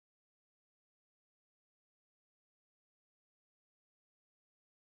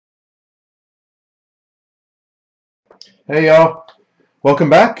Hey y'all, welcome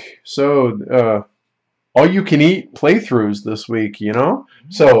back. So, all you can eat playthroughs this week.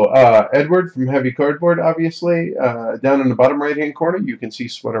 So, Edward from Heavy Cardboard, obviously. Down in the bottom right hand corner, you can see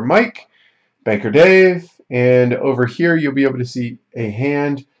Sweater Mike, Banker Dave, and over here you'll be able to see a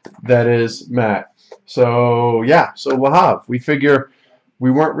hand that is Matt. So, yeah, so Le Havre. We figure we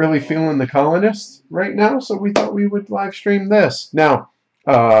weren't really feeling the colonists right now, so we thought we would live stream this. Now,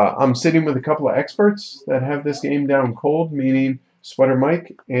 I'm sitting with a couple of experts that have this game down cold, meaning Sweater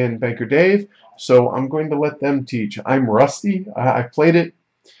Mike and Banker Dave. So I'm going to let them teach. I'm rusty. I've played it.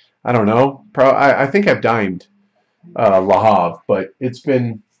 I don't know. I think I've dimed Le Havre, but it's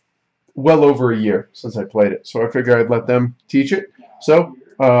been well over a year since I played it. So I figure I'd let them teach it. So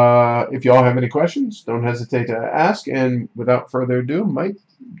if you all have any questions, don't hesitate to ask. And without further ado, Mike,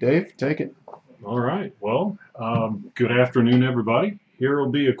 Dave, take it. All right. Well, good afternoon, everybody. Here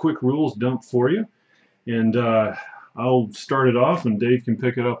will be a quick rules dump for you. And I'll start it off, and Dave can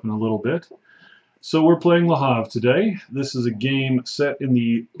pick it up in a little bit. So we're playing Le Havre today. This is a game set in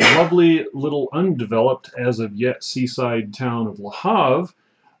the lovely little undeveloped, as of yet, seaside town of Le Havre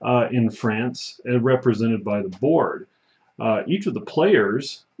in France, represented by the board. Each of the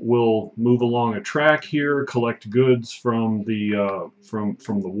players will move along a track here, collect goods from the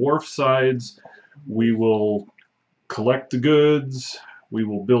wharf sides. We will collect the goods. We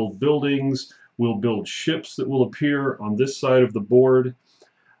will build buildings. We'll build ships that will appear on this side of the board,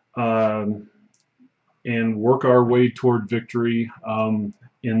 and work our way toward victory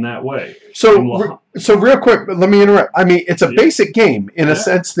in that way. So real quick, let me interrupt. I mean, it's a basic game in a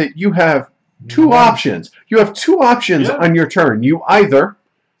sense that you have two options. You have two options on your turn. You either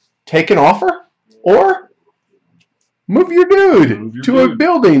take an offer or move your dude to a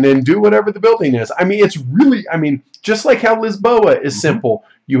building and do whatever the building is. I mean, it's really, just like how Lisboa is simple.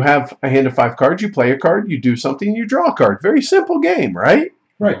 You have a hand of 5 cards, you play a card, you do something, you draw a card. Very simple game, right?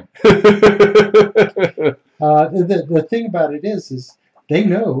 Right. The thing about it is they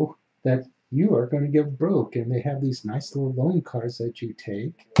know that you are going to get broke, and they have these nice little loan cards that you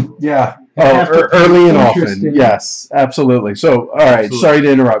take. Yeah. Early and often. Yes, absolutely. So, all right. Absolutely. Sorry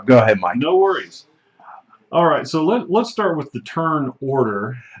to interrupt. Go ahead, Mike. No worries. All right. So let's start with the turn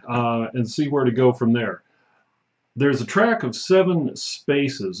order and see where to go from there. There's a track of 7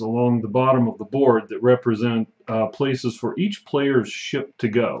 spaces along the bottom of the board that represent places for each player's ship to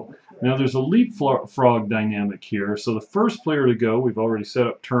go. Now there's a leapfrog dynamic here. So the first player to go, we've already set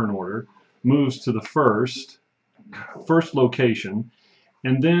up turn order, moves to the first location,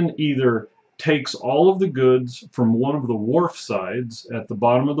 and then either takes all of the goods from one of the wharf sides at the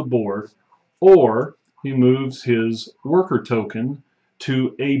bottom of the board, or he moves his worker token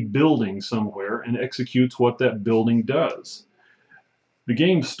to a building somewhere and executes what that building does. The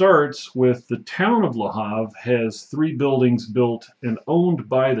game starts with the town of Le Havre has 3 buildings built and owned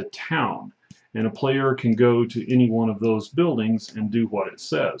by the town, and a player can go to any one of those buildings and do what it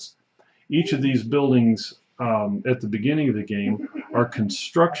says. Each of these buildings at the beginning of the game are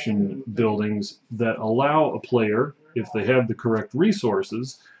construction buildings that allow a player, if they have the correct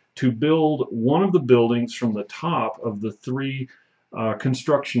resources, to build one of the buildings from the top of the 3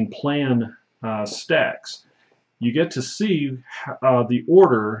 construction plan stacks. You get to see the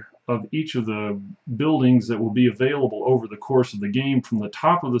order of each of the buildings that will be available over the course of the game from the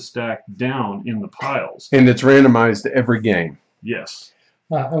top of the stack down in the piles. And it's randomized every game. Yes.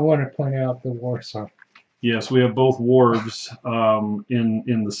 I want to point out the wharfs. Yes, we have both wharves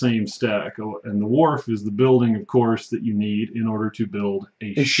in the same stack. And the wharf is the building, of course, that you need in order to build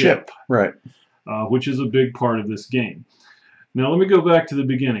a ship. Right. Which is a big part of this game. Now let me go back to the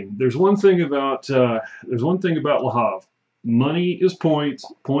beginning. There's one thing about Le Havre. Money is points.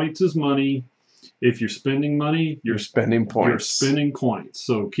 Points is money. If you're spending money, you're spending points. You're spending points.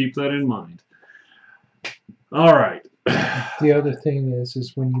 So keep that in mind. All right. The other thing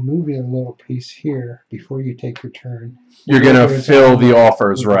is when you move your little piece here before you take your turn, you're going to fill the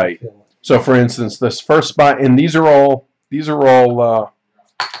offers, right? So, for instance, this first spot, and these are all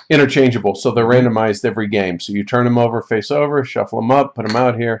interchangeable, so they're randomized every game. So you turn them over, face over, shuffle them up, put them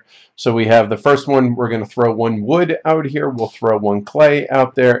out here. So we have the first one, we're going to throw 1 wood out here, we'll throw 1 clay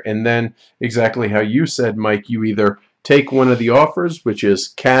out there, and then exactly how you said, Mike, you either take one of the offers, which is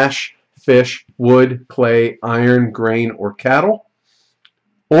cash, fish, wood, clay, iron, grain, or cattle,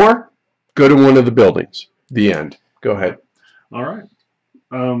 or go to one of the buildings. The end. Go ahead. All right.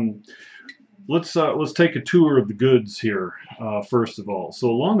 Let's take a tour of the goods here first of all. So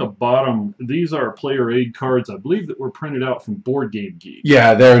along the bottom, these are player aid cards, I believe, that were printed out from Board Game Geek.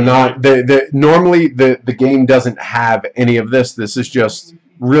 Yeah, they're not. Normally, the game doesn't have any of this. This is just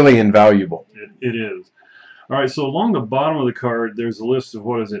really invaluable. It is. All right, so along the bottom of the card, there's a list of,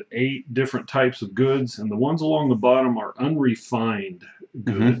 8 different types of goods, and the ones along the bottom are unrefined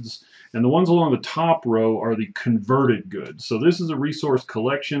goods, and the ones along the top row are the converted goods. So this is a resource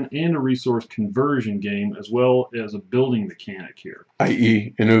collection and a resource conversion game, as well as a building mechanic here.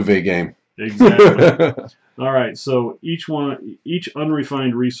 I.e. an Uwe game. Exactly. All right, so each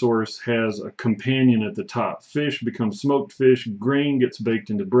unrefined resource has a companion at the top. Fish becomes smoked fish, grain gets baked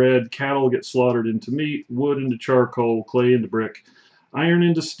into bread, cattle get slaughtered into meat, wood into charcoal, clay into brick, iron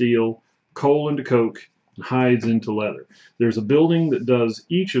into steel, coal into coke, and hides into leather. There's a building that does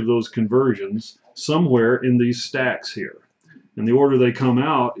each of those conversions somewhere in these stacks here. And the order they come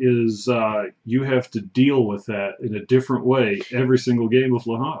out is you have to deal with that in a different way every single game of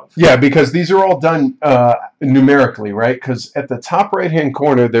Le Havre. Yeah, because these are all done numerically, right? Because at the top right-hand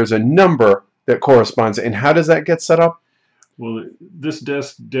corner, there's a number that corresponds. And how does that get set up? Well, this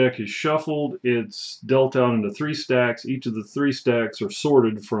deck is shuffled. It's dealt out into 3 stacks. Each of the 3 stacks are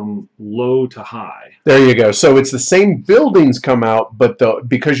sorted from low to high. There you go. So it's the same buildings come out, but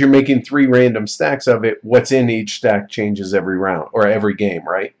because you're making 3 random stacks of it, what's in each stack changes every round or every game,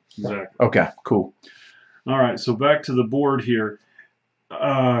 right? Exactly. Okay, cool. All right, so back to the board here.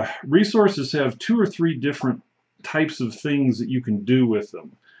 Resources have 2 or 3 different types of things that you can do with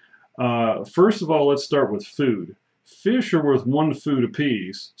them. First of all, let's start with food. Fish are worth 1 food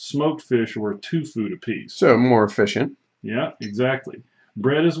apiece. Smoked fish are worth 2 food apiece. So more efficient. Yeah, exactly.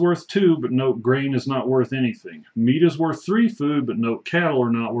 Bread is worth 2, but note grain is not worth anything. Meat is worth 3 food, but note cattle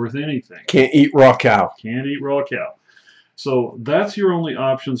are not worth anything. Can't eat raw cow. Can't eat raw cow. So that's your only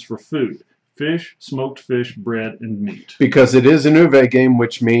options for food. Fish, smoked fish, bread, and meat. Because it is an Uwe game,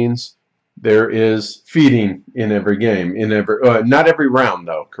 which means there is feeding in every game. Not every round,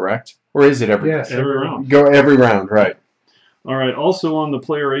 though, correct? Or is it every? Yes, Every round. Go every round, right? All right. Also on the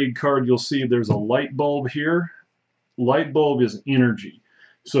player aid card, you'll see there's a light bulb here. Light bulb is energy.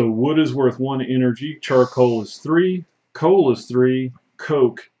 So wood is worth 1 energy. Charcoal is 3. Coal is 3.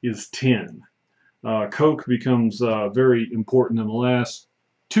 Coke is 10. Coke becomes very important in the last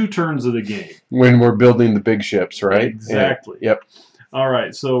 2 turns of the game. When we're building the big ships, right? Exactly. Yeah. Yep. All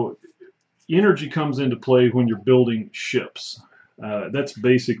right. So energy comes into play when you're building ships. That's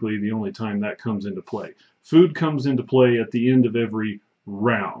basically the only time that comes into play. Food comes into play at the end of every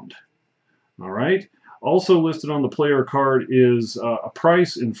round. All right. Also listed on the player card is a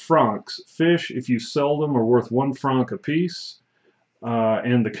price in francs. Fish, if you sell them, are worth 1 franc apiece,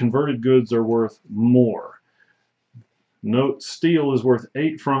 and the converted goods are worth more. Note, steel is worth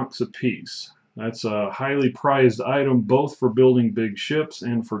 8 francs apiece. That's a highly prized item both for building big ships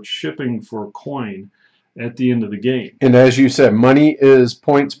and for shipping for coin at the end of the game. And as you said, money is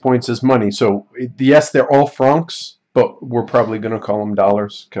points, points is money. So yes, they're all francs, but we're probably going to call them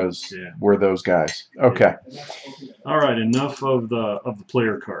dollars because we're those guys. Okay. All right, enough of the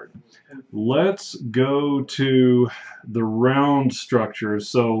player card. Let's go to the round structure.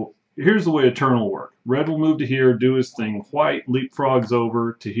 So here's the way a turn will work. Red will move to here, do his thing. White leapfrogs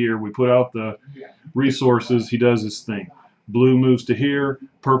over to here. We put out the resources. He does his thing. Blue moves to here.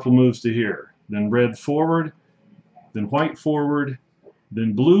 Purple moves to here. Then red forward. Then white forward.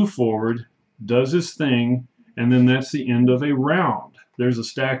 Then blue forward. Does his thing. And then that's the end of a round. There's a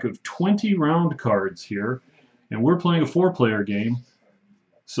stack of 20 round cards here. And we're playing a 4-player game.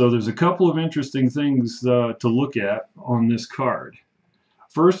 So there's a couple of interesting things to look at on this card.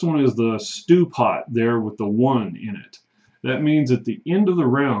 First one is the stew pot there with the 1 in it. That means at the end of the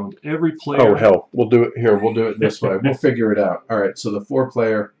round, every player... Oh, hell. We'll do it here. We'll do it this way. We'll figure it out. All right, so the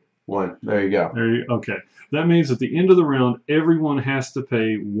 4-player 1. There you go. Okay. That means at the end of the round, everyone has to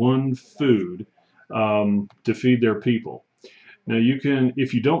pay 1 food to feed their people. Now, you can,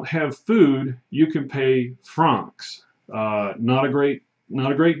 if you don't have food, you can pay francs. Not a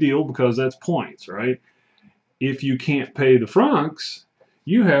great deal because that's points, right? If you can't pay the francs,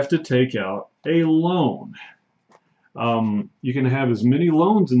 you have to take out a loan. You can have as many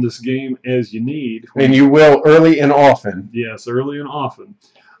loans in this game as you need. And you will early and often. Yes, early and often.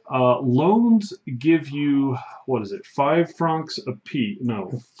 Loans give you, 5 francs a piece?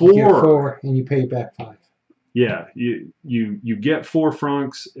 No, 4. You get 4 and you pay back 5. Yeah, you get 4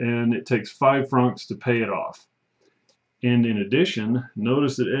 francs and it takes 5 francs to pay it off. And in addition,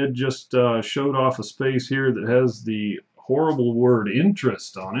 notice that Ed just showed off a space here that has the horrible word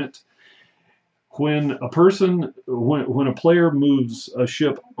interest on it. When a player moves a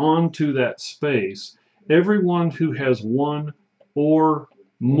ship onto that space, everyone who has 1 or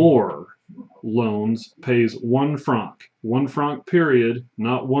more loans pays 1 franc. 1 franc period,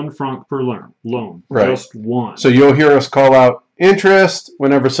 not 1 franc per loan. Right. Just one. So you'll hear us call out interest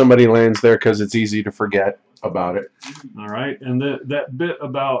whenever somebody lands there because it's easy to forget about it. All right. And that bit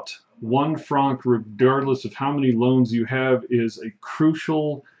about 1 franc, regardless of how many loans you have, is a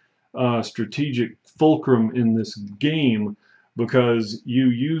crucial strategic fulcrum in this game, because you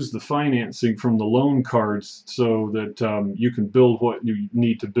use the financing from the loan cards so that you can build what you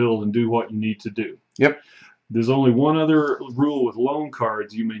need to build and do what you need to do. Yep. There's only one other rule with loan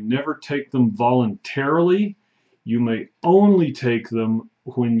cards. You may never take them voluntarily. You may only take them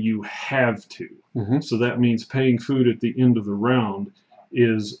when you have to. Mm-hmm. So that means paying food at the end of the round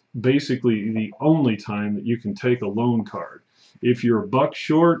is basically the only time that you can take a loan card. If you're a buck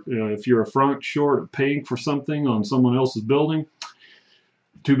short, if you're a franc short of paying for something on someone else's building,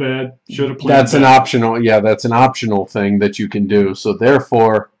 too bad. Should have planned. That's an optional. Yeah, that's an optional thing that you can do. So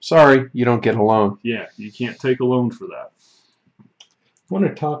therefore, sorry, you don't get a loan. Yeah, you can't take a loan for that. I want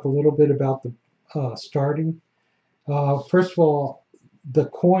to talk a little bit about the starting. First of all, the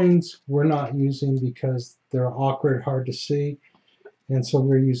coins we're not using because they're awkward, hard to see, and so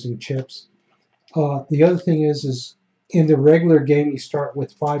we're using chips. The other thing is in the regular game you start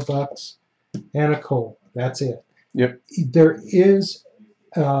with $5 and a coal. That's it. Yep. There is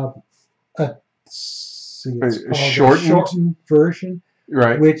a shortened version,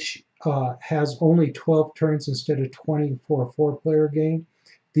 right, which has only 12 turns instead of 20 for a 4-player game.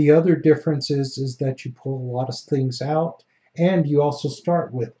 The other difference is that you pull a lot of things out, and you also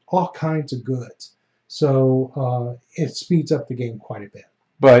start with all kinds of goods. So it speeds up the game quite a bit.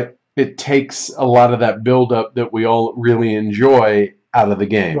 But it takes a lot of that build-up that we all really enjoy out of the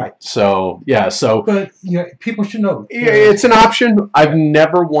game. Right. So, yeah. So, but people should know. It's an option. I've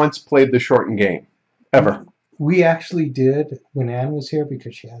never once played the shortened game, ever. We actually did when Anne was here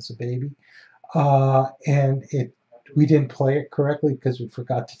because she has a baby, and we didn't play it correctly because we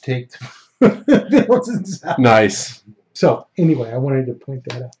forgot to take the buildings out. Nice. So anyway, I wanted to point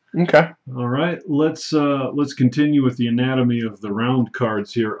that out. Okay. All right, let's continue with the anatomy of the round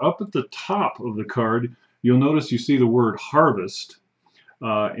cards here. Up at the top of the card, you'll notice you see the word harvest,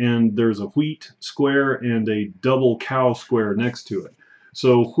 and there's a wheat square and a double cow square next to it.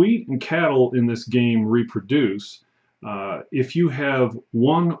 So wheat and cattle in this game reproduce. If you have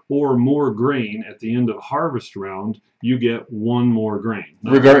one or more grain at the end of harvest round, you get one more grain.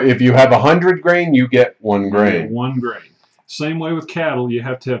 If you have 100 grain, you get 1 grain. You get 1 grain. Same way with cattle, you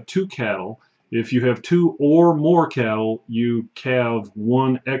have to have 2 cattle. If you have 2 or more cattle, you calve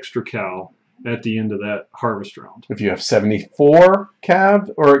 1 extra cow at the end of that harvest round. If you have 74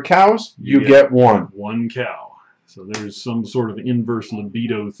 cows, you get 1. 1 cow. So there's some sort of inverse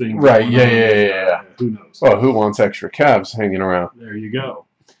libido thing. Right, yeah. Who knows? Oh, who wants extra calves hanging around? There you go.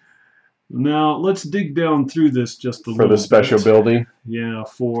 Now, let's dig down through this just a little bit. For the special building? Yeah,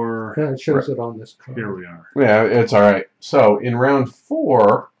 it shows it on this card. Here we are. Yeah, it's all right. So, in round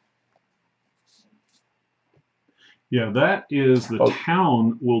 4... Yeah, that is the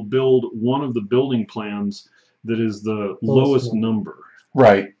town will build one of the building plans that is the lowest number.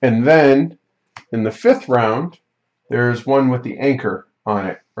 Right, and then, in the 5th round, there's one with the anchor on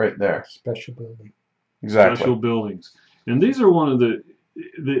it, right there. Special building. Exactly. Special buildings. And these are one of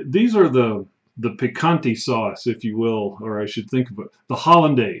these are the picante sauce, if you will, or I should think of it, the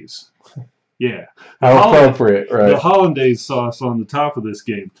hollandaise. Yeah. How appropriate, right. The hollandaise sauce on the top of this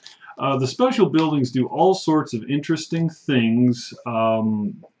game. The special buildings do all sorts of interesting things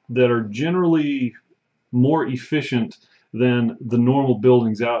that are generally more efficient than the normal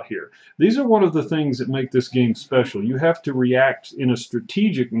buildings out here. These are one of the things that make this game special. You have to react in a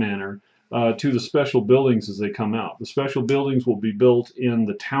strategic manner to the special buildings as they come out. The special buildings will be built in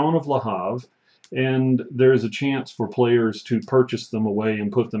the town of Le Havre, and there's a chance for players to purchase them away and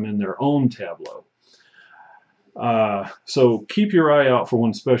put them in their own tableau. So keep your eye out for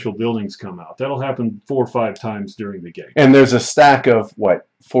when special buildings come out. That'll happen 4 or 5 times during the game. And there's a stack of, what,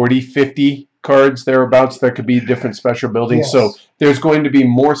 40, 50 cards thereabouts that could be different special buildings. Yes. So there's going to be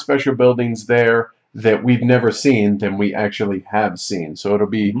more special buildings there that we've never seen than we actually have seen. So it'll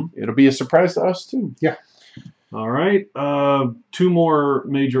be a surprise to us too. Yeah. All right. 2 more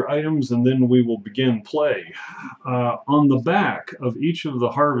major items, and then we will begin play. On the back of each of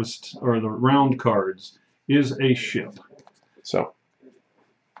the harvest or the round cards is a ship. So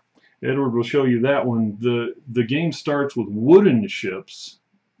Edward will show you that one. The game starts with wooden ships.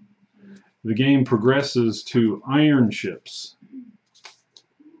 The game progresses to iron ships.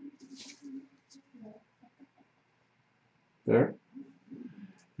 there.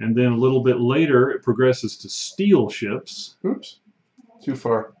 And then a little bit later, it progresses to steel ships. Oops. Too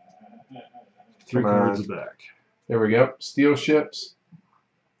far. 3 Come cards on. back. There we go. Steel ships.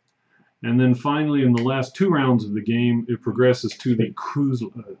 And then finally, in the last 2 rounds of the game, it progresses to the cruise.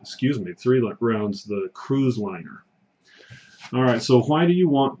 3 rounds, the cruise liner. All right. So why do you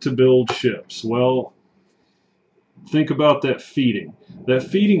want to build ships? Well, think about that feeding. That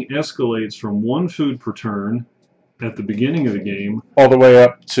feeding escalates from 1 food per turn at the beginning of the game, all the way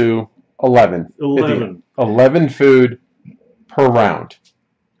up to 11. 11. 11 food per round.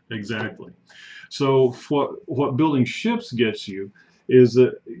 Exactly. So what building ships gets you is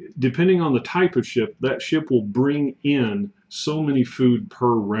that depending on the type of ship, that ship will bring in so many food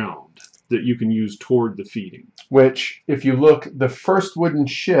per round that you can use toward the feeding. Which, if you look, the first wooden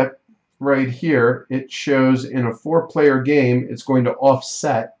ship right here, it shows in a 4-player game, it's going to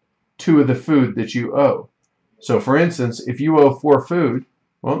offset 2 of the food that you owe. So, for instance, if you owe 4 food,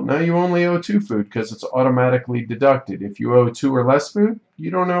 well, now you only owe 2 food because it's automatically deducted. If you owe 2 or less food,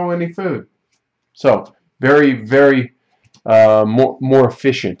 you don't owe any food. So, very, very more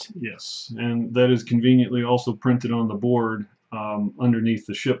efficient. Yes, and that is conveniently also printed on the board underneath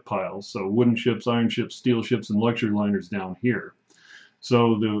the ship piles. So wooden ships, iron ships, steel ships, and luxury liners down here.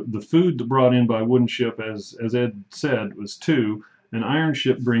 So the food brought in by wooden ship, as Ed said, was 2. An iron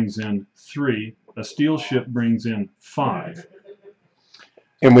ship brings in 3. A steel ship brings in 5.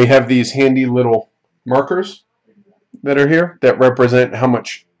 And we have these handy little markers that are here that represent how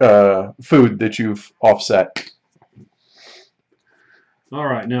much food that you've offset. All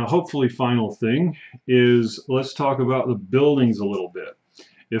right, now hopefully final thing is let's talk about the buildings a little bit.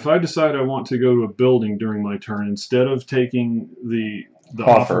 If I decide I want to go to a building during my turn, instead of taking the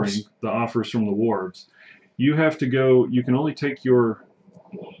offers from the wharves, you have to go. You can only take your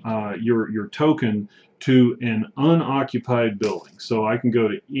token to an unoccupied building. So I can go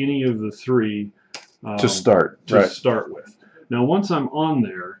to any of the 3 to start with. Now, once I'm on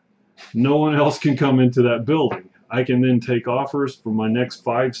there, no one else can come into that building. I can then take offers for my next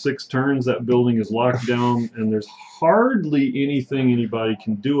 5-6 turns. That building is locked down, and there's hardly anything anybody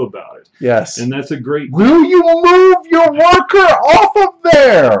can do about it. Yes. And that's a great... Will you move your worker off of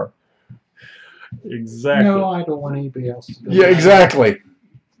there? Exactly. No, I don't want anybody else to go. Yeah, exactly.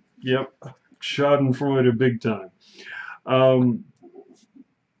 Yep. Schadenfreude big time.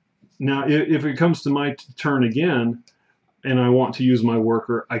 Now, if it comes to my turn again, and I want to use my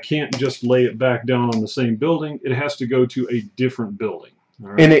worker, I can't just lay it back down on the same building. It has to go to a different building.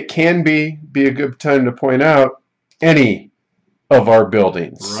 All right? And it can be a good time to point out any of our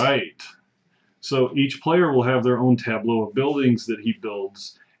buildings. Right. So each player will have their own tableau of buildings that he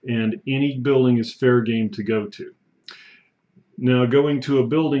builds, and any building is fair game to go to. Now, going to a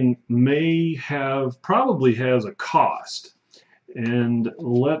building probably has a cost. And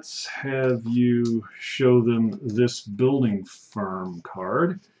let's have you show them this building firm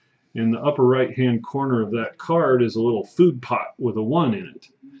card. In the upper right-hand corner of that card is a little food pot with a 1 in it.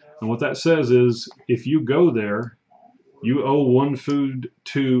 And what that says is, if you go there, you owe 1 food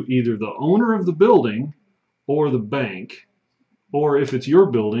to either the owner of the building or the bank, or if it's your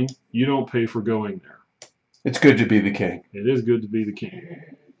building, you don't pay for going there. It's good to be the king. It is good to be the king.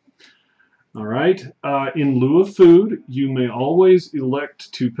 All right. In lieu of food, you may always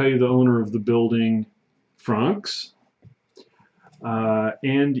elect to pay the owner of the building francs,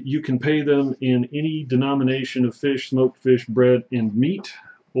 and you can pay them in any denomination of fish, smoked fish, bread, and meat,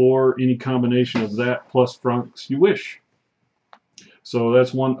 or any combination of that plus francs you wish. So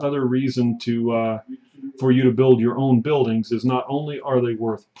that's one other reason for you to build your own buildings is not only are they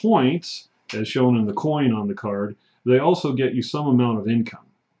worth points, as shown in the coin on the card, they also get you some amount of income.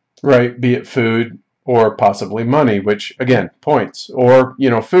 Right, be it food or possibly money, which, again, points. Or,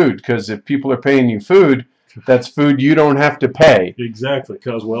 food, because if people are paying you food, that's food you don't have to pay. Exactly,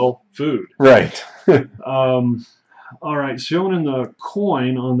 because, well, food. Right. All right, shown in the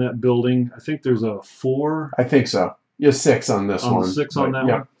coin on that building, I think there's a 4. I think so. Yeah, 6 on this one. 6 on that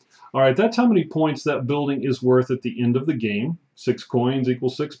one. All right, that's how many points that building is worth at the end of the game. 6 coins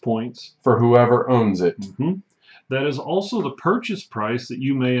equals 6 points. For whoever owns it. Mm-hmm. That is also the purchase price that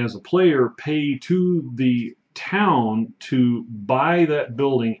you may, as a player, pay to the town to buy that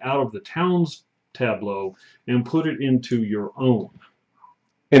building out of the town's tableau and put it into your own.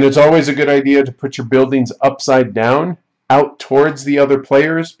 And it's always a good idea to put your buildings upside down out towards the other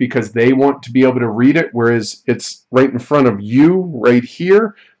players because they want to be able to read it, whereas it's right in front of you right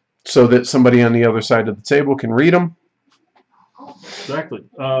here so that somebody on the other side of the table can read them. Exactly.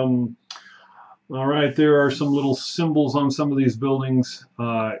 All right, there are some little symbols on some of these buildings.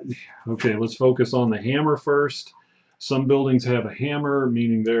 Okay, let's focus on the hammer first. Some buildings have a hammer,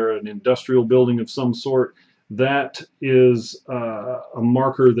 meaning they're an industrial building of some sort. That is a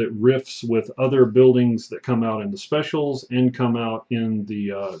marker that riffs with other buildings that come out in the specials and come out in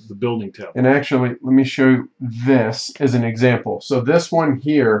the building tab. And actually, let me show you this as an example. So this one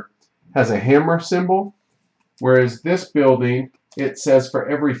here has a hammer symbol, whereas this building, it says for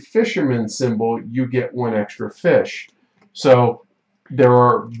every fisherman symbol, you get 1 extra fish. So there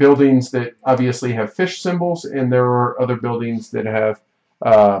are buildings that obviously have fish symbols, and there are other buildings that have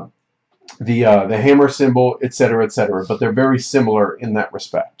the hammer symbol, etc., etc. But they're very similar in that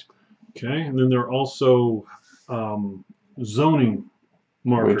respect. Okay, and then there are also zoning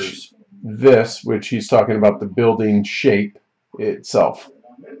markers. Which he's talking about the building shape itself.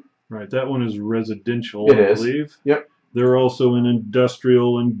 Right, that one is residential, I believe. Yep. They're also in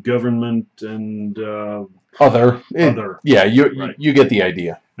industrial and government and other. Yeah, you get the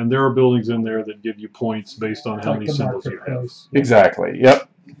idea. And there are buildings in there that give you points based on how many symbols you have. Exactly. Yep.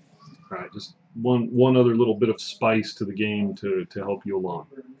 Right, just one other little bit of spice to the game to help you along.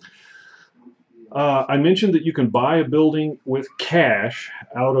 I mentioned that you can buy a building with cash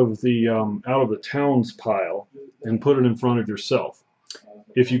out of the town's pile and put it in front of yourself.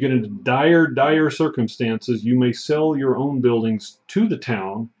 If you get into dire circumstances, you may sell your own buildings to the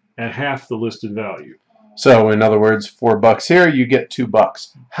town at half the listed value. So, in other words, $4 here, you get $2.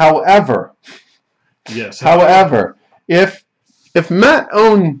 However, yes. However, if Matt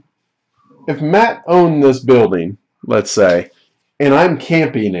owned this building, let's say, and I'm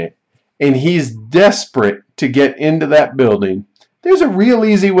camping it, and he's desperate to get into that building, there's a real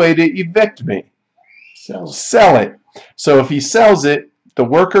easy way to evict me. Sell it. So if he sells it, the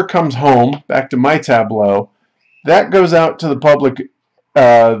worker comes home, back to my tableau. That goes out to the public,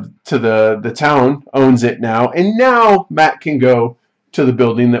 to the town owns it now, and now Matt can go to the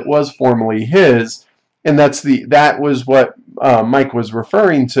building that was formerly his, and that was what Mike was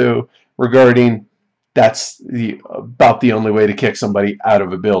referring to regarding that's about the only way to kick somebody out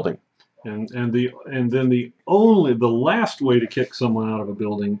of a building. And then the last way to kick someone out of a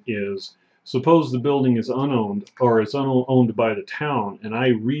building is, suppose the building is unowned or it's owned by the town, and I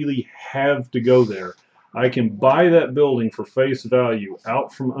really have to go there. I can buy that building for face value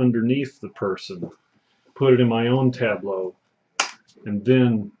out from underneath the person, put it in my own tableau, and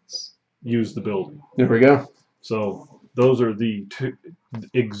then use the building. There we go. So those are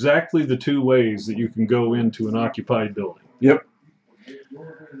exactly the two ways that you can go into an occupied building. Yep.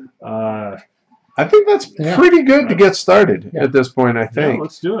 I think that's pretty good to get started at this point, I think. Yeah,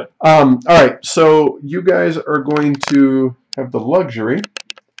 let's do it. All right, so you guys are going to have the luxury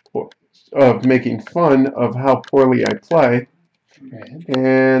of making fun of how poorly I play.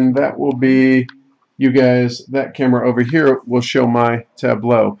 And that will be, you guys, that camera over here will show my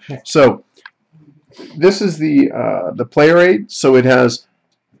tableau. So this is the player aid. So it has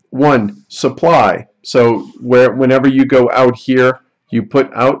one, supply. So whenever you go out here, you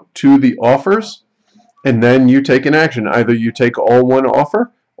put out to the offers, and then you take an action. Either you take all one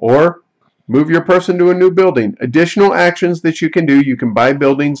offer, or move your person to a new building. Additional actions that you can do, you can buy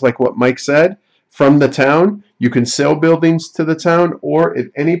buildings like what Mike said from the town. You can sell buildings to the town, or at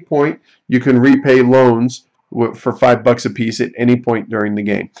any point you can repay loans for $5 a piece at any point during the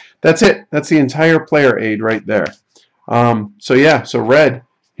game. That's it. That's the entire player aid right there. So yeah, so red,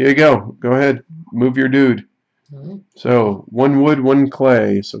 here you go. Go ahead, move your dude. So 1 wood, 1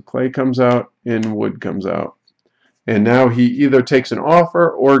 clay. So clay comes out and wood comes out. And now he either takes an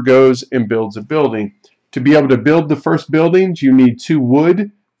offer or goes and builds a building. To be able to build the first buildings, you need 2 wood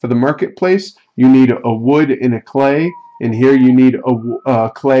for the marketplace. You need a wood and a clay. And here you need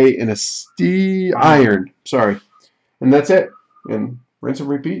a clay and a iron. Sorry. And that's it. And rinse and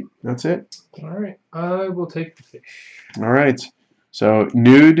repeat. That's it. All right. I will take the fish. All right. So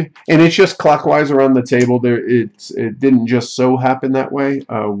nude, and it's just clockwise around the table. It didn't just so happen that way.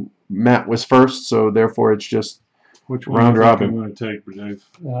 Matt was first, so therefore it's just which one round robin. I'm going to take, Dave?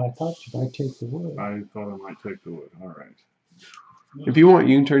 I thought you might take the wood. I thought I might take the wood. All right. If you want,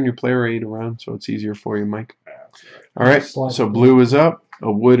 you can turn your player aid around so it's easier for you, Mike. All right. So blue is up. A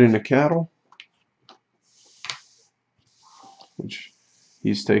wood and a cattle, which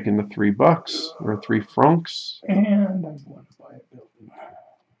he's taking the $3 or 3 francs. And I want to buy a building.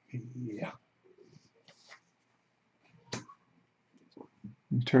 Yeah.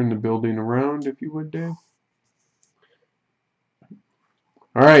 Turn the building around, if you would, Dave.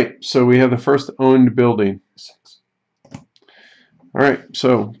 All right, so we have the first owned building. All right,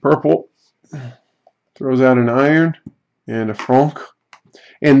 so purple throws out an iron and a franc.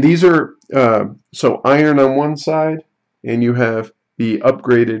 And these are, so iron on one side, and you have the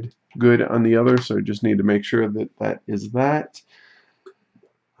upgraded good on the other, so just need to make sure that that is that.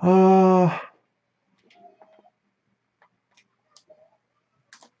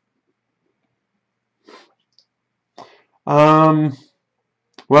 Well,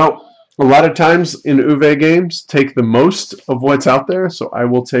 a lot of times in Uwe games, take the most of what's out there, so I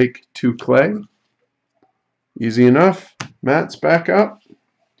will take 2 clay. Easy enough. Matt's back up.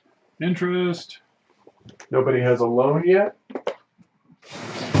 Interest. Nobody has a loan yet.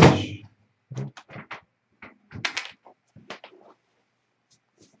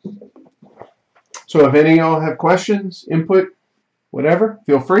 So if any of y'all have questions, input, whatever,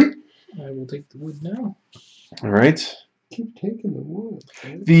 feel free. I will take the wood now. All right. Keep taking the wood.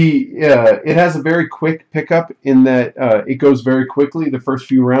 Right? It has a very quick pickup in that it goes very quickly the first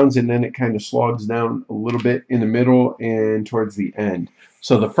few rounds, and then it kind of slogs down a little bit in the middle and towards the end.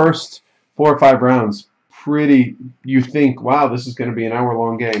 So the first 4 or 5 rounds, you think, wow, this is going to be an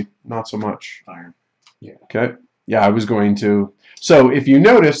hour-long game. Not so much. Iron. Yeah. Okay. Yeah, I was going to. So if you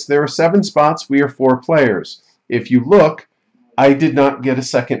notice, there are 7 spots. We are 4 players. If you look, I did not get a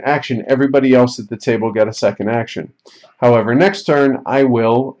second action. Everybody else at the table got a second action. However, next turn I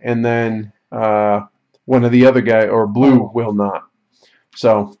will, and then one of the other guy, or blue, will not.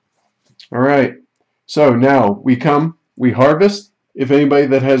 So, all right. So now we harvest. If anybody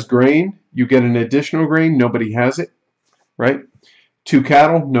that has grain, you get an additional grain. Nobody has it, right? 2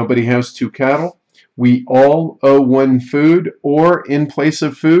 cattle. Nobody has 2 cattle. We all owe 1 food, or in place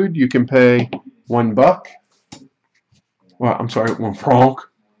of food, you can pay $1. Well, I'm sorry, 1 franc.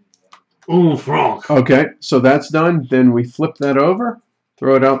 1 franc. Okay, so that's done. Then we flip that over,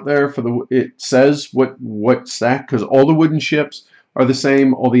 throw it out there for the. It says what stack, because all the wooden ships are the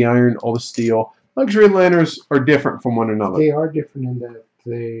same. All the iron, all the steel. Luxury liners are different from one another. They are different in that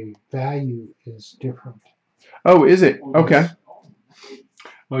the value is different. Oh, is it? Okay.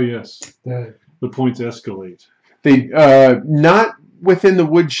 Oh yes. The points escalate. They not within the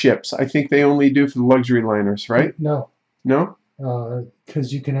wood ships. I think they only do for the luxury liners, right? No. No?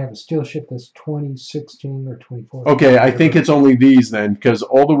 Because you can have a steel ship that's 20, 16, or 24. Okay, I think it's only these then, because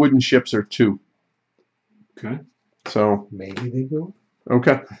all the wooden ships are 2. Okay. So maybe they go.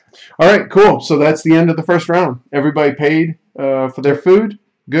 Okay. All right, cool. So that's the end of the first round. Everybody paid for their food.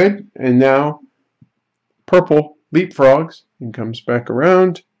 Good. And now purple leapfrogs and comes back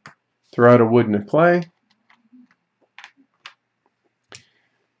around. Throw out a wood and a clay.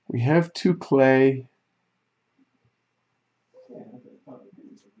 We have 2 clay.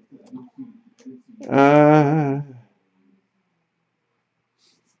 You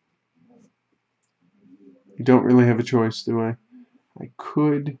don't really have a choice, do I? I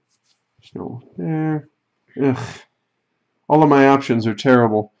could. No, there. Ugh. All of my options are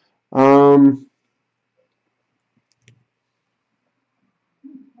terrible.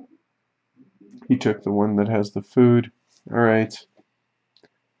 He took the one that has the food. All right.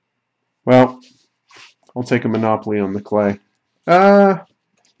 Well, I'll take a monopoly on the clay.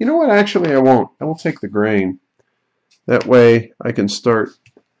 You know what? Actually, I won't. I will take the grain. That way, I can start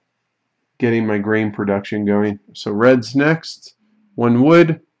getting my grain production going. So red's next. 1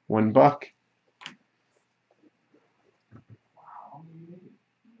 wood, $1.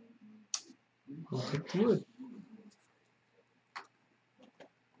 I'll take the wood.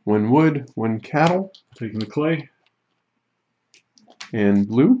 1 wood, 1 cattle. Taking the clay. And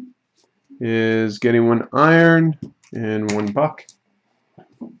blue is getting 1 iron and $1.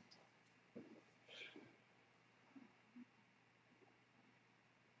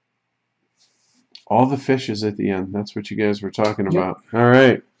 All the fishes at the end. That's what you guys were talking about. All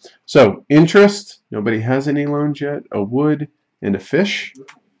right. So interest. Nobody has any loans yet. A wood and a fish.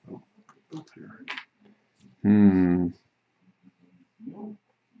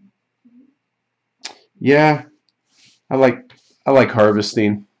 Yeah, I like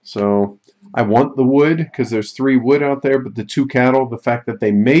harvesting. So I want the wood because there's 3 wood out there, but the 2 cattle, the fact that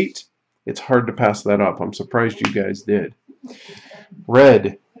they mate, it's hard to pass that up. I'm surprised you guys did.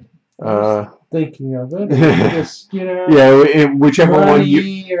 Red. Thinking of it. Just, yeah, whichever one you.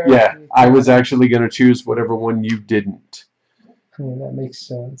 Yeah, anything. I was actually going to choose whatever one you didn't. I mean, that makes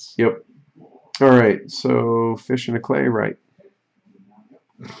sense. Yep. All right, so fish and a clay, right?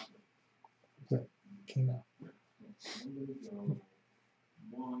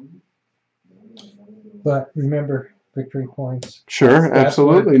 But remember, victory points. Sure, That's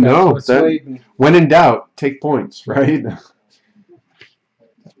absolutely. what When in doubt, take points, right?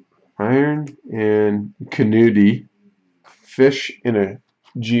 Iron and Canudi. Fish in a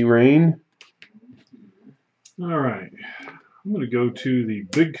G-rain. All right. I'm going to go to the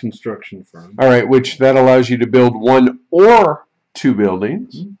big construction firm. All right, which that allows you to build 1 or 2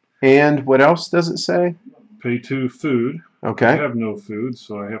 buildings. And what else does it say? Pay 2 food. Okay. I have no food,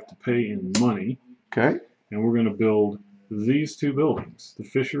 so I have to pay in money. Okay. And we're going to build these 2 buildings, the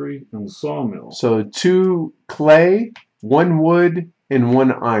fishery and the sawmill. So 2 clay 1 wood, and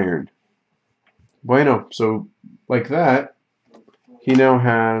 1 iron. Bueno, so like that, he now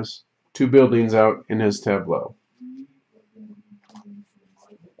has 2 buildings out in his tableau.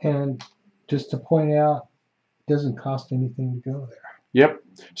 And just to point out, it doesn't cost anything to go there. Yep.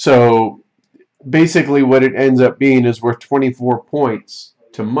 So basically what it ends up being is worth 24 points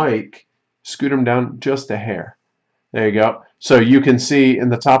to Mike. Scoot him down just a hair. There you go. So you can see in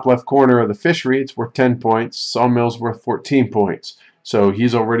the top left corner of the fishery, it's worth 10 points. Sawmill's worth 14 points. So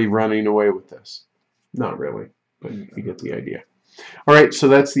he's already running away with this. Not really, but you get the idea. All right, so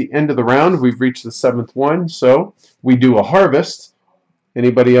that's the end of the round. We've reached the 7th one. So we do a harvest.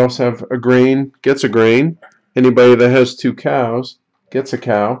 Anybody else have a grain gets a grain. Anybody that has 2 cows gets a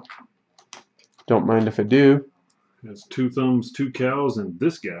cow. Don't mind if I do. Has 2 thumbs, 2 cows, and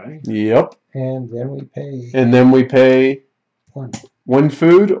this guy. Yep. And then we pay. And then we pay 1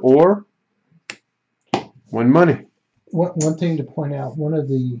 food or 1 money. One thing to point out, one of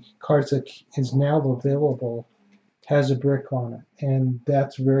the cards that is now available has a brick on it, and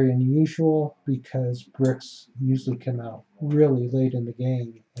that's very unusual because bricks usually come out really late in the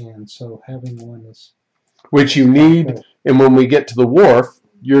game, and so having one is which you need. And when we get to the wharf,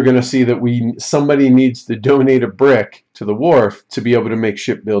 you're going to see that somebody needs to donate a brick to the wharf to be able to make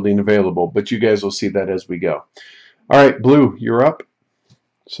shipbuilding available. But you guys will see that as we go. All right, Blue, you're up.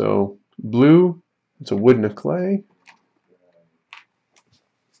 So Blue, it's a wood and a clay.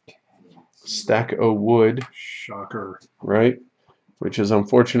 Stack of wood. Shocker. Right? Which is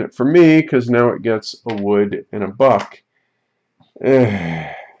unfortunate for me because now it gets a wood and a buck.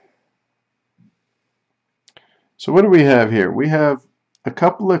 So what do we have here? We have a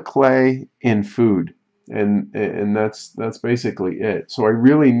couple of clay and food, and that's basically it. So I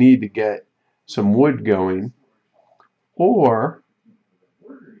really need to get some wood going, or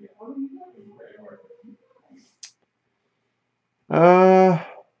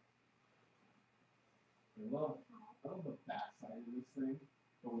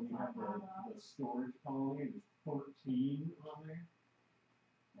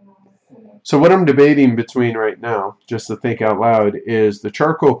so what I'm debating between right now, just to think out loud, is the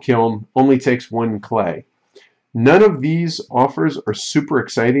charcoal kiln only takes 1 clay. None of these offers are super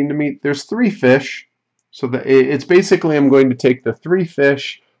exciting to me. There's 3 fish, so it's basically I'm going to take the 3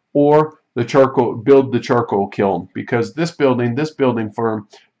 fish or the charcoal, build the charcoal kiln, because this building firm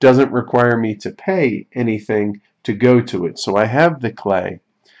doesn't require me to pay anything to go to it. So I have the clay,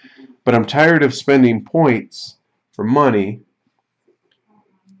 but I'm tired of spending points for money.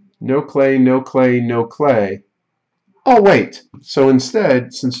 No clay, no clay, no clay. Oh, wait. So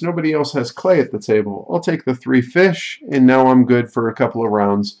instead, since nobody else has clay at the table, I'll take the 3 fish, and now I'm good for a couple of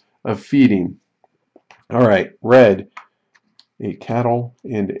rounds of feeding. All right, red, a cattle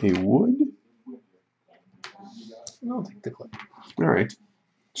and a wood. I'll take the clay. All right.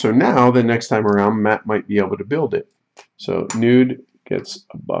 So now, the next time around, Matt might be able to build it. So Nude gets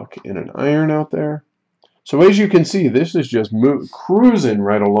a buck and an iron out there. So as you can see, this is just cruising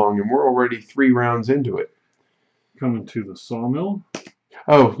right along, and we're already 3 rounds into it. Coming to the sawmill.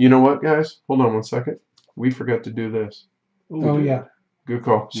 Oh, you know what, guys? Hold on 1 second. We forgot to do this. Oh yeah. Good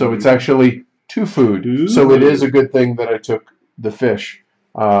call. So it's actually 2 food. Ooh. So it is a good thing that I took the fish.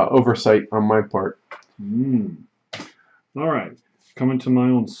 Oversight on my part. All right. Coming to my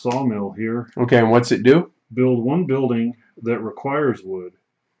own sawmill here. Okay, and what's it do? Build 1 building that requires wood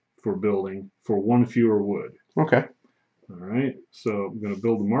for building for 1 fewer wood. Okay. All right. So I'm going to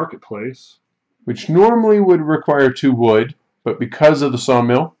build a marketplace. Which normally would require 2 wood, but because of the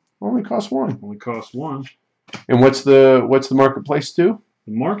sawmill, only costs 1. Only costs 1. And what's the marketplace do?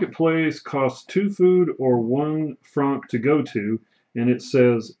 The marketplace costs 2 food or 1 franc to go to, and it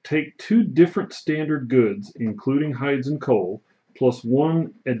says take 2 different standard goods, including hides and coal, plus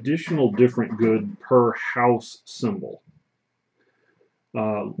 1 additional different good per house symbol.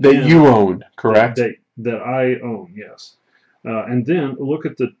 That you own, correct? That I own, yes. And then look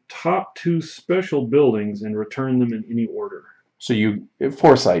at the top 2 special buildings and return them in any order. So you,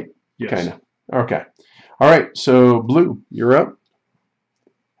 foresight, Yes. kind of. Okay. All right, so Blue, you're up.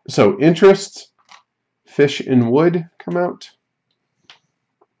 So interest, fish and wood come out.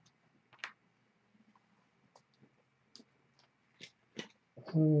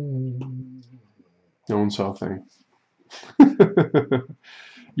 No one saw a thing.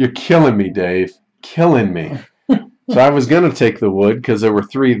 You're killing me, Dave. Killing me. So I was going to take the wood because there were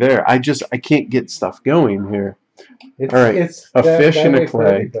 3 there. I can't get stuff going here. It's, All right, it's a that, fish that and way a for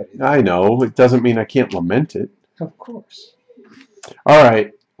clay. everybody. I know. It doesn't mean I can't lament it. Of course. All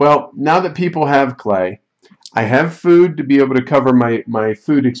right. Well, now that people have clay, I have food to be able to cover my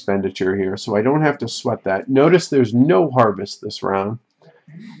food expenditure here, so I don't have to sweat that. Notice there's no harvest this round.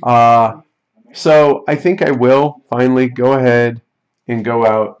 So I think I will finally go ahead and go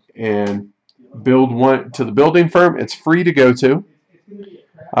out and build one to the building firm. It's free to go to.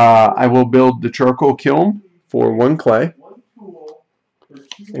 I will build the charcoal kiln for 1 clay.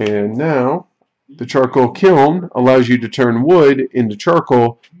 And now the charcoal kiln allows you to turn wood into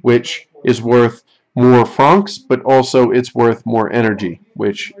charcoal, which is worth more francs, but also it's worth more energy,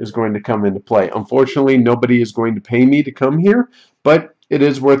 which is going to come into play. Unfortunately, nobody is going to pay me to come here, but it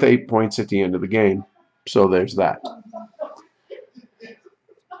is worth 8 points at the end of the game. So there's that.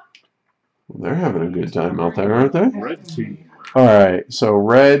 They're having a good time out there, aren't they? Red team. All right, so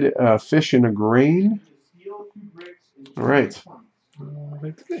red fish in a grain. All right.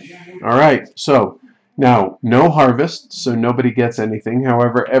 All right, so now no harvest, so nobody gets anything.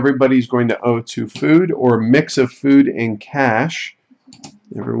 However, everybody's going to owe 2 food or a mix of food and cash.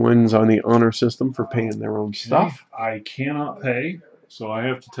 Everyone's on the honor system for paying their own stuff. I cannot pay, so I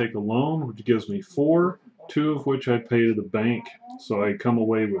have to take a loan, which gives me 4, 2 of which I pay to the bank, so I come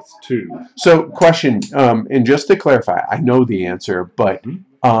away with 2. So, question, and just to clarify, I know the answer, but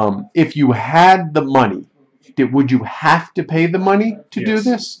if you had the money, would you have to pay the money to do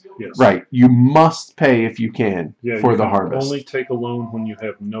this? Yes. Right. You must pay if you can for the harvest. Only take a loan when you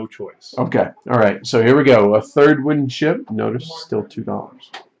have no choice. Okay. All right. So here we go. A third wooden ship. Notice still $2.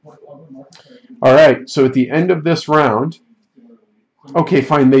 All right. So at the end of this round, okay,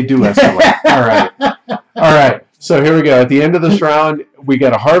 fine. They do escalate. All right. All right. So here we go. At the end of this round, we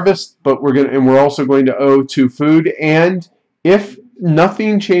got a harvest, but we're also going to owe 2 food. And if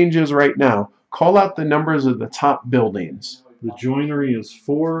nothing changes right now, call out the numbers of the top buildings. The joinery is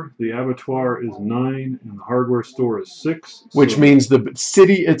 4, the abattoir is 9, and the hardware store is 6. Which means the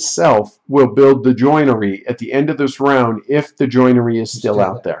city itself will build the joinery at the end of this round if the joinery is still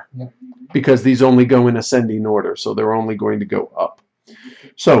out there. Yeah. Because these only go in ascending order, so they're only going to go up.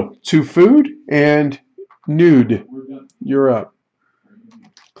 So, 2 food and nude. You're up.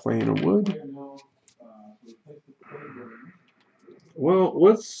 Clay and wood. Well,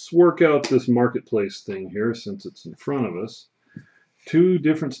 let's work out this marketplace thing here since it's in front of us. 2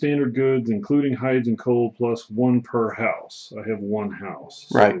 different standard goods, including hides and coal, plus 1 per house. I have 1 house.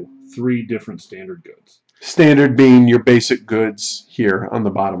 So right. 3 different standard goods. Standard being your basic goods here on the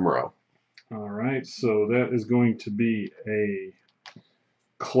bottom row. All right, so that is going to be a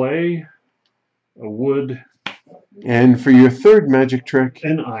clay, a wood, and for your third magic trick,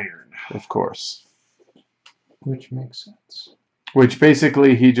 an iron. Of course. Which makes sense. Which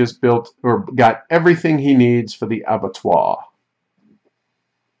basically he just built or got everything he needs for the abattoir.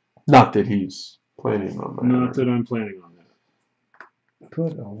 Not that he's planning on that. Not that I'm planning on that.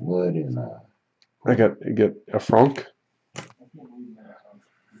 Put a wood in a... I get a franc.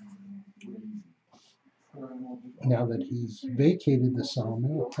 Now that he's vacated the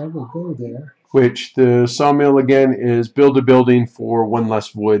sawmill, I will go there. Which the sawmill again is build a building for 1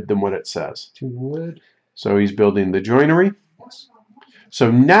 less wood than what it says. 2 wood. So he's building the joinery. So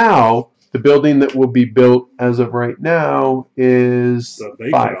now the building that will be built as of right now is the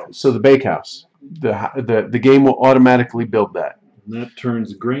 5. bakehouse. So the bakehouse. The game will automatically build that. And that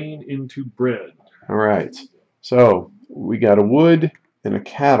turns grain into bread. All right. So we got a wood and a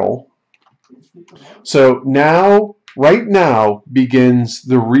cattle. So now, right now, begins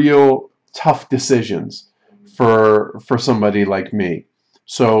the real tough decisions for somebody like me.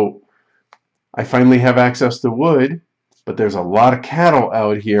 So I finally have access to wood, but there's a lot of cattle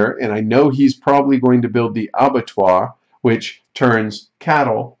out here, and I know he's probably going to build the abattoir, which turns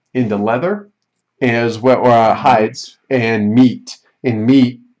cattle into leather, as well, or hides and meat. And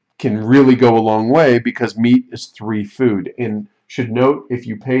meat can really go a long way because meat is 3 food. And should note, if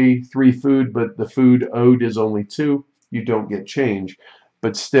you pay 3 food, but the food owed is only 2, you don't get change.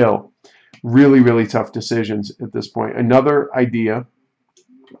 But still, really, really tough decisions at this point. Another idea,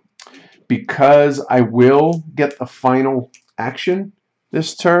 because I will get the final action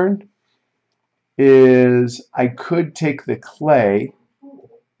this turn, is I could take the clay.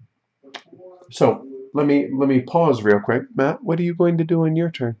 So let me pause real quick. Matt, what are you going to do in your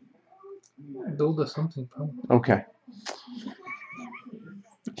turn? Build us something fun. Okay.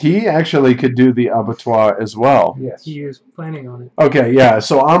 He actually could do the abattoir as well. Yes. He is planning on it. Okay, yeah.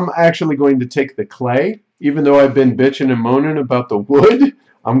 So I'm actually going to take the clay. Even though I've been bitching and moaning about the wood,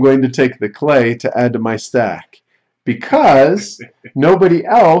 I'm going to take the clay to add to my stack. Because nobody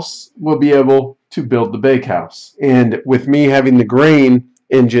else will be able to build the bakehouse. And with me having the grain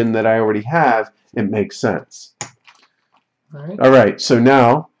engine that I already have, it makes sense. All right. All right, so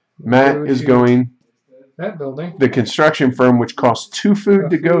now Matt is going... that building. the construction firm, which costs 2 food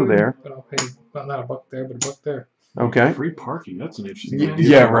to go there. But I'll pay, well, not $1 there, but $1 there. Okay. Free parking. That's an interesting Yeah,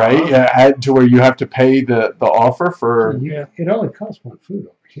 idea. right. Add to where you have to pay the offer for. Yeah. It only costs 1 food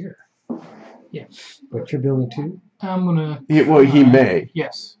over here. Yeah. But you're building 2? I'm gonna. Well, he may.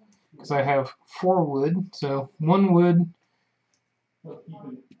 Yes, because I have 4 wood. So 1 wood,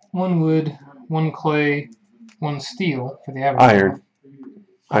 1 clay, 1 steel for the abattoir.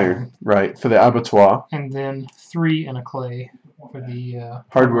 Iron, right, for the abattoir. And then 3 and a clay for the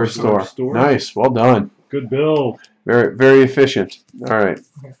Hardware store. Nice, well done. Good build. Very, very efficient. All right.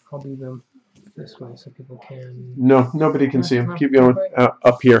 Okay, I'll do them this way so people can. No, nobody can see them. Keep going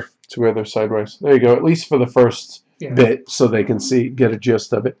up here to where they're sideways. There you go. At least for the first bit, so they can see, get a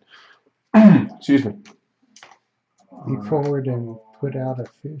gist of it. Excuse me. Be forward and put out a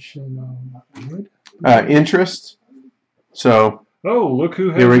fish and wood. Interest. So. Oh, look who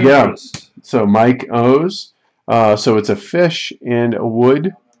has Here we interest. go. So Mike owes. So it's a fish and a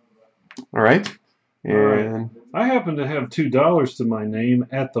wood. All right. And I happen to have $2 to my name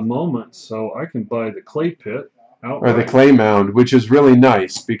at the moment, so I can buy the clay pit outright. or the clay mound, which is really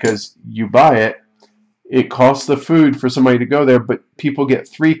nice because you buy it. It costs the food for somebody to go there, but people get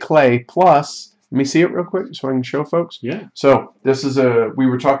 3 clay plus. Let me see it real quick so I can show folks. Yeah. So this is we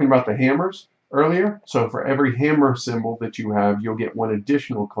were talking about the hammers earlier. So for every hammer symbol that you have, you'll get 1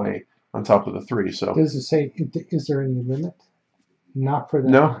 additional clay on top of the 3. So Does it say, is there any limit? Not for that.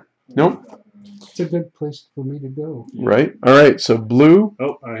 no, nope. It's a good place for me to go. Right. All right. So blue.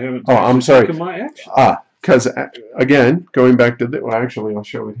 Oh, I haven't. Oh, I'm sorry. Taken my action. Because again, going back to well, actually, I'll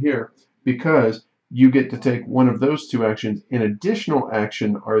show it here because you get to take one of those 2 actions. An additional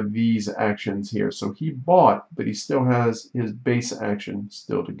action are these actions here. So he bought, but he still has his base action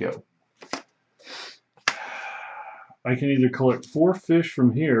still to go. I can either collect 4 fish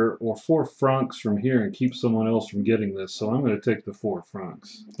from here or 4 francs from here and keep someone else from getting this. So I'm going to take the 4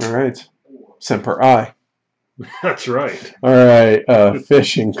 francs. All right. Semper I. That's right. All right.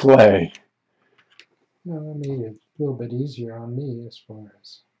 Fish and clay. Well, that made it a little bit easier on me as far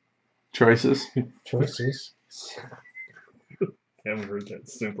as Choices. choices. Haven't heard that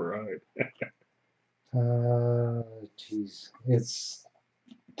super right. Jeez. It's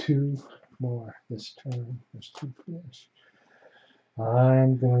 2 more this turn. There's 2 fish.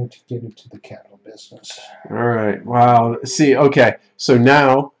 I'm going to get into the cattle business. All right. Wow. See, okay. So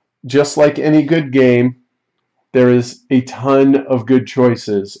now, just like any good game, there is a ton of good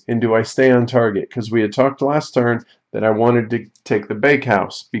choices. And do I stay on target? Because we had talked last turn that I wanted to take the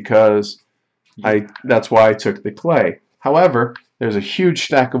bakehouse because that's why I took the clay. However, there's a huge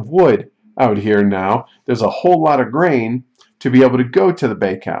stack of wood out here now. There's a whole lot of grain to be able to go to the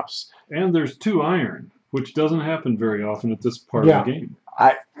bakehouse. And there's 2 iron, which doesn't happen very often at this part of the game.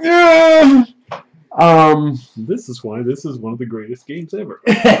 This is why this is one of the greatest games ever.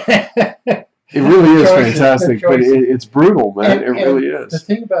 It really is fantastic, but it's brutal, man. It really is. The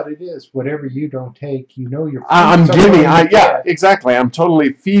thing about it is, whatever you don't take, you know you're. I'm giving. Yeah, exactly. I'm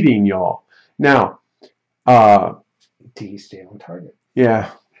totally feeding y'all. Now, do you stay on target?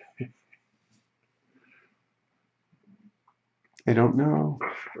 Yeah. I don't know.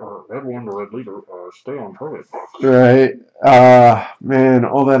 Everyone would leader stay on target. Right. Man,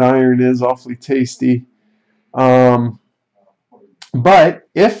 all that iron is awfully tasty. But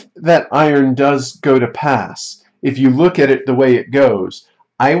if that iron does go to pass, if you look at it the way it goes,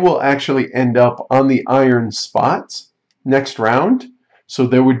 I will actually end up on the iron spots next round. So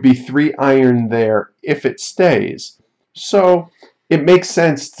there would be 3 iron there if it stays. So it makes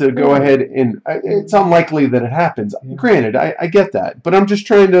sense to go ahead and it's unlikely that it happens. Granted, I get that, but I'm just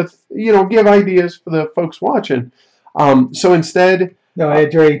trying to, give ideas for the folks watching. So instead, no,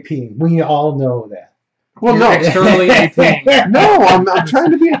 you're AP. We all know that. Well, You're no, externally AP. No, I'm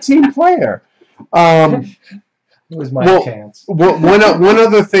trying to be a team player. It was my chance. One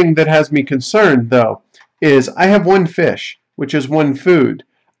other thing that has me concerned, though, is I have 1 fish, which is 1 food.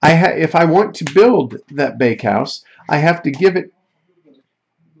 If I want to build that bakehouse, I have to give it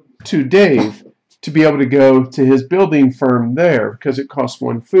to Dave to be able to go to his building firm there because it costs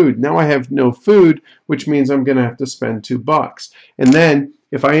 1 food. Now I have no food, which means I'm going to have to spend $2. And then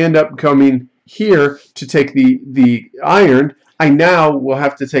if I end up coming here to take the iron, I now will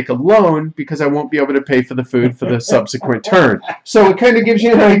have to take a loan because I won't be able to pay for the food for the subsequent turn. So it kind of gives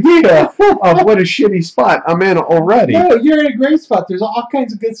you an idea of what a shitty spot I'm in already. No, you're in a great spot. There's all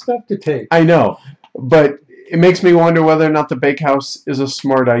kinds of good stuff to take. I know, but it makes me wonder whether or not the bakehouse is a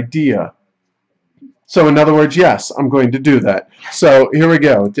smart idea. So in other words, yes, I'm going to do that. So here we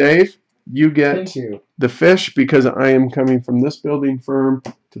go. Dave, you get Thank you. the fish because I am coming from this building firm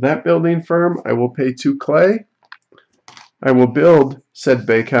to that building firm. I will pay 2 clay. I will build said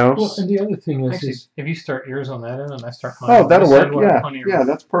bakehouse. Well, and the other thing is, Actually, if you start yours on that end and I start mine, Oh, on that'll this work. end, we'll have Yeah, plenty of yeah, room.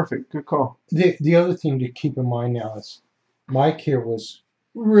 that's perfect. Good call. the other thing to keep in mind now is Mike here was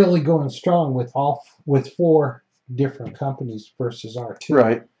really going strong with 4 different companies versus our 2.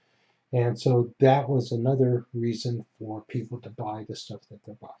 Right. And so that was another reason for people to buy the stuff that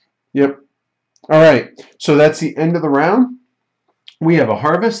they're buying. Yep. All right. So that's the end of the round. We have a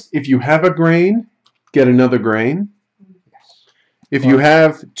harvest. If you have a grain, get another grain. If you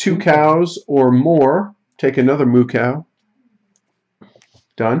have 2 cows or more, take another moo cow.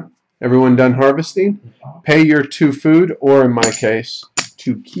 Done. Everyone done harvesting? Pay your 2 food, or in my case,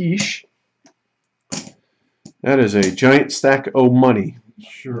 2 quiche. That is a giant stack of money.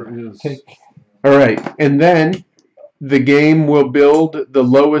 Sure is. All right. And then the game will build the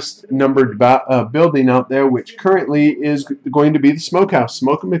lowest numbered building out there, which currently is going to be the smokehouse.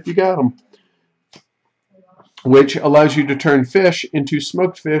 Smoke them if you got them. Which allows you to turn fish into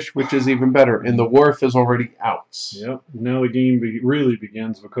smoked fish, which is even better. And the wharf is already out. Yep. Now the game really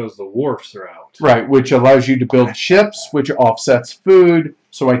begins because the wharfs are out. Right, which allows you to build ships, which offsets food,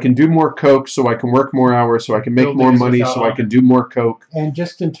 so I can do more coke, so I can work more hours, so I can make Buildings more money, without so I can do more coke. And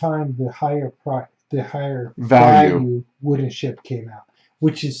just in time, the higher Value. value wooden ship came out,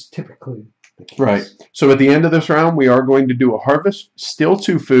 which is typically the case. Right. So at the end of this round, we are going to do a harvest. Still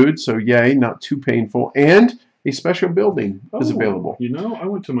 2 food, so yay, not too painful. And a special building is available. You know, I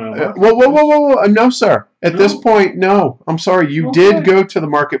went to my Whoa. No, sir. At this point, no. I'm sorry. You did go to the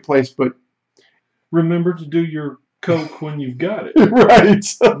marketplace, but... Remember to do your coke when you've got it. Right.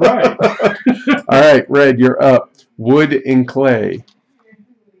 Right. All right, Red, you're up. Wood and clay.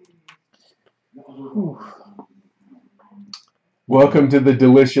 Welcome to the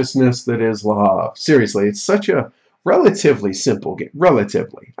deliciousness that is Le Havre. Seriously, it's such a relatively simple game.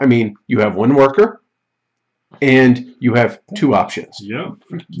 Relatively. I mean, you have 1 worker, and you have 2 options. Yep.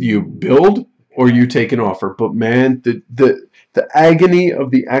 You build or you take an offer. But man, the agony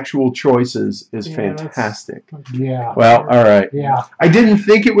of the actual choices is fantastic. Yeah. Well, all right. Yeah. I didn't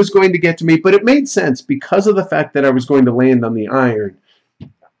think it was going to get to me, but it made sense because of the fact that I was going to land on the iron.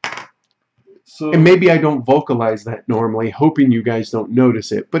 So, And maybe I don't vocalize that normally, hoping you guys don't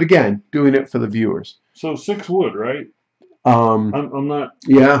notice it. But again, doing it for the viewers. so 6 wood, right? I'm not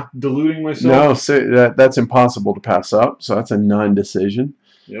yeah. deluding myself. No, so that's impossible to pass up. So that's a non-decision.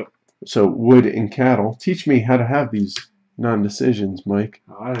 Yep. So wood and cattle. Teach me how to have these non-decisions, Mike.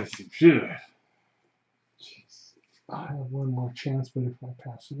 I should. I have 1 more chance, but if I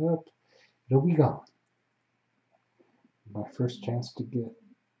pass it up, it'll be gone. My first chance to get...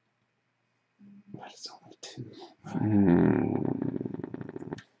 But it's only 2.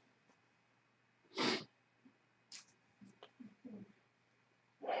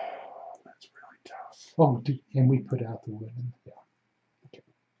 That's really tough. Oh, and we put out the wood. Yeah. Okay.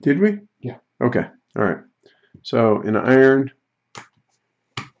 Did we? Yeah. Okay. All right. So an iron.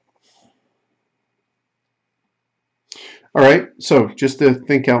 All right. So just to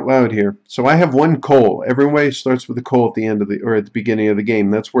think out loud here. So I have 1 coal. Everybody starts with a coal at the end of at the beginning of the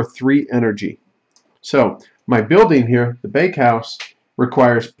game. That's worth 3 energy. So my building here, the bakehouse,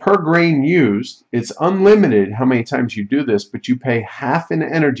 requires per grain used. It's unlimited how many times you do this, but you pay half an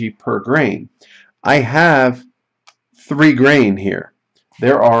energy per grain. I have 3 grain here.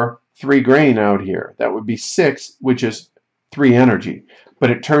 There are 3 grain out here. That would be 6, which is 3 energy. But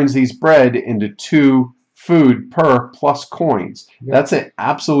it turns these bread into 2 food per plus coins. Yep. That's an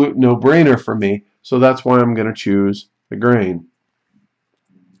absolute no-brainer for me. So that's why I'm going to choose the grain.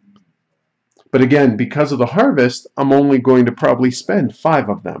 But again, because of the harvest, I'm only going to probably spend 5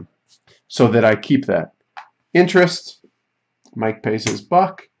 of them so that I keep that. Interest, Mike pays his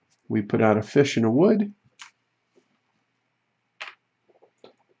buck. We put out a fish and a wood.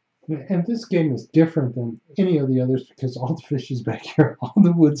 And this game is different than any of the others because all the fish is back here, all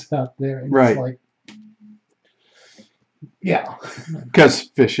the wood's out there. And Right. It's like, yeah. Because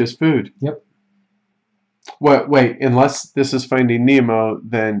fish is food. Yep. Well, wait, unless this is Finding Nemo,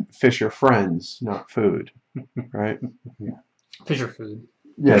 then fish are friends, not food. Right? Fish are food.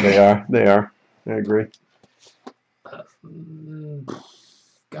 Yeah, they are. They are. I agree.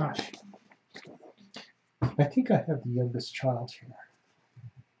 Gosh. I think I have the youngest child here.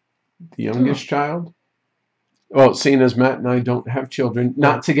 The youngest child? Well, seeing as Matt and I don't have children,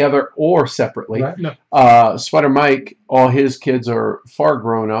 not together or separately. Right? No. Sweater Mike, all his kids are far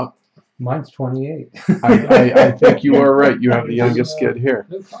grown up. Mine's 28. I think you are right. You have the youngest kid here.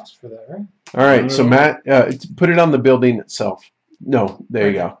 No cost for that, right? All right, so Matt, put it on the building itself. No, there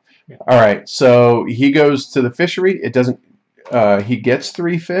you go. Yeah. All right, so he goes to the fishery. It doesn't. He gets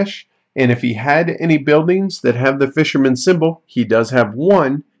 3 fish, and if he had any buildings that have the fisherman symbol, he does have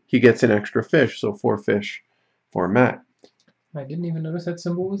 1. He gets an extra fish, so 4 fish for Matt. I didn't even notice that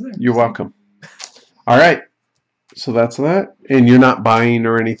symbol was there. You're welcome. All right, so that's that, and you're not buying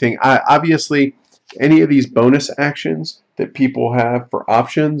or anything. Obviously, any of these bonus actions that people have for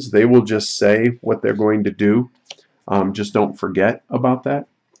options, they will just say what they're going to do. Just don't forget about that.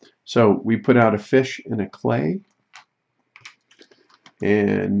 So we put out a fish and a clay.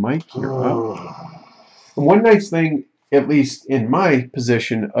 And Mike, you're up. One nice thing, at least in my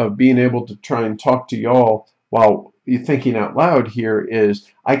position of being able to try and talk to y'all while you're thinking out loud here,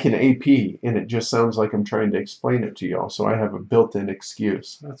 is I can AP, and it just sounds like I'm trying to explain it to y'all. So I have a built-in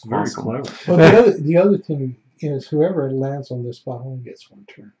excuse. That's very Awesome. clever. Well, the other thing is whoever lands on this spot only gets 1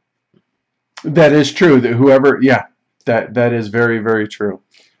 turn. That is true. That whoever, yeah, that is very, very true.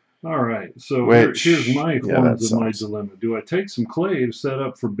 All right, so Which, here's my yeah, horns that of my sucks. dilemma. Do I take some clay to set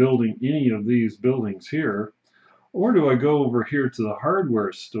up for building any of these buildings here, or do I go over here to the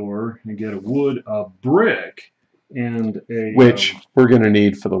hardware store and get a wood, a brick, and a Which we're going to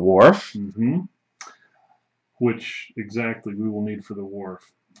need for the wharf. which exactly we will need for the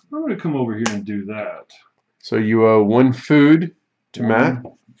wharf. I'm going to come over here and do that. So you owe 1 food to Matt.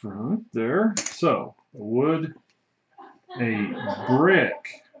 Right there. So a wood, a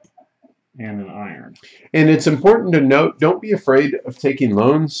brick, and an iron. And it's important to note, don't be afraid of taking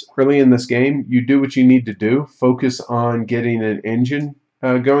loans early in this game. You do what you need to do. Focus on getting an engine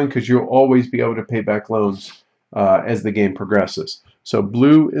going, because you'll always be able to pay back loans as the game progresses. So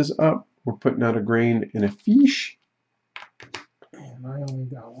blue is up. We're putting out a grain and a fish. And I only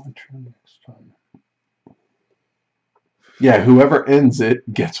got 1 turn next time. Yeah, whoever ends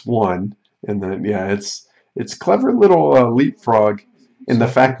it gets 1. And then, yeah, it's clever little leapfrog in the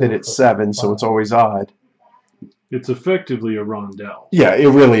fact that it's 7, so it's always odd. It's effectively a rondelle. Yeah, it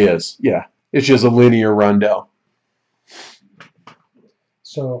really is. Yeah, it's just a linear rondelle.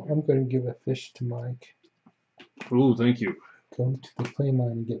 So I'm going to give a fish to Mike. Oh, thank you. Go to the clay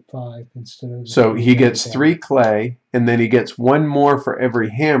mine and get 5 instead of. So he gets 3 clay, and then he gets 1 more for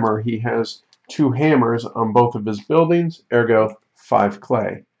every hammer. He has 2 hammers on both of his buildings, ergo 5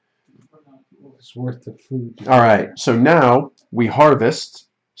 clay. It's worth the food. All right, so now we harvest.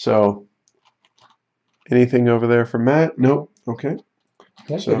 So anything over there for Matt? Nope. Okay.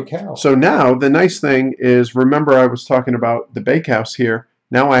 That's a cow. So now the nice thing is, remember I was talking about the bakehouse here.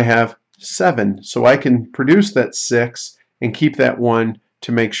 Now I have 7, so I can produce that 6 and keep that 1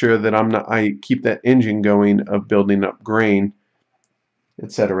 to make sure that I keep that engine going of building up grain,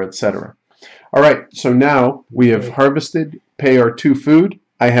 etc., etc. All right, so now we have harvested, pay our 2 food.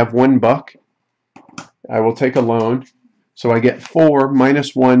 I have $1. I will take a loan, so I get 4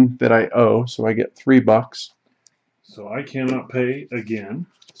 minus 1 that I owe, so I get $3. So I cannot pay again,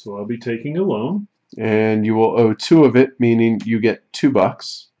 so I'll be taking a loan. And you will owe 2 of it, meaning you get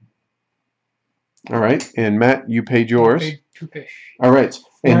 $2. All right, and Matt, you paid yours. I paid 2 fish. All right,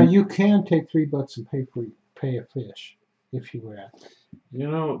 Now and you can take $3 and pay a fish if you were at. You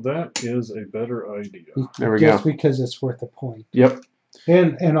know, that is a better idea. There we Just go. because it's worth a point. Yep.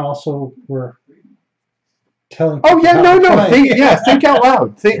 And also we're telling. Oh yeah, people no, how to no. play. Think out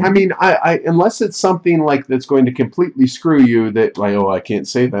loud. I mean, I unless it's something like that's going to completely screw you, that like, oh, I can't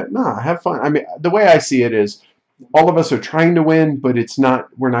say that. Nah, have fun. I mean, the way I see it is, all of us are trying to win, but it's not.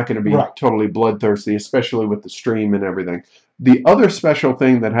 We're not going to be Right. totally bloodthirsty, especially with the stream and everything. The other special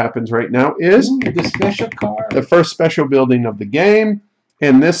thing that happens right now is Ooh, the special card. the first special building of the game,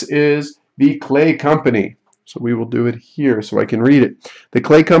 and this is the Clay Company. So we will do it here so I can read it. The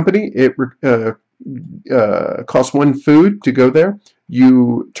Clay Company, it costs 1 food to go there.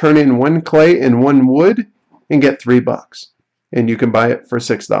 You turn in 1 clay and 1 wood and get $3. And you can buy it for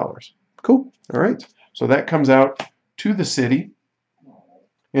 $6. Cool. All right. So that comes out to the city,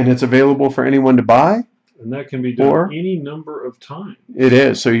 and it's available for anyone to buy. And that can be done Or- any number of times. It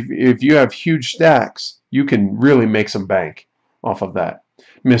is. So if you have huge stacks, you can really make some bank off of that.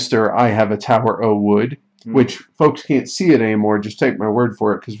 Mr. I have a Tower O wood, which folks can't see it anymore. Just take my word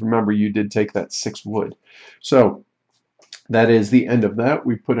for it, because remember, you did take that 6 wood. So that is the end of that.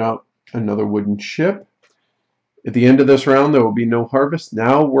 We put out another wooden ship. At the end of this round, there will be no harvest.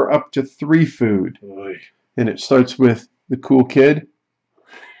 Now we're up to 3 food. Oy. And it starts with the cool kid.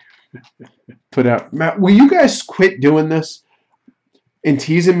 Put out. Matt, will you guys quit doing this and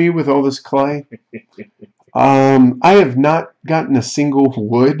teasing me with all this clay? I have not gotten a single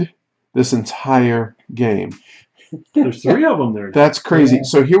wood this entire game. There's 3 of them there. That's crazy. Yeah.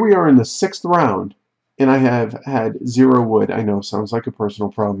 So here we are in the 6th round, and I have had 0 wood. I know, sounds like a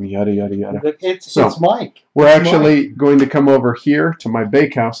personal problem, yada, yada, yada. But it's So, Mike. We're It's actually going to come over here to my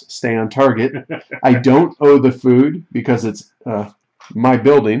bakehouse, stay on target. I don't owe the food because it's my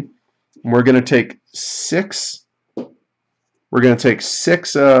building. We're going to take 6. We're going to take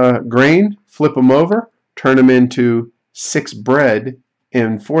 6 grain, flip them over, turn them into 6 bread,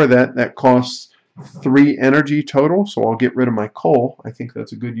 and for that, that costs 3 energy total. So I'll get rid of my coal. I think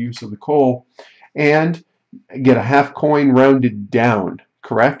that's a good use of the coal, and get a half coin rounded down.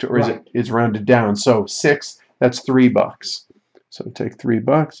 Correct, or is Right. it's rounded down? So 6. That's $3. So take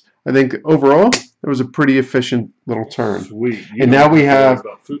 $3. I think overall that was a pretty efficient little turn. Sweet. And now we have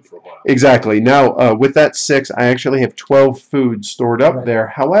about food for a while. exactly now with that 6, I actually have 12 food stored up Right. there.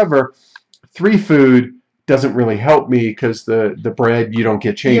 However, 3 food doesn't really help me because the bread you don't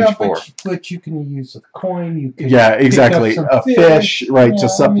get change for. But you can use a coin. You can Yeah, pick exactly. up some A fish, right, Yeah, to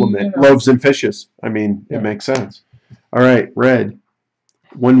supplement. I mean, you know. Loaves and fishes. I mean, Yeah. it makes sense. All right, red.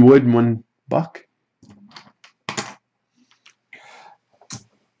 1 wood and 1 buck.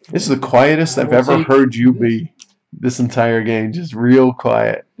 This is the quietest I've We'll ever take heard you be this entire game. Just real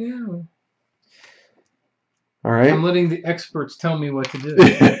quiet. Yeah. All right. I'm letting the experts tell me what to do.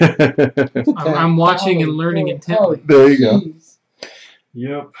 There I'm watching and learning intently. you go. Jeez.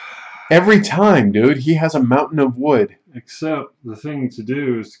 Yep. Every time, dude, he has a mountain of wood. Except the thing to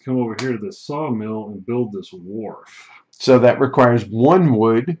do is to come over here to this sawmill and build this wharf. So that requires 1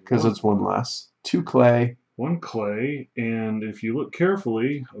 wood, because it's 1 less. 2 clay. 1 clay, and if you look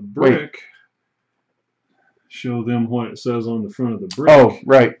carefully, a brick. Show them what it says on the front of the brick. Oh,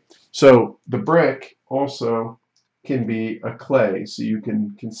 right. So the brick also can be a clay, so you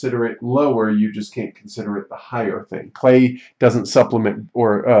can consider it lower. You just can't consider it the higher thing. Clay doesn't supplement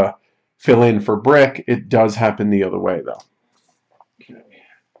or fill in for brick. It does happen the other way, though. Okay.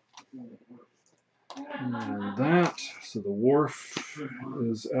 And that, so the wharf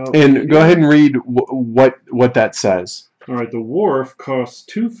is out. And go ahead and read what that says. All right, the wharf costs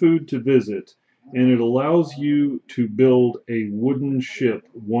 2 food to visit, and it allows you to build a wooden ship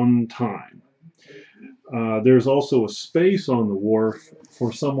 1 time. There's also a space on the wharf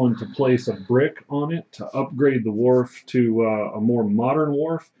for someone to place a brick on it to upgrade the wharf to a more modern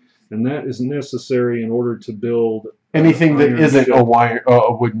wharf, and that is necessary in order to build Anything that iron isn't ship.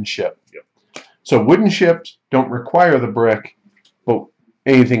 a wooden ship. Yep. So wooden ships don't require the brick, but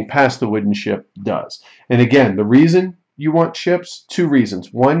anything past the wooden ship does. And again, the reason you want ships, 2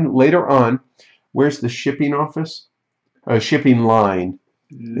 reasons. One, later on, where's the shipping office? Shipping line.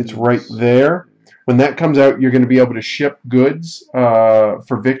 It's right there. When that comes out, you're going to be able to ship goods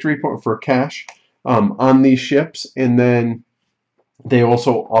for victory point for cash on these ships, and then they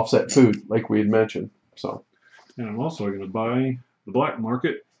also offset food, like we had mentioned. So, And I'm also going to buy the black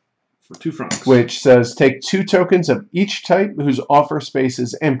market for 2 francs. which says take 2 tokens of each type whose offer space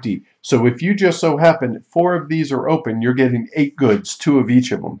is empty. So if you just so happen 4 of these are open, you're getting 8 goods, 2 of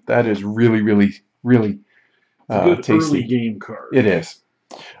each of them. That is really, really, really It's a good tasty. early game card. It is.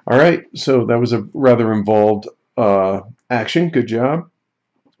 All right, so that was a rather involved action. Good job.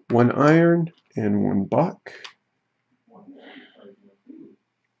 1 iron and 1 buck.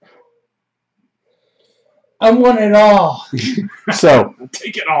 I want it all. So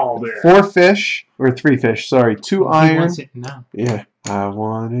Take it all there. 4 fish, or 3 fish, sorry. 2 He iron. wants it now. Yeah, I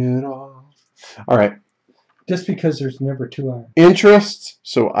want it all. All right. Just because there's never 2 iron. Interest,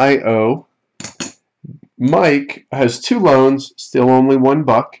 so I owe. Mike has 2 loans, still only 1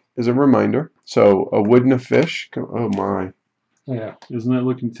 buck, as a reminder. So a wood and a fish. Oh my. Yeah. Isn't that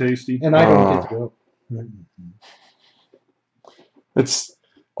looking tasty? And I don't get to go. It's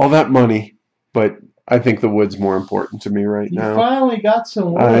all that money, but I think the wood's more important to me right You now. finally got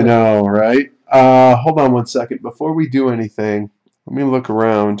some wood. I know, right? Hold on 1 second. Before we do anything, let me look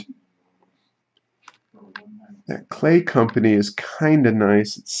around. That clay company is kind of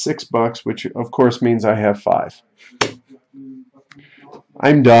nice. It's $6, which of course means I have 5.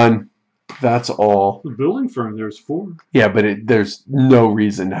 I'm done. That's all. The building firm there's 4. Yeah, but there's no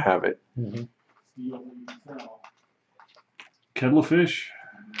reason to have it. Mhm. Kettle of fish.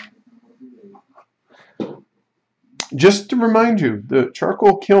 Just to remind you, the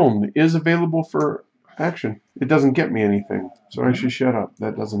charcoal kiln is available for action. It doesn't get me anything, so I should shut up.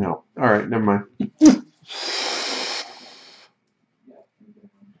 That doesn't help. All right, never mind.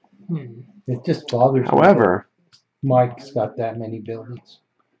 It just bothers me. However, Mike's got that many buildings.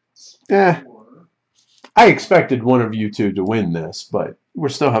 I expected one of you 2 to win this, but we're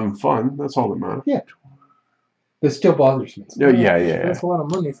still having fun. That's all that matters. Yeah. It still bothers me. Yeah. That's a lot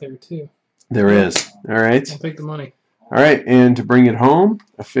of money there, too. There is. All right. I'll take the money. All right, and to bring it home,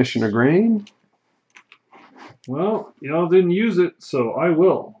 a fish and a grain. Well, y'all didn't use it, so I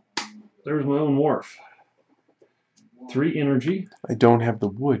will. There's my own wharf. 3 energy I don't have the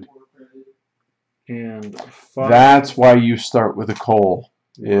wood. and 5. That's why you start with a coal,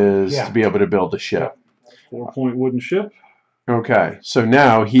 is Yeah. to be able to build a ship. 4-point wooden ship. Okay, so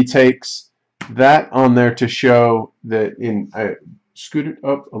now he takes that on there to show that I scoot it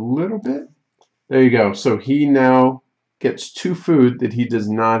up a little bit. There you go. So he now gets 2 food that he does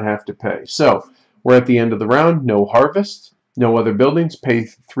not have to pay. So we're at the end of the round. No harvest, no other buildings. Pay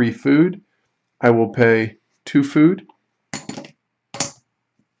 3 food. I will pay 2 food.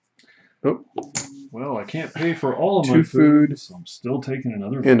 Oh, Well, I can't pay for all of 2 my food, food so I'm still taking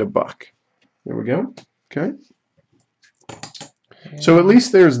another. and a buck. There we go. Okay. So at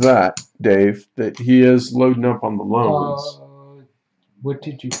least there's that, Dave, that he is loading up on the loans. What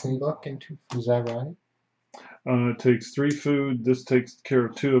did you pay? Buck and 2. Is that right? It takes 3 food. This takes care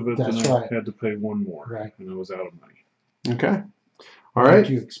of 2 of it. That's then right. I had to pay 1 more. Right. And I was out of money. Okay. All Why right. did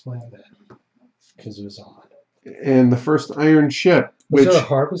you explain that? Because it was odd. And the first iron ship, Was which there a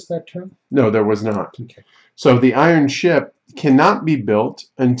harvest that turn? no, there was not. Okay. So the iron ship cannot be built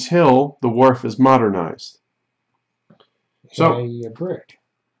until the wharf is modernized. So A brick.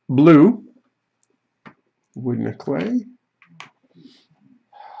 blue, wooden and clay.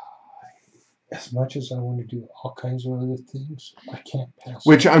 As much as I want to do all kinds of other things, I can't pass.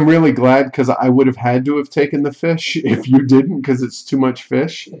 Which I'm really glad, because I would have had to have taken the fish if you didn't, because it's too much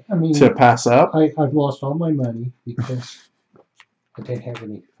fish I mean, to pass up. I've lost all my money because I didn't have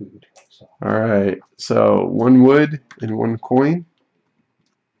any food. So. All right, so 1 wood and 1 coin.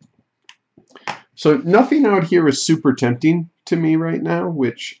 So nothing out here is super tempting to me right now,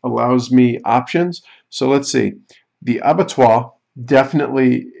 which allows me options. So let's see. The abattoir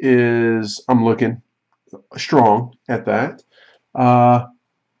definitely is, I'm looking strong at that. The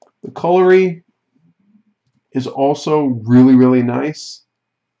colliery is also really, really nice.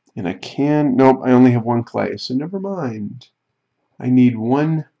 And nope, I only have 1 clay, so never mind. I need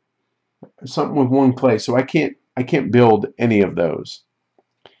something with 1 clay, so I can't build any of those.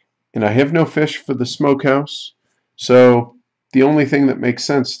 And I have no fish for the smokehouse, so the only thing that makes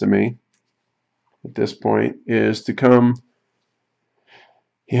sense to me at this point is to come,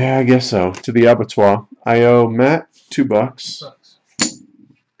 yeah, I guess so, to the abattoir. I owe Matt $2,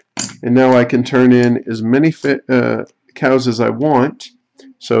 and now I can turn in as many cows as I want.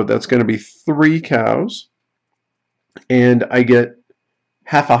 So that's going to be 3 cows, and I get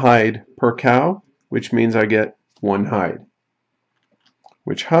half a hide per cow, which means I get 1 hide.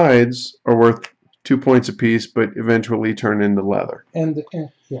 Which hides are worth 2 points apiece, but eventually turn into leather. And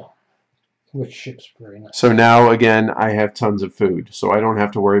yeah, which ship's very nice. So now, again, I have tons of food, so I don't have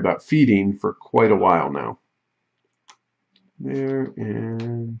to worry about feeding for quite a while now. There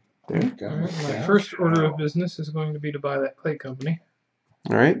and there. My first order of business is going to be to buy that clay company.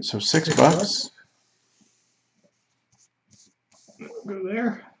 All right, so $6. Go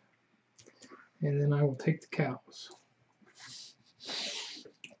there. And then I will take the cows.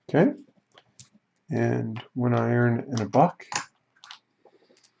 Okay. And 1 iron and a buck.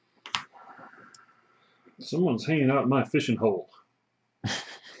 Someone's hanging out in my fishing hole.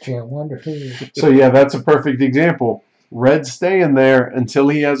 Gee, I wonder who. So yeah, that's a perfect example. Red's staying there until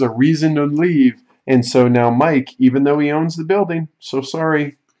he has a reason to leave. And so now Mike, even though he owns the building, so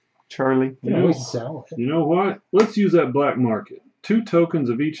sorry, Charlie. You can always sell it. You know what? Let's use that black market. 2 tokens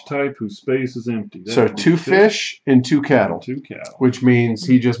of each type whose space is empty. So 2 fish and 2 cattle. 2 cattle. Which means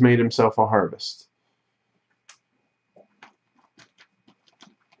he just made himself a harvest.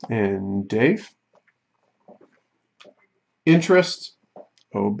 And Dave? Interest.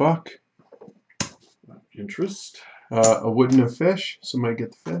 Oh, buck. Interest. A wood and a fish. Somebody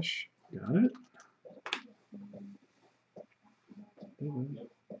get the fish. Got it.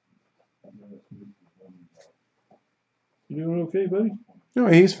 You doing okay, buddy? No,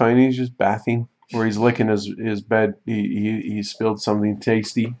 he's fine. He's just bathing. Or he's licking his bed. He spilled something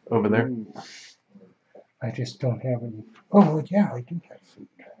tasty over there. I just don't have any. Oh, yeah, I do have food.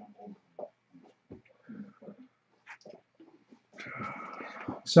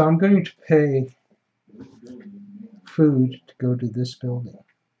 So I'm going to pay food to go to this building.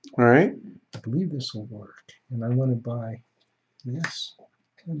 All right. I believe this will work. And I want to buy this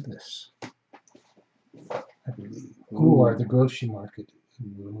and this. I believe. Or the grocery market.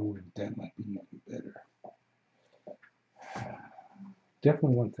 Ooh, that might be even better.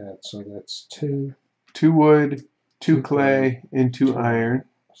 Definitely want that. So that's 2. 2 wood, 2 2 clay, and 2 iron.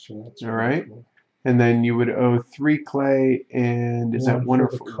 So that's All right. wonderful. And then you would owe 3 clay, and is that 1 or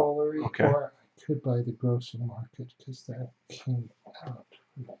for the 4? colliery, Okay. or I could buy the grocery market because that came out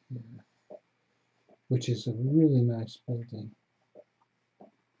from here. which is a really nice building.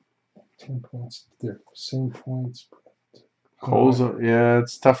 10 points. They're same points. Coals. Yeah,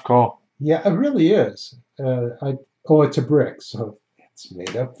 it's a tough call. Yeah, it really is. Oh, it's a brick, so it's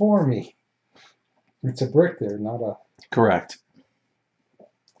made up for me. It's a brick there, not a. Correct.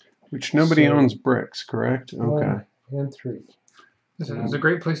 Which nobody So- owns bricks, correct? Okay. 1 and 3. This is a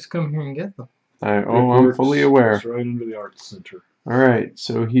great place to come here and get them. I'm Brickworks fully aware. is right into the arts center. All right,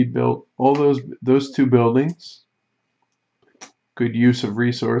 so he built all those 2 buildings. Good use of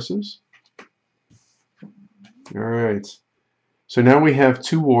resources. All right. So now we have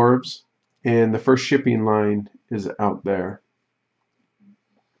 2 wharves, and the first shipping line is out there.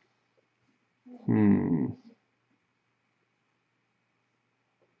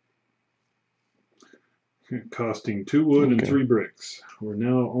 Costing 2 wood and Okay. 3 bricks. We're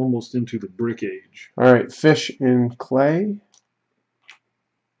now almost into the brick age. All right, fish and clay.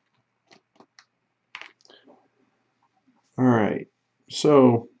 All right,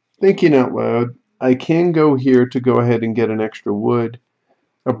 so thinking out loud, I can go here to go ahead and get an extra wood,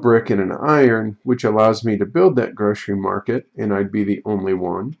 a brick, and an iron, which allows me to build that grocery market, and I'd be the only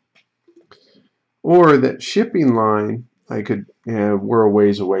one. Or that shipping line, I could, we're a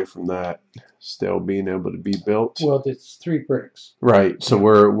ways away from that, still being able to be built. Well, it's 3 bricks. Right, so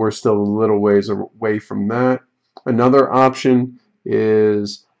we're still a little ways away from that. Another option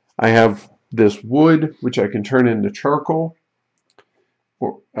is I have this wood, which I can turn into charcoal,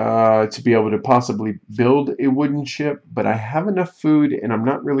 to be able to possibly build a wooden ship, but I have enough food and I'm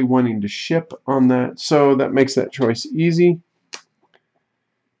not really wanting to ship on that, so that makes that choice easy.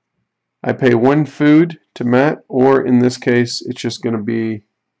 I pay 1 food to Matt, or in this case, it's just going to be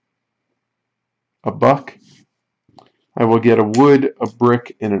 $1. I will get a wood, a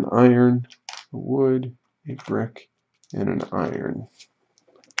brick, and an iron. A wood, a brick, and an iron.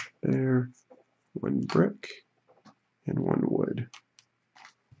 There. 1 brick and 1 wood.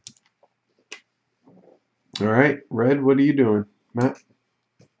 All right, Red, what are you doing? Matt?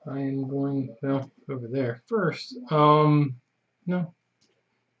 I am going, well, over there first. No.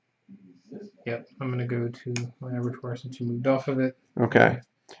 Yep, I'm gonna go to my abattoir since you moved off of it. Okay.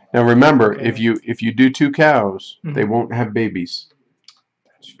 Now remember, Okay. if you do 2 cows, they Mhm. won't have babies.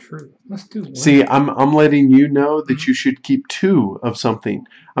 That's true. Let's do one. See, I'm letting you know that you should keep 2 of something.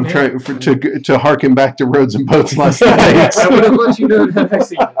 I'm Yeah. trying to harken back to Roads and Boats last night. I would have let you know that I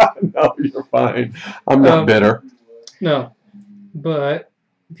seen it. No, you're fine. I'm not bitter. No, but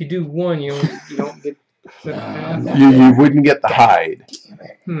if you do 1, you don't get the half. You wouldn't get the hide.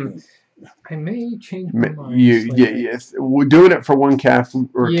 I may change my mind. Yes, doing it for 1 calf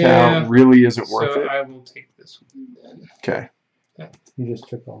or Yeah. cow really isn't worth So it. I will take this one then. Okay, You just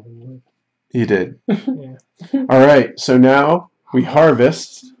took all the wood. you did. Yeah. All right, so now we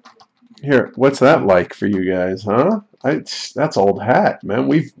harvest. Here, what's that like for you guys, huh? That's old hat, man.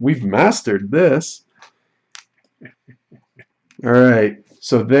 We've mastered this. All right,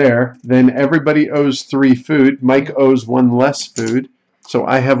 so there. Then everybody owes 3 food. Mike owes 1 less food. So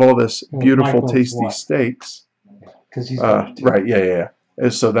I have all this Well, beautiful, Mike owes tasty what? steaks. Because he's got 2. Right, yeah.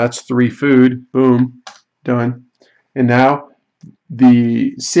 And so that's 3 food. Boom, done. And now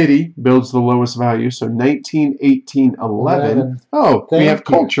the city builds the lowest value. So 19, 18, 11. Oh, we Thank have you.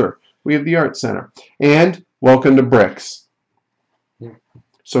 culture. We have the art center. And welcome to bricks. Yeah.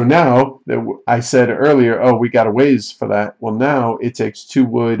 So now that I said earlier, oh, we got a ways for that. Well, now it takes 2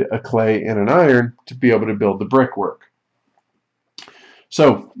 wood, a clay, and an iron to be able to build the brickwork.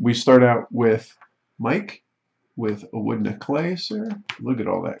 So we start out with Mike with a wood and a clay, sir. Look at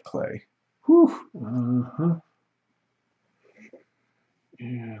all that clay. Whew. Uh-huh.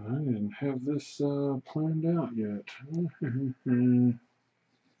 And I didn't have this planned out yet.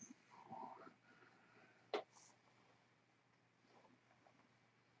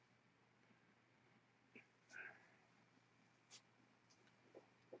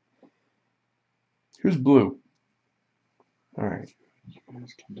 Who's blue? All right. You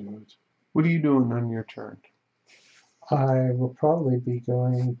guys can do it. What are you doing on your turn? I will probably be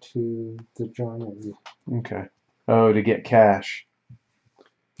going to the joinery. Okay. Oh, to get cash.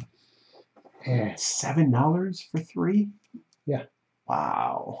 And $7 for 3? Yeah.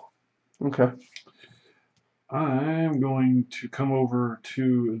 Wow. Okay. I'm going to come over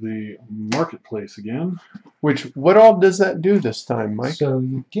to the marketplace again. What all does that do this time, Mike? so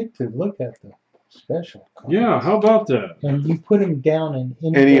you get to look at the special cards. Yeah, how about that? And you put them down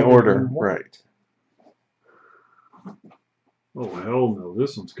in Any you order, want. right. Oh, hell no.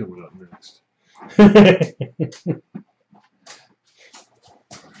 This one's coming up next.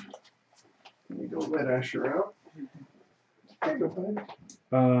 Let me go let Asher out. There you go, bud.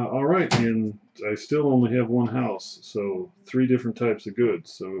 All right, and I still only have one house, so 3 different types of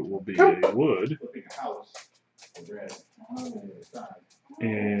goods. So it will be a wood,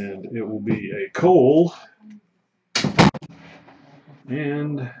 and it will be a coal,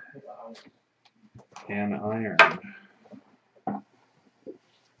 and an iron.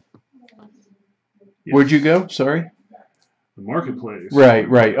 Where'd you Yes. go? Sorry. The marketplace. Right,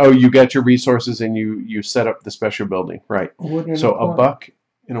 right. Oh, you got your resources and you set up the special building. Right. Wood and So a coin. buck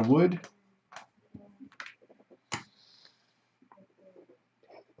and a wood.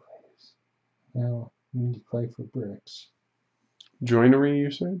 Now, we need clay for bricks. Joinery,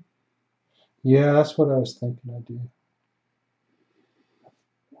 you said? Yeah, that's what I was thinking I'd do.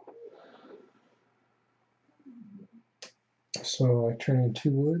 So I turn in 2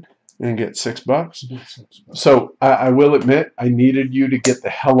 wood. And get $6. Get 6 bucks. So I will admit, I needed you to get the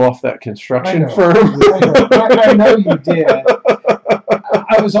hell off that construction I know. firm. I know you did.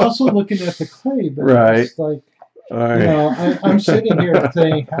 I was also looking at the clay, but Right. it's like, All you right. know, I'm sitting here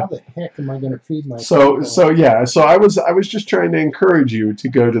saying, how the heck am I going to feed myself? So yeah. So I was just trying to encourage you to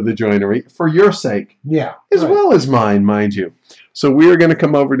go to the joinery for your sake, Yeah. as right. well as mine, mind you. So we are going to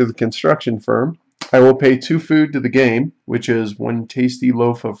come over to the construction firm. I will pay 2 food to the game, which is 1 tasty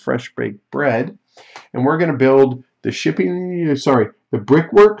loaf of fresh baked bread, and we're going to build the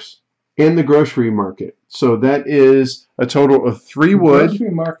brickworks and the grocery market. So that is a total of 3 The wood. grocery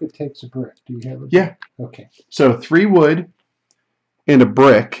market takes a brick. Do you have a brick? Yeah. Okay. So 3 wood and a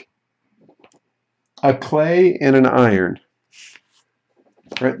brick, a clay and an iron.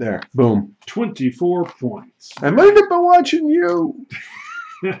 Right there. Boom. 24 points. I learned it by watching you.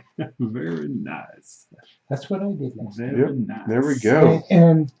 Very nice. That's what I did last Very Yep, nice. there we go.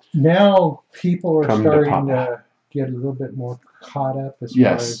 And now people are Come to starting Papa. to get a little bit more caught up as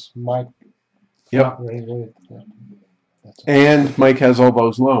Yes. far as Mike Yep. not really with. But that's all. And Mike has all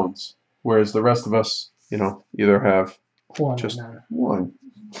those loans, whereas the rest of us, either have One just now. one.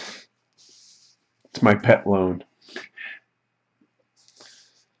 It's my pet loan.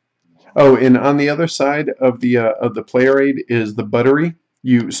 Oh, and on the other side of the player aid is the buttery.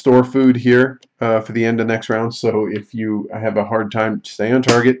 You store food here for the end of next round. So if you have a hard time, stay on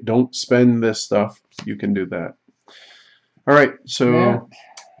target. Don't spend this stuff. You can do that. All right. So Matt,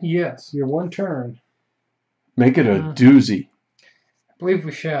 Yes, your one turn. make it a doozy. I believe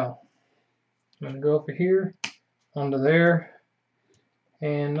we shall. I'm going to go over here, onto there,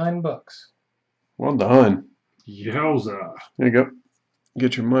 and $9. Well done. Yowza. There you go.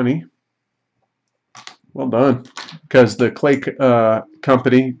 Get your money. Well done. Because the clay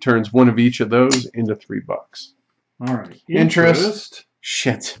company turns 1 of each of those into $3. All right. Interest.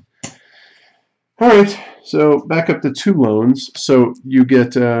 Shit. All right. So back up to 2 loans. So you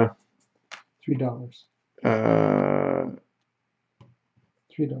get $3. $3. $3.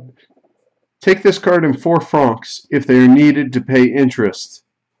 Take this card in 4 francs if they are needed to pay interest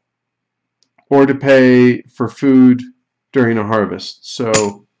or to pay for food during a harvest.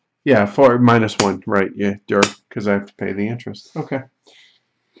 So, yeah, -1, right? Yeah, Dirk, because I have to pay the interest. Okay.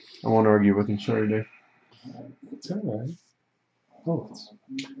 I won't argue with him. Sorry, Dave. It's all right. Oh,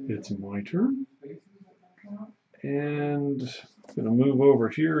 It's my turn. And I'm going to move over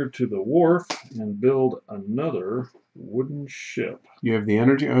here to the wharf and build another wooden ship. You have the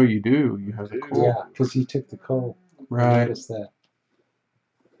energy? Oh, you do. You have the coal. yeah, because he took the coal. I Right. noticed that.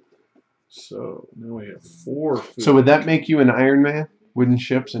 So now we have 4 food. So would that make you an Iron Man? Wooden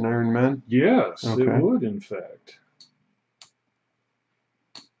ships and Iron Man? Yes, Okay. it would, in fact.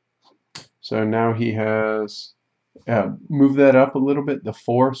 So now he has... move that up a little bit, the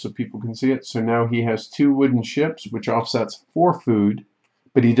 4, so people can see it. So now he has 2 wooden ships, which offsets 4 food,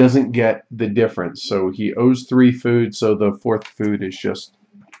 but he doesn't get the difference. So he owes 3 food, so the 4th food is just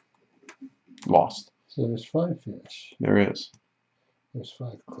lost. So there's 5 fish. There is. There's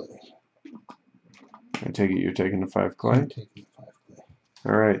 5 clay. I take it you're taking the 5 clay. I'm taking 5 clay.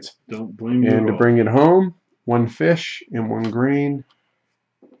 All right. Don't blame me. And to bring it home, 1 fish and 1 grain.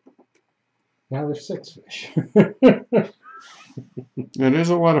 Now there's 6 fish. It is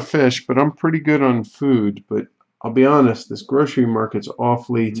a lot of fish, but I'm pretty good on food. But I'll be honest, this grocery market's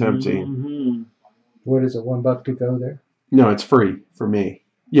awfully tempting. Mm-hmm. What is it, $1 to go there? No, it's free for me.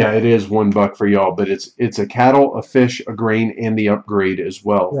 Yeah, it is $1 for y'all, but it's a cattle, a fish, a grain, and the upgrade as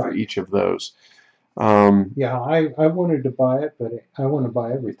well for Right. each of those. Yeah, I wanted to buy it, but I want to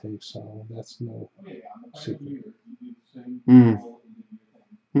buy everything, so that's no secret.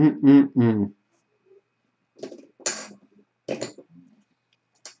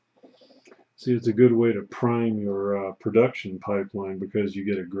 See, it's a good way to prime your production pipeline because you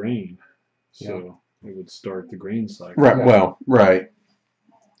get a grain. So it would start the grain cycle. Right. Yeah. Well, right.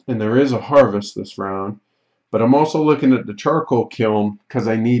 and there is a harvest this round, but I'm also looking at the charcoal kiln because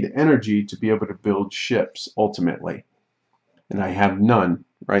I need energy to be able to build ships ultimately. And I have none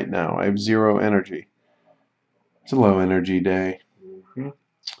right now. I have 0 energy. It's a low energy day.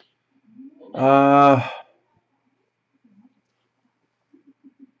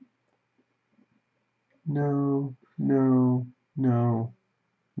 No, no, no,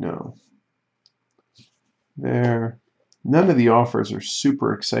 no. There. None of the offers are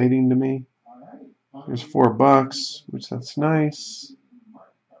super exciting to me. There's $4, which that's nice.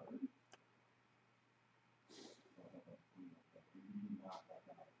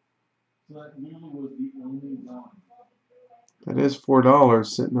 That is $4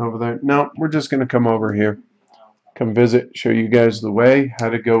 sitting over there. No, we're just going to come over here. Come visit, show you guys the way, how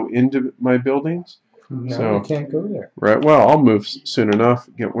to go into my buildings. No, So, we can't go there. Right, well, I'll move soon enough.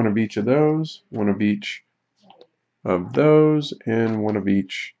 Get one of each of those, one of each of those, and one of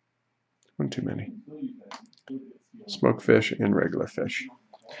each. One too many. Smoked fish and regular fish.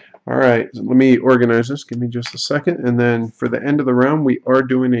 All right, so let me organize this. Give me just a second. And then for the end of the round, we are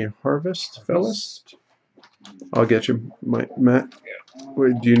doing a harvest, fellas. I'll get you, Matt.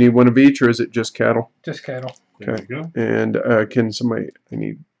 Wait, do you need one of each, or is it just cattle? Just cattle. There you go. And can somebody?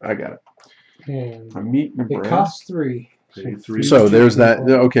 I got it. And A meat and a it bread. costs 3. Pay 3. So there's that.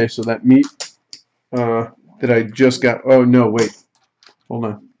 Okay, so that meat that I just got. Oh no, wait. Hold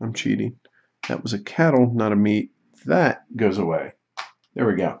on, I'm cheating. That was a cattle, not a meat. That goes away. There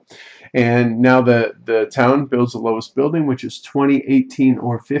we go. And now the town builds the lowest building, which is 20, 18,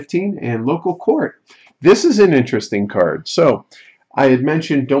 or 15, and local court. This is an interesting card. So I had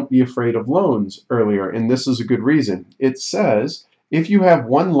mentioned don't be afraid of loans earlier, and this is a good reason. It says if you have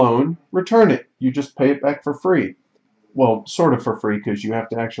one loan, return it. You just pay it back for free. Well, sort of for free because you have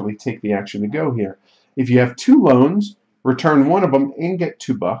to actually take the action to go here. If you have 2 loans, return one of them and get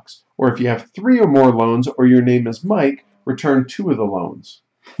 $2. Or if you have 3 or more loans or your name is Mike, return 2 of the loans.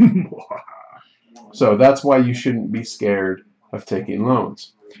 So that's why you shouldn't be scared of taking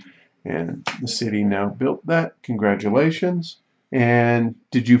loans. And the city now built that. Congratulations. And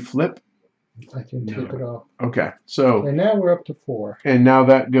did you flip? I can take it off. Okay. So And now we're up to 4. and now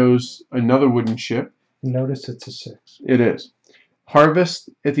that goes another wooden ship. Notice it's a 6. It is. Harvest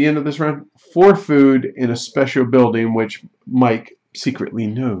at the end of this round. 4 food in a special building, which Mike secretly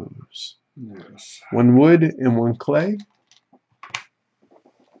knows. Yes. 1 wood and 1 clay.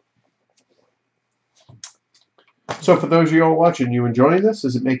 So for those of you all watching, you enjoying this?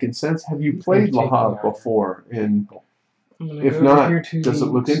 Is it making sense? Have you played Le Havre before? And I'm gonna if go not, over here to does it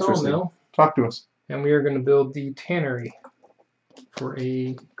the look interesting? sawmill, Talk to us. and we are going to build the tannery for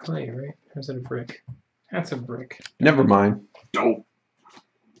a clay, right? Or is that a brick? That's a brick. Never mind. Dope.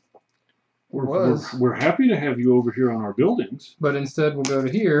 We're happy to have you over here on our buildings. But instead, we'll go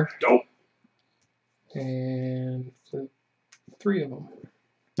to here. Dope. And flip 3 of them.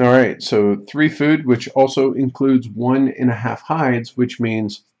 All right, so 3 food, which also includes 1.5 hides, which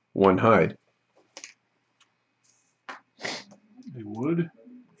means 1 hide. A wood.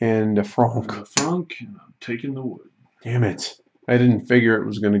 And a franc. And a franc, and I'm taking the wood. Damn it. I didn't figure it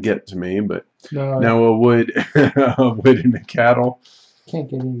was going to get to me, but No, now a wood, a wood and a cattle. can't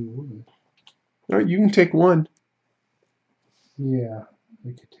get any wood. All right, you can take 1. Yeah,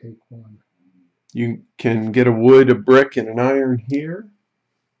 we could take 1. You can get a wood, a brick, and an iron here.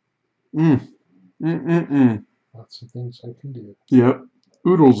 Lots of things I can do. Yep.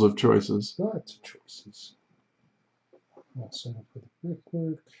 Oodles of choices. Lots of choices. I'll set up for the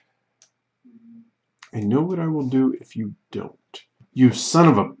brickwork. I know what I will do if you don't. You son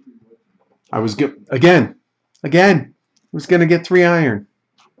of a... I was again. I was going to get 3 iron.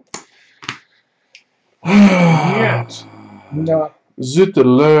 Yes. No. Zut de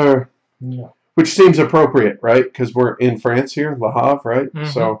l'heure. No. Which seems appropriate, right? Because we're in France here, Le Havre, right? Mhm.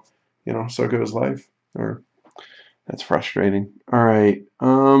 So, so goes life. Or that's frustrating. All right.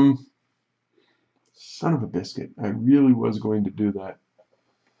 Son of a biscuit. I really was going to do that.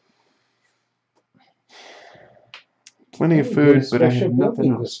 Plenty of food, but I have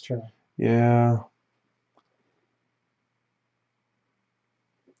nothing else. This turn. Yeah.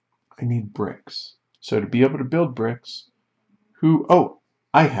 I need bricks. So to be able to build bricks,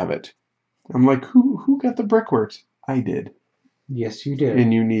 I have it. I'm like, who got the brickworks? I did. Yes, you did.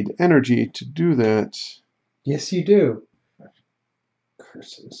 And you need energy to do that. Yes, you do.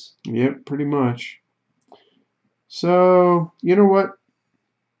 Curses. Yep, pretty much. So, you know what?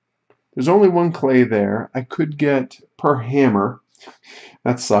 There's only 1 clay there. I could get per hammer.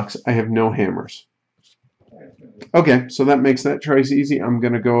 That sucks. I have no hammers. Okay, so that makes that choice easy. I'm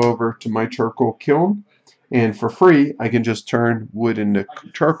going to go over to my charcoal kiln And for free, I can just turn wood into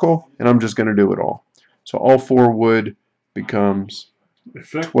charcoal, and I'm just going to do it all. So all 4 wood becomes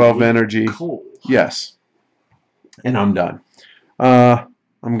 12 energy. Coal. Yes. And I'm done.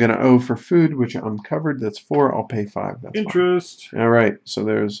 I'm going to owe for food, which I'm covered. That's 4. I'll pay 5. That's Interest. fine. All right. So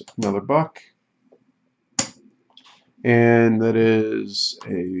there's another buck. And that is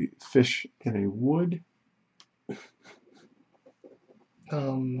a fish and a wood.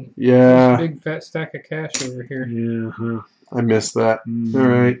 Yeah. Big fat stack of cash over here. Yeah. I missed that. All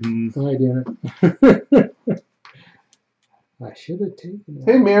right. I didn't. I should have taken it.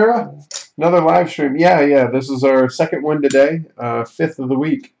 Hey, Mira. Another live stream. Yeah. This is our second one today. 5th of the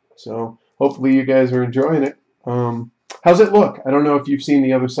week. So hopefully you guys are enjoying it. How's it look? I don't know if you've seen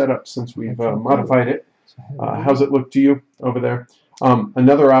the other setup since we've modified it. How's it look to you over there?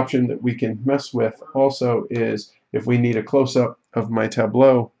 Another option that we can mess with also is if we need a close-up of my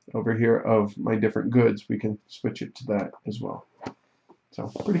tableau over here of my different goods, we can switch it to that as well. So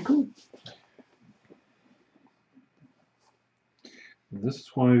pretty cool. This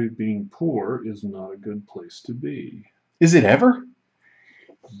is why being poor is not a good place to be. Is it ever?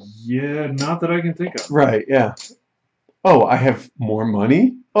 Yeah, not that I can think of. Right, yeah. Oh, I have more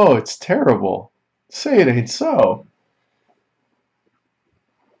money? Oh, it's terrible. Say it ain't so.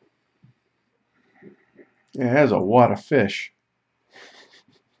 It has a wad of fish.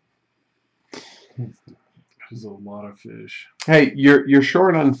 There's a lot of fish. Hey, you're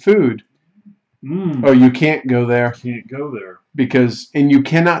short on food. Oh, you can't go there. Can't go there. And you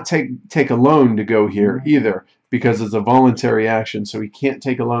cannot take a loan to go here either, because it's a voluntary action, so he can't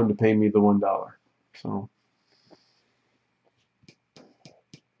take a loan to pay me the $1. So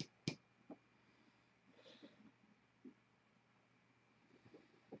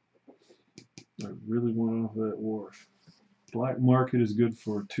I really want off that wharf. Black market is good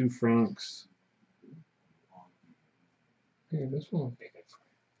for 2 francs. Yeah, this one would be good for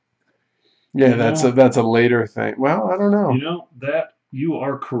yeah, that's a later thing. Well, I don't know. You know, that you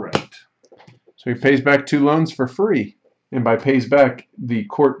are correct. So he pays back 2 loans for free, and by pays back, the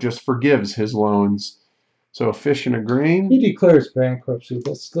court just forgives his loans. So a fish and a grain. He declares bankruptcy.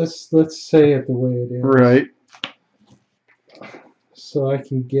 Let's say it the way it is. Right. So I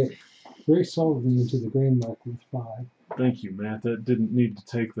can get very solidly into the grain market with 5. Thank you, Matt. That didn't need to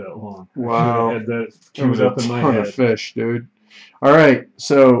take that long. Wow. I had that That was queued a up in my ton head. of fish, dude. All right,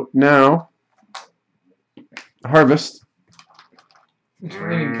 so now harvest. It's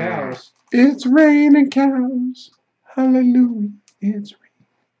raining cows. It's raining cows. Hallelujah. It's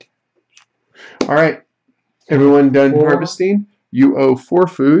raining cows. All right, everyone done 4. harvesting? You owe 4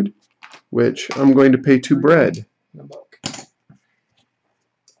 food, which I'm going to pay 2 bread. And a buck.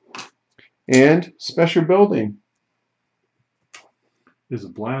 And special building. Is a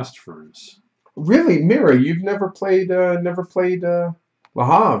blast furnace. Really, Mira, you've never played Le Havre.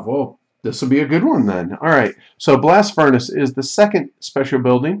 Well, this will be a good one then. All right. So blast furnace is the second special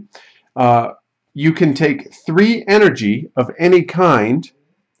building. You can take 3 energy of any kind.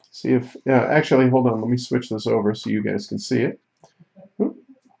 See if actually, hold on. Let me switch this over so you guys can see it. Oop.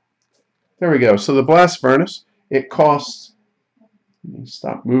 There we go. So the blast furnace, it costs. Let me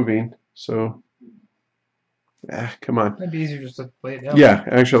stop moving. So. Come on. Might be easier just to lay it down. Yeah,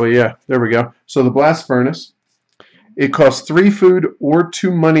 actually, yeah. There we go. So the blast furnace, it costs 3 food or 2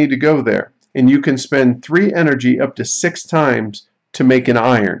 money to go there. And you can spend 3 energy up to 6 times to make an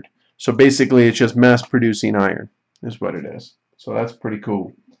iron. So basically, it's just mass producing iron is what it is. So that's pretty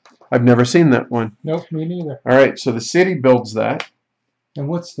cool. I've never seen that one. Nope, me neither. All right, so the city builds that. And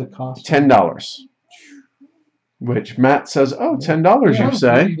what's the cost? $10. Which Matt says, oh, $10 Yeah, you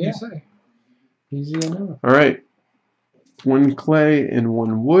say. you say. Easy enough. All right. 1 clay and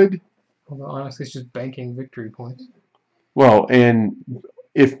 1 wood. Although honestly, it's just banking victory points. Well, and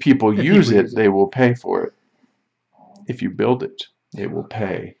if people use people it, use it. they will pay for it. If you build it, they will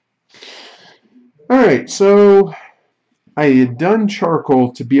pay. All right, so I had done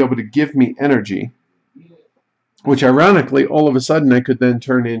charcoal to be able to give me energy, which ironically, all of a sudden, I could then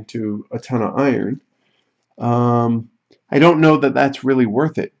turn into a ton of iron. I don't know that that's really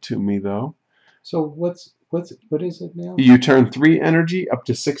worth it to me, though. So what is it now? You turn 3 energy up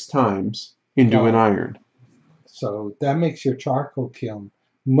to 6 times into an Oh. iron. So that makes your charcoal kiln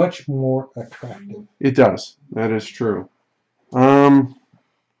much more attractive. It does. That is true.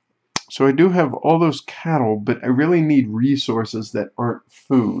 So I do have all those cattle, but I really need resources that aren't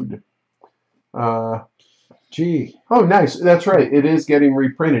food. Gee. Oh, nice. That's right. It is getting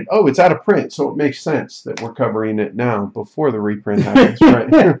reprinted. Oh, it's out of print, so it makes sense that we're covering it now before the reprint happens.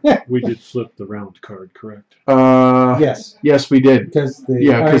 Right. We did flip the round card, correct? Yes. Yes, we did. Because the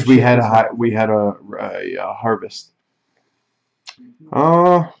Because we had hardship we had a harvest.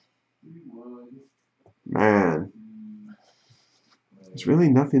 Man, there's really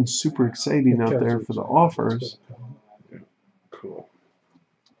nothing super exciting out there for the offers. Yeah. Cool.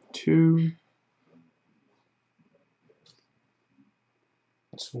 2.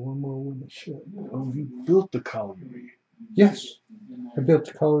 It's one more when it should. Oh, you built the colliery. Yes. I built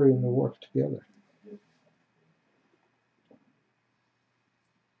the colliery and they work together.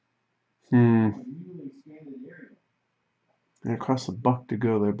 And it costs $1 to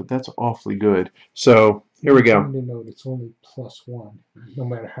go there, but that's awfully good. So here we go. To note it's only +1, no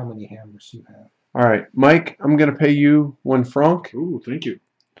matter how many hammers you have. All right, Mike, I'm going to pay you 1 franc. Ooh, thank you.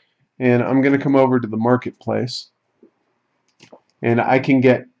 And I'm going to come over to the marketplace. And I can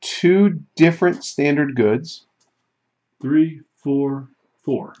get 2 different standard goods. 3, 4,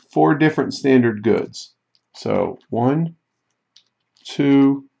 4. 4 different standard goods. So 1,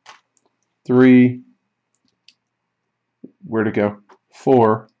 2, 3, where to go?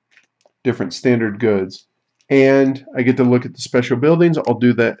 4 different standard goods. And I get to look at the special buildings. I'll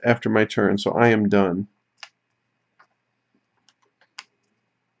do that after my turn, so I am done.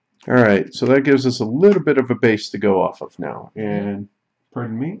 All right, so that gives us a little bit of a base to go off of now. And,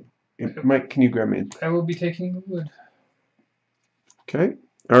 pardon me, Mike, can you grab me? I will be taking the wood. Okay,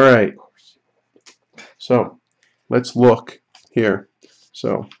 all right. So, let's look here.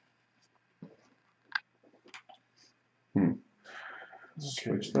 So,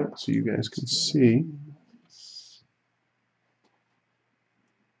 switch that so you guys can see.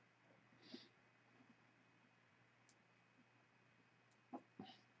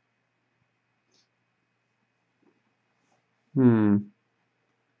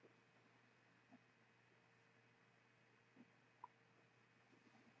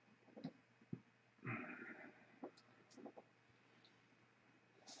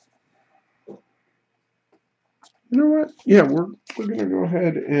 You know what? Yeah, we're going to go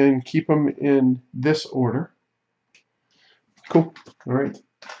ahead and keep them in this order. Cool. All right.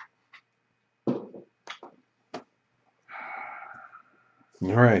 All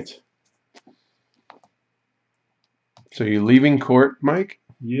right. So you're leaving court, Mike?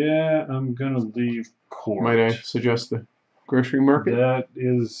 Yeah, I'm going to leave court. Might I suggest the grocery market? That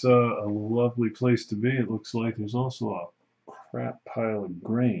is a lovely place to be. It looks like there's also a crap pile of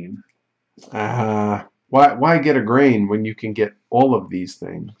grain. Why get a grain when you can get all of these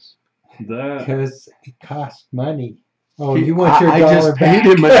things? Because it costs money. Oh, you want your I dollar just back?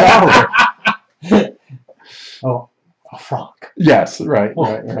 paid him $1. Oh, a franc. Yes, right,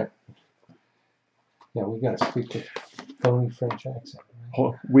 right. Yeah, we got to speak to phony French accent.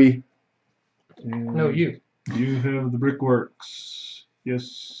 Right? We. No, you. You have the brickworks.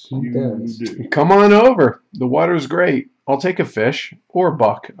 Yes, He you does. do. Come on over. The water's great. I'll take a fish or a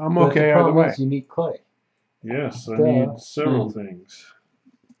buck. I'm But okay the either problem way. is you need clay. Yes, I Duh. need several things.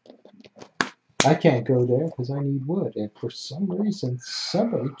 I can't go there because I need wood, and for some reason,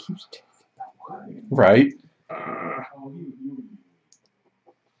 somebody keeps taking the wood. Right.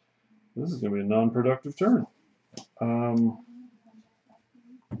 This is going to be a non-productive turn.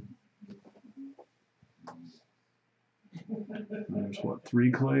 There's what,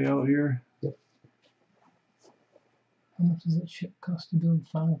 3 clay out here? Yep. How much does that ship cost to build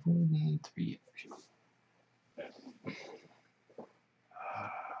 5 wood and 3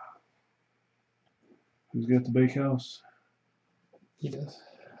 Who's got the bakehouse? He does.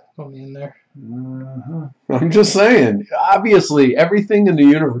 Only in there. I'm just saying. Obviously, everything in the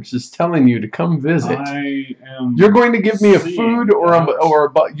universe is telling you to come visit. I am. You're going to give me a seeing food or a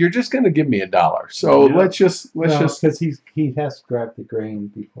you're just going to give me $1. So Yeah. let's just Because he has to grab the grain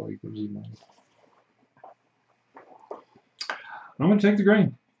before he gives you money. I'm going to take the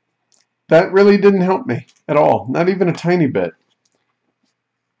grain. That really didn't help me at all. Not even a tiny bit.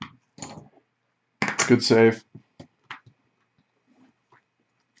 Good save.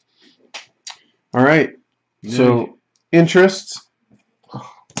 All right. So interests.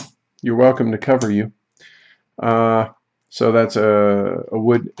 You're welcome to cover you. So that's a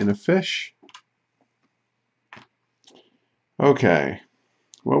wood and a fish. Okay.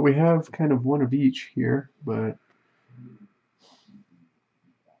 Well, we have kind of one of each here, but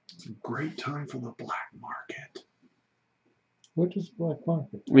It's a great time for the black market. What is black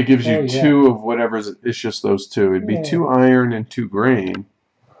market? it gives you Oh, yeah. 2 of whatever's. It's just those 2. It'd be Yeah. 2 iron and 2 grain.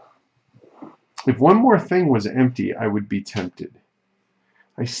 If one more thing was empty, I would be tempted.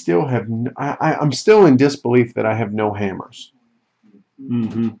 I still have. I'm still in disbelief that I have no hammers.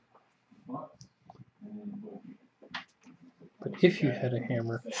 Mm-hmm. But if you had a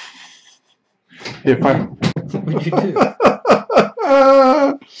hammer, If I. what would you do?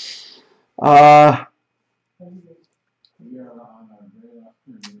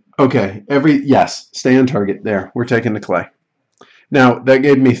 Okay. Yes. Stay on target. There. We're taking the clay. Now, that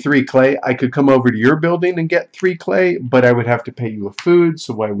gave me 3 clay. I could come over to your building and get 3 clay, but I would have to pay you a food,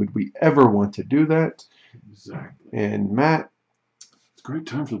 so why would we ever want to do that? Exactly. And Matt. It's a great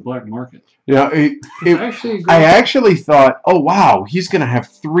time for the black market. Yeah, I actually thought, oh, wow, he's going to have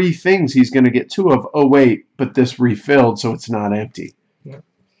 3 things he's going to get 2 of. Oh, wait, but this refilled, so it's not empty. Yeah.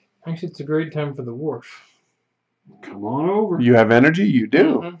 Actually, it's a great time for the wharf. Come on over. You have energy? You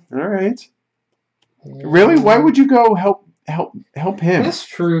do. Mm-hmm. All right. Really? Why would you go help him? That's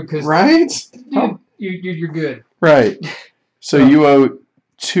true, because right? You're good. Right. So you owe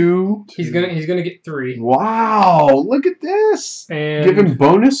 2. He's gonna get 3. Wow! Look at this. And Give him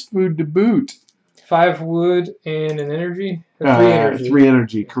bonus food to boot. 5 wood and an energy. 3 energy. 3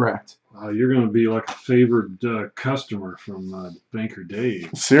 energy. Correct. You're going to be like a favored customer from Banker Dave.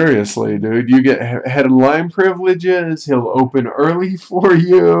 Seriously, dude. You get head of line privileges. He'll open early for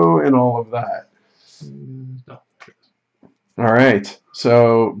you and all of that. No. All right.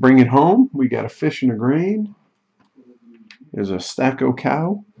 So bring it home. We got a fish and a grain. There's a stacko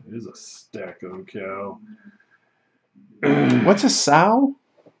cow. It is a stacko cow. What's a sow?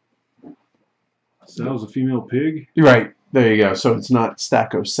 Sow's a female pig? You're right. There you go. So it's not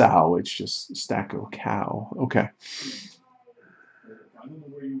stacko sow. It's just stacko cow. Okay.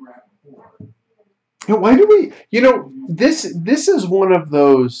 Why do we? This is one of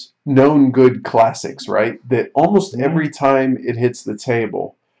those known good classics, right? That almost every time it hits the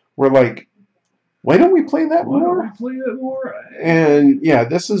table, we're like, why don't we play that more? And yeah,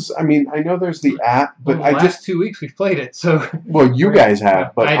 this is. I mean, I know there's the app, but the last 2 weeks we've played it, so. Well, you guys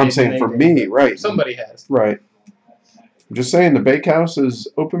have, but I'm saying for me, right? Somebody has. Right. I'm just saying the bakehouse is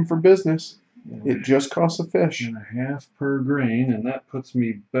open for business. It just costs a fish. And a half per grain, and that puts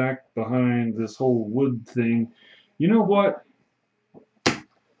me back behind this whole wood thing. You know what?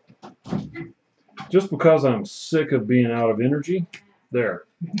 Just because I'm sick of being out of energy, there.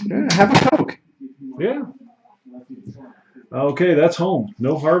 Yeah, have a Coke. Yeah. Okay, that's home.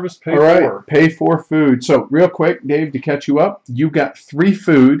 No harvest, pay All right, for. pay for food. So real quick, Dave, to catch you up, you got 3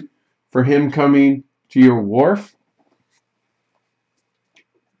 food for him coming to your wharf.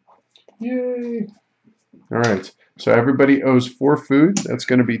 Yay. All right, so everybody owes 4 food. That's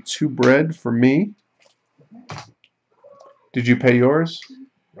going to be 2 bread for me. Did you pay yours?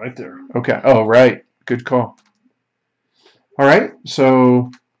 Right there. Okay. Oh, right. Good call. All right, so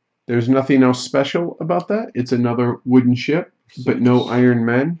there's nothing else special about that. It's another wooden ship, but no iron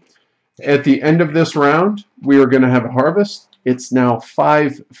men. At the end of this round, we are going to have a harvest. It's now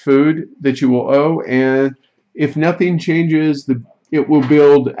 5 food that you will owe, and if nothing changes, it will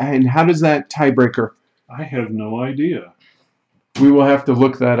build. And how does that tiebreaker? I have no idea. We will have to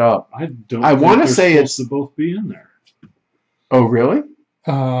look that up. I don't. I want to say it's supposed to both be in there. Oh, really?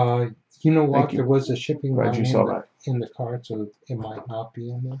 You know what? Thank you. There was a shipping Glad line you saw that. in the card, so it might not be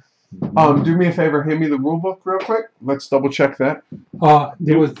in there. Do me a favor, hand me the rule book real quick. Let's double check that.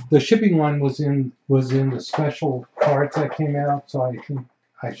 There was the shipping line was in the special cards that came out, so I think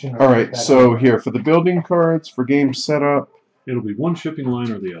I should. All right, so here for the building cards for game setup. It'll be one shipping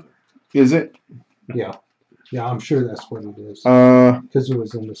line or the other. Is it? Yeah, I'm sure that's what it is Uh, because it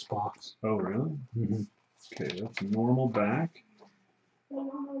was in this box. Oh, really? Mm-hmm. Okay, that's normal back.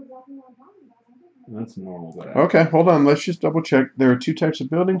 That's normal back. okay, hold on. Let's just double check. There are 2 types of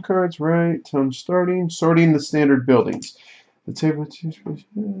building cards, right? Tone sorting the standard buildings. The table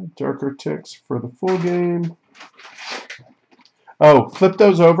darker ticks for the full game. Oh, flip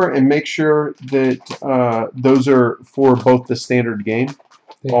those over and make sure that those are for both the standard game.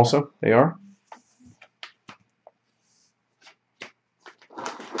 They are.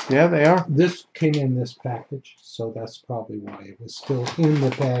 Yeah, they are. This came in this package, so that's probably why it was still in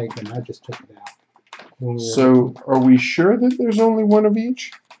the bag, and I just took it out. So, are we sure that there's only one of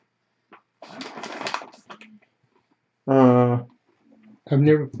each? I've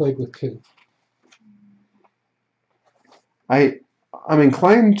never played with 2. I'm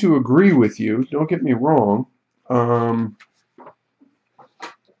inclined to agree with you. Don't get me wrong.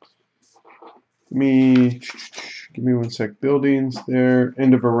 Give me 1 sec. Buildings there.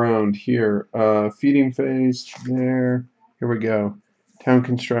 End of a round here. Feeding phase there. Here we go. Town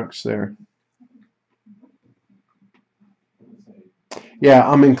constructs there. Yeah,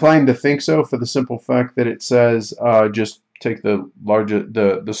 I'm inclined to think so for the simple fact that it says just take the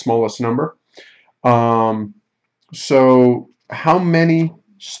the smallest number. So how many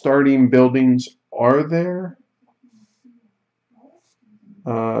starting buildings are there?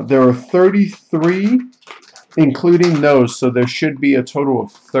 There are 33, including those, so there should be a total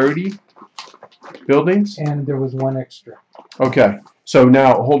of 30 buildings. And there was one extra. Okay, so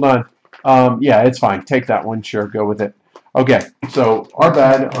now, hold on. Yeah, it's fine. Take that one. Sure, go with it. Okay, so our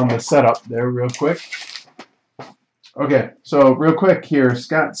bad on the setup there real quick. Okay, so real quick here,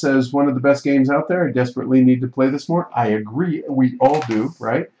 Scott says, one of the best games out there. I desperately need to play this more. I agree. We all do,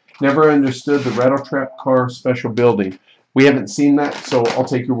 right? Never understood the rattle trap car special building. We haven't seen that, so I'll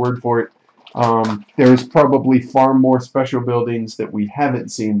take your word for it. There's probably far more special buildings that we haven't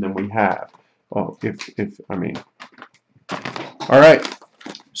seen than we have. Well, I mean. All right,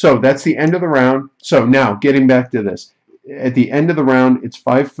 so that's the end of the round. So now, getting back to this. At the end of the round, it's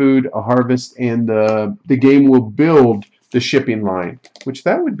 5 food, a harvest, and the game will build the shipping line, which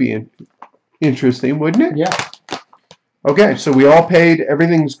that would be interesting, wouldn't it? Yeah. Okay, so we all paid.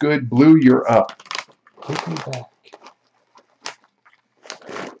 Everything's good. Blue, you're up. Take me back.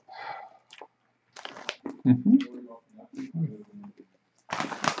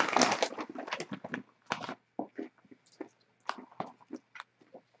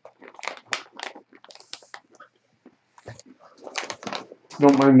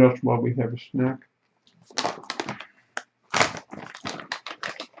 Don't mind us while we have a snack.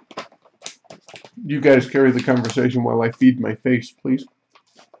 You guys carry the conversation while I feed my face, please.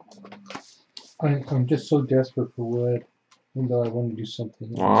 I'm just so desperate for wood, even though I want to do something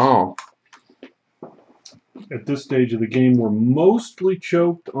else. Wow. At this stage of the game, we're mostly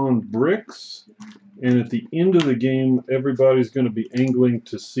choked on bricks, and at the end of the game, everybody's going to be angling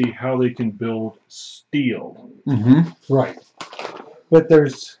to see how they can build steel. Mm-hmm. Right. But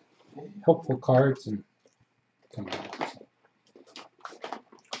there's helpful cards and come on.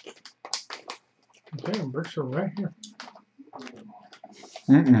 Okay, bricks are right here.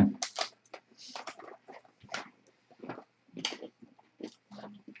 Mm-mm.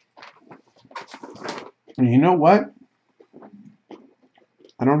 And you know what?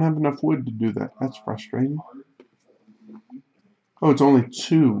 I don't have enough wood to do that. That's frustrating. Oh, it's only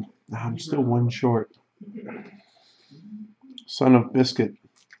 2. I'm still 1 short. Son of biscuit.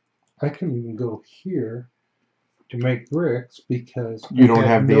 I can even go here to make bricks because You don't I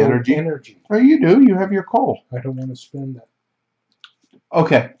have the no energy? Oh, you do. You have your coal. I don't want to spend that.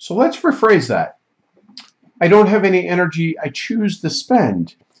 Okay, so let's rephrase that. I don't have any energy. I choose to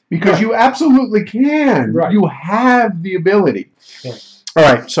spend. Because Right. you absolutely can. Right. You have the ability. Right. All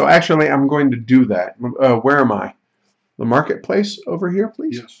right, so actually I'm going to do that. Where am I? The marketplace over here,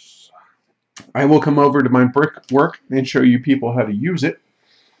 please? Yes. I will come over to my brickwork and show you people how to use it.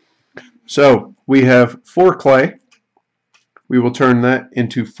 So we have 4 clay. We will turn that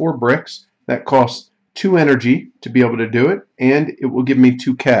into 4 bricks. That costs 2 energy to be able to do it, and it will give me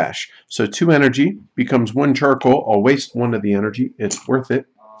 2 cash. So 2 energy becomes 1 charcoal. I'll waste 1 of the energy. It's worth it.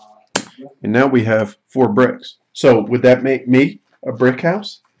 And now we have 4 bricks. So would that make me a brick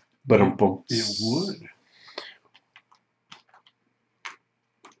house? Ba-dum-bum. It would.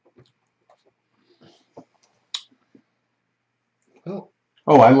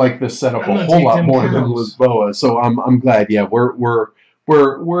 Oh, I like this setup I'm a gonna whole take lot them more than pounds. Lisboa. So I'm glad. Yeah, we're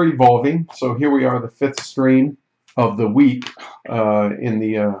evolving. So here we are, the 5th stream of the week in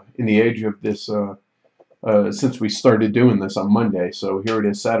the age of this. Since we started doing this on Monday, so here it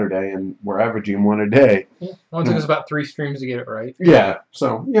is Saturday, and we're averaging 1 a day. Yeah. Well, it took us about 3 streams to get it right. Yeah,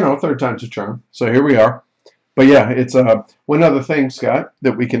 so 3rd time's a charm. So here we are. But yeah, it's one other thing, Scott,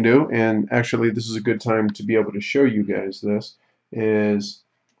 that we can do, and actually this is a good time to be able to show you guys this, is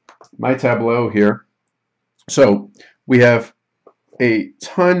my tableau here. So we have a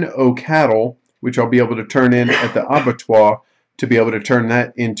ton of cattle, which I'll be able to turn in at the abattoir to be able to turn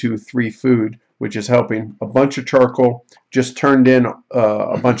that into 3 food, which is helping. A bunch of charcoal, just turned in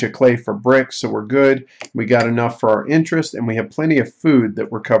a bunch of clay for bricks, so we're good. We got enough for our interest, and we have plenty of food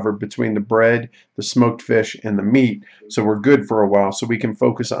that we're covered between the bread, the smoked fish, and the meat, so we're good for a while, so we can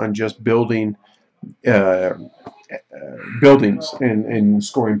focus on just building buildings and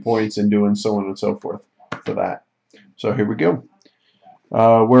scoring points and doing so on and so forth for that. So here we go.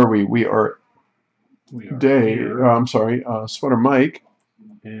 Where are we? We are day. Here, I'm sorry. Sweater Mike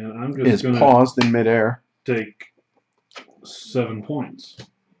and I'm is just going to paused in midair. take 7 points.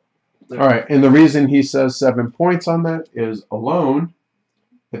 All right, and the reason he says 7 points on that is a loan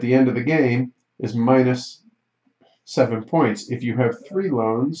at the end of the game is minus 7 points. If you have 3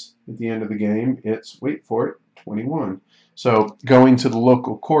 loans at the end of the game, it's, wait for it, 21. So going to the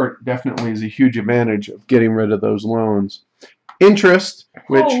local court definitely is a huge advantage of getting rid of those loans. interest,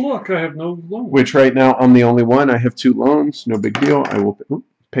 which Oh, look, I have no loan. which right now I'm the only one. I have 2 loans. No big deal. I will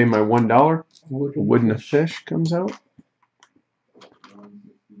pay my $1. Wood and a fish comes out.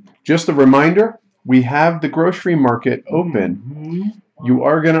 Just a reminder, we have the grocery market open. Mhm. You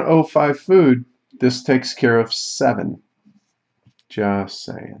are going to owe 5 food. This takes care of 7. Just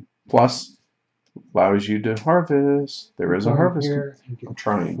saying. Plus, allows you to harvest. There is a harvest. Here, I'm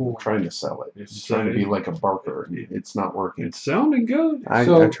trying to sell it. I'm It's trying to be like a barker. It's not working. It's sounding good. I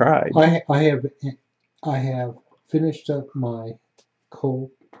So, tried. I have finished up my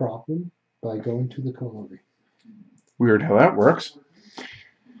coal problem by going to the colliery. Weird how that works.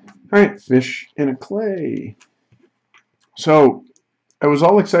 All right, fish in a clay. So I was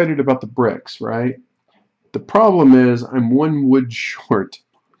all excited about the bricks, right? The problem is I'm 1 wood short.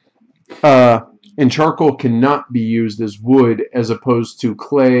 And charcoal cannot be used as wood as opposed to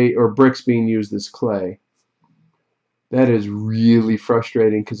clay or bricks being used as clay. That is really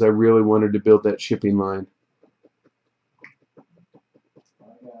frustrating because I really wanted to build that shipping line.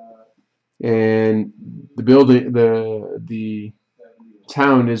 And the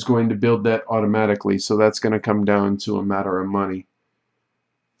town is going to build that automatically, so that's going to come down to a matter of money.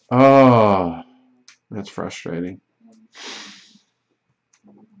 Oh, that's frustrating.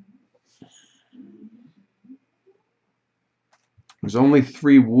 There's only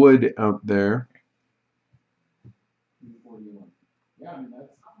 3 wood out there.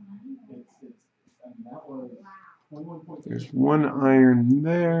 There's 1 iron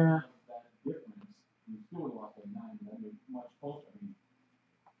there.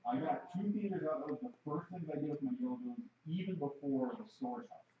 I got 2 theaters out. That was the first thing I did with my yellow goons, even before the storage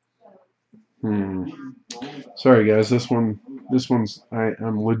house. Sorry guys, this one's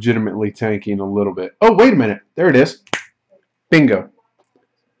I'm legitimately tanking a little bit. Oh, wait a minute. There it is. Bingo.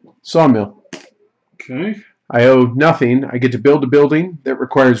 Sawmill. Okay. I owe nothing. I get to build a building that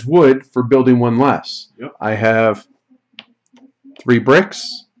requires wood for building 1 less. Yep. I have 3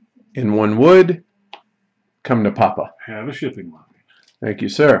 bricks and 1 wood. Come to Papa. Have a shipping line. Thank you,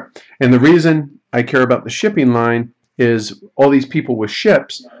 sir. And the reason I care about the shipping line is all these people with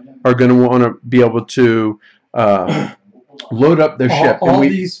ships are going to want to be able to load up their ship. All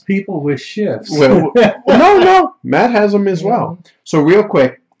these people with ships. Well, no. Matt has them as well. So real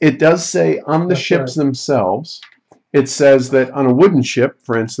quick, it does say on the ships themselves, it says that on a wooden ship,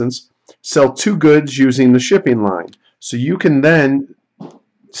 for instance, sell 2 goods using the shipping line. So you can then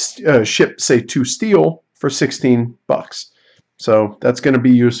ship, say, 2 steel for $16. So that's going to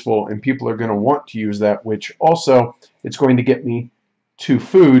be useful, and people are going to want to use that, which also it's going to get me 2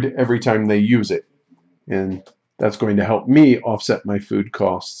 food every time they use it. And that's going to help me offset my food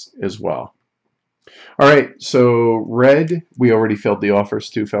costs as well. All right, so red, we already filled the offers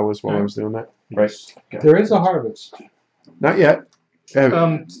too, fellas, while I was doing that. Right. Okay. There is a harvest. Not yet.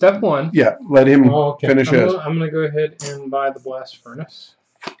 Step 1. Yeah, let him finish his. I'm going to go ahead and buy the blast furnace.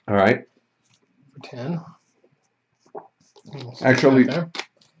 All right. For 10. Actually,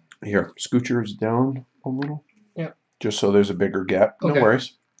 here, scoot yours down a little. Yeah. Just so there's a bigger gap. Okay. No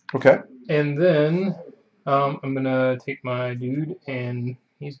worries. Okay. And then I'm going to take my dude, and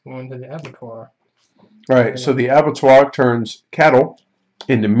he's going to the abattoir. All right, so the abattoir turns cattle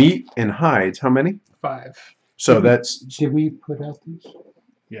into meat and hides. How many? 5. So that's... Did we put out these?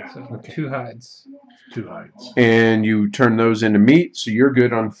 Yeah. So 2 hides. 2 hides. And you turn those into meat, so you're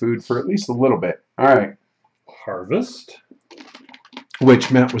good on food for at least a little bit. All right. Harvest.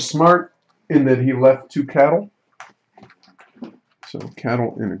 Which Matt was smart in that he left 2 cattle. So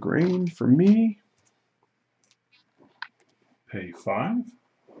cattle and a grain for me. Pay 5.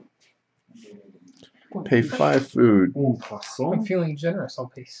 Pay 5 food. I'm feeling generous. I'll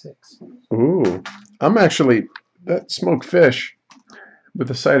pay 6. Ooh. I'm actually... That smoked fish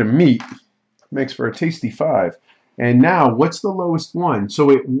with a side of meat makes for a tasty 5. And now, what's the lowest one? So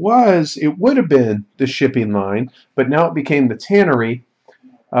it would have been the shipping line, but now it became the tannery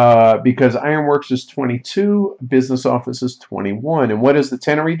because Ironworks is 22, business office is 21. And what does the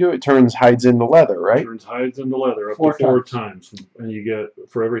tannery do? It turns hides into leather, right? It turns hides into leather up 4 to 4 times. And you get,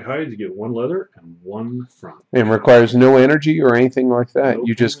 for every hide, you get 1 leather and 1 front. And requires no energy or anything like that. No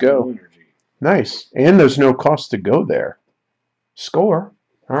You just go. energy. Nice. And there's no cost to go there. Score.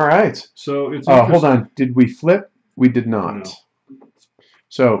 All right. So it's hold on. Did we flip? We did not. No.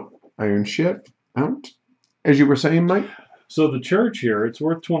 So, iron ship out. As you were saying, Mike? So the church here, it's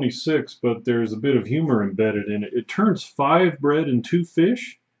worth 26, but there's a bit of humor embedded in it. It turns 5 bread and 2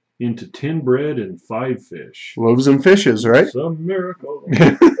 fish into 10 bread and 5 fish. Loaves and fishes, right? It's a miracle.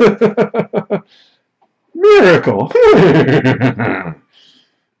 Miracle.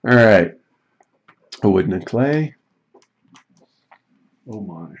 All right. A wood and a clay. Oh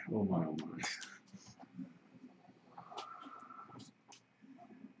my, oh my, oh my.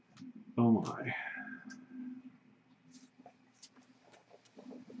 Oh my.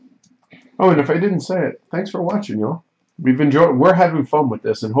 Oh, and if I didn't say it, thanks for watching, y'all. We're having fun with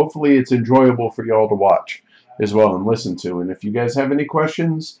this, and hopefully it's enjoyable for y'all to watch as well and listen to. And if you guys have any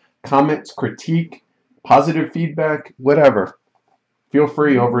questions, comments, critique, positive feedback, whatever, feel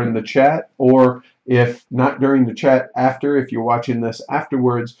free over in the chat, or if not during the chat, after, if you're watching this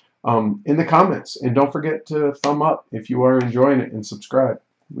afterwards, in the comments. And don't forget to thumb up if you are enjoying it and subscribe.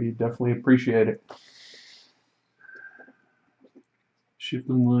 We definitely appreciate it.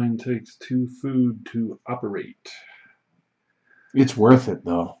 Shipping line takes 2 food to operate. It's worth it,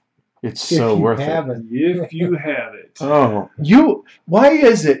 though. It's so worth it. If you have it. Oh, why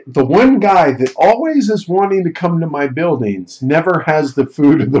is it the one guy that always is wanting to come to my buildings never has the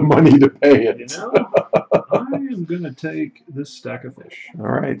food or the money to pay it? You know, I am going to take this stack of fish. All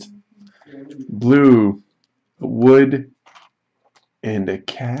right. Blue, wood, and a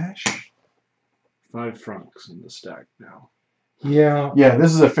cash. 5 francs in the stack now. Yeah. Yeah,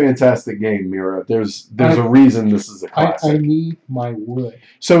 this is a fantastic game, Mira. There's a reason this is a classic. I need my wood.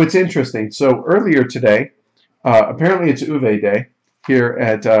 So it's interesting. So earlier today, apparently it's Uwe Day here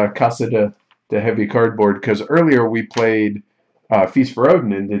at Casa de Heavy Cardboard, because earlier we played Feast for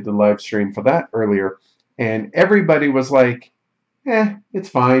Odin and did the live stream for that earlier, and everybody was like, it's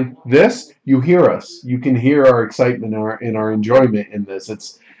fine. This, you hear us. You can hear our excitement and our enjoyment in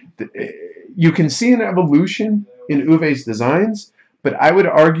this. You can see an evolution in Uwe's designs, but I would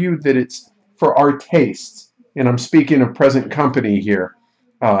argue that it's for our tastes, and I'm speaking of present company here,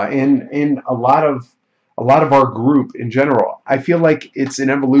 in a lot of our group in general. I feel like it's an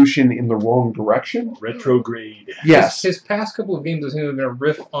evolution in the wrong direction. Retrograde. Yes. His past couple of games seem to have been a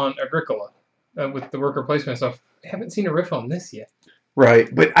riff on Agricola with the worker placement stuff. I haven't seen a riff on this yet.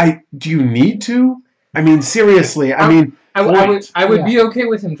 Right, but do you need to? I mean, seriously. I mean, I would be okay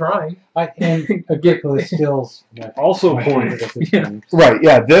with him trying. And Agricola skills. Also point. Right,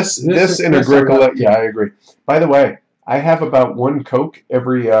 yeah, this in this Agricola, yeah, I agree. By the way, I have about 1 Coke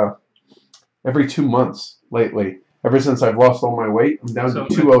every 2 months lately. Ever since I've lost all my weight, I'm down to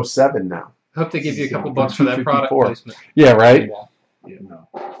 207 now. I hope they give you a couple bucks for that product placement. Yeah, right? Yeah, no.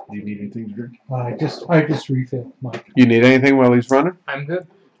 Do you need anything to drink? I just refilled mine. You need anything while he's running? I'm good.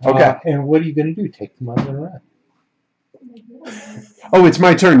 Okay. And what are you going to do? Take the money and run? Oh, it's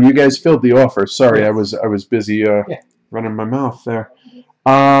my turn. You guys filled the offer. Sorry, I was busy running my mouth there.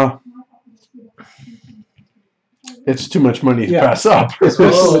 It's too much money to pass up.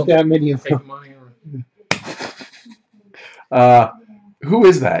 Especially with that many of them. Who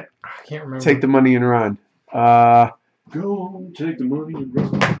is that? I can't remember. Take the money and run. Go on, take the money and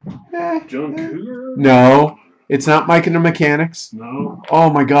run. John Cougar? No, it's not Mike and the Mechanics. No. Oh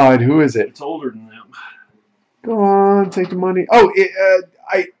my God, who is it? It's older than them. Go on, take the money. Oh,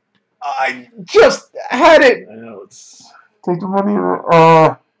 I just had it. Well, it's... Take the money.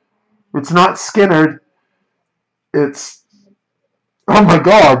 It's not Skinnerd. It's. Oh my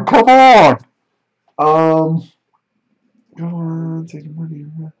God! Come on. Go on, take the money.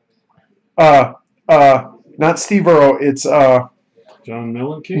 Not Steve Earle. It's John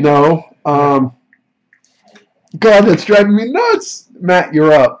Mellencamp? No. God, that's driving me nuts. Matt,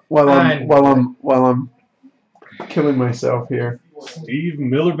 you're up while I'm killing myself here. Steve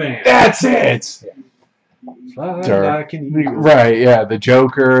Miller Band. That's it. Right, yeah, the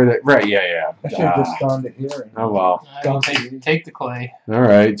Joker. Right, yeah. I should have just gone to here. Oh well. Take the clay. All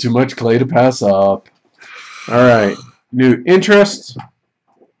right, too much clay to pass up. All right, new interest.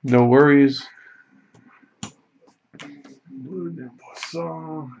 No worries.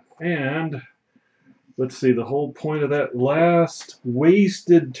 And let's see, the whole point of that last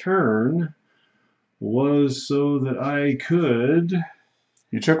wasted turn was so that I could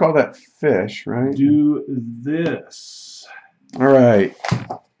You took all that fish, right? do this. All right.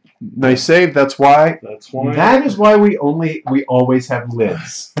 Nice save. That's why. That's why. That is why we always have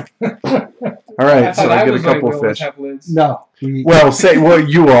lids. All right, so I get a couple of fish. No. Well,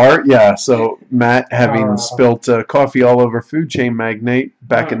 you are, yeah. So Matt, having spilt coffee all over Food Chain Magnate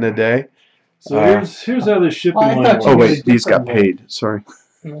back in the day. So here's how the shipping line works. Oh wait, these got paid. Sorry.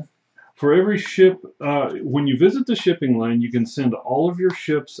 For every ship, when you visit the shipping line, you can send all of your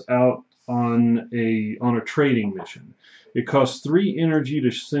ships out on a trading mission. It costs 3 energy to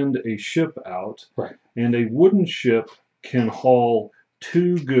send a ship out, right? And a wooden ship can haul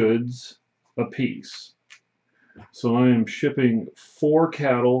 2 goods apiece. So I am shipping 4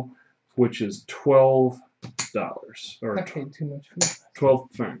 cattle, which is $12, or I paid too much for that. 12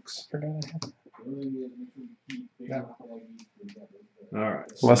 francs. All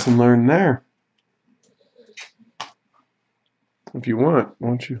right. So Lesson learned there. If you want,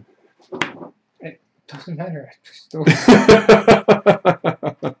 won't you? Doesn't matter.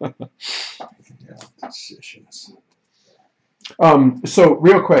 Decisions. So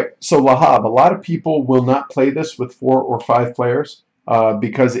real quick, so Le Havre, a lot of people will not play this with 4 or 5 players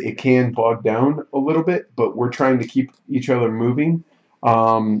because it can bog down a little bit, but we're trying to keep each other moving.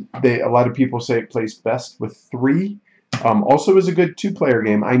 A lot of people say it plays best with 3. Also is a good 2-player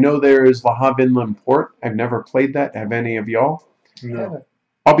game. I know there is Le Havre Inland Port. I've never played that. Have any of y'all? no.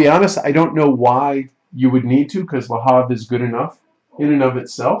 I'll be honest, I don't know why you would need to, because Le Havre is good enough in and of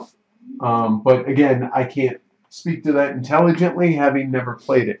itself. But again, I can't speak to that intelligently, having never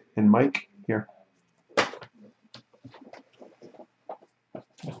played it. And Mike, here.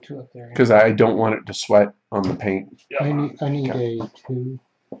 There's 2 up there. Because I don't want it to sweat on the paint. Yeah. I need a 2.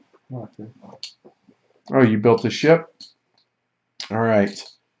 Okay. Oh, you built a ship? All right.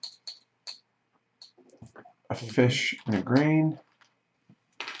 A fish and a grain.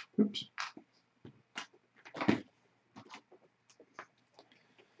 Oops.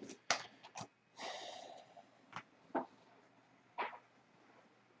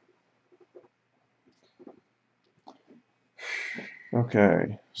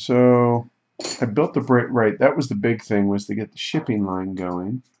 Okay, so I built the bridge, right, that was the big thing, was to get the shipping line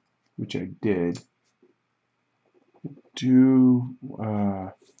going, which I did.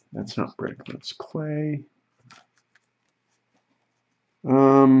 That's not brick, that's clay.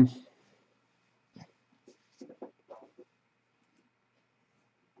 So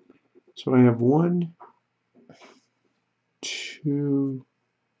I have 1, 2,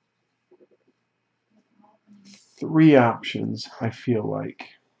 3 options, I feel like.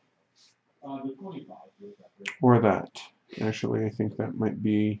 Or that. Actually, I think that might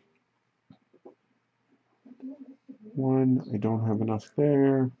be 1. I don't have enough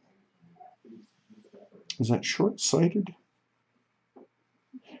there. Is that short-sighted?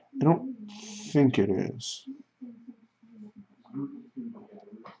 I don't think it is.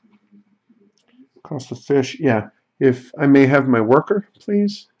 Cost of fish, yeah. If I may have my worker,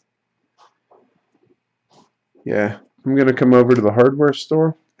 please. Yeah, I'm going to come over to the hardware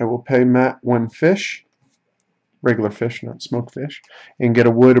store. I will pay Matt 1 fish, regular fish, not smoked fish, and get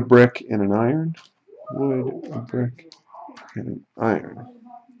a wood, a brick, and an iron. Wood, a brick, and an iron.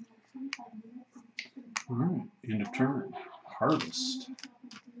 All right. End of turn. Harvest.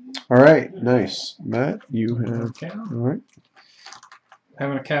 All right, nice. Matt, you have. Cow. All right.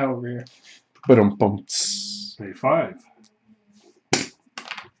 Having a cow over here. Ba-dum-bum. Pay 5.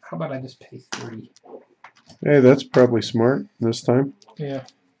 How about I just pay 3? Hey, that's probably smart this time. Yeah.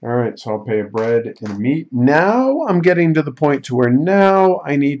 All right, so I'll pay a bread and a meat. Now I'm getting to the point to where now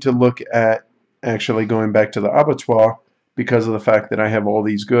I need to look at actually going back to the abattoir because of the fact that I have all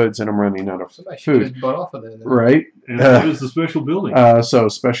these goods and I'm running out of Somebody should food. just butt off of there. Then. Right. And what is the special building? So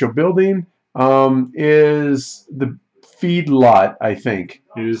special building is the feed lot, I think.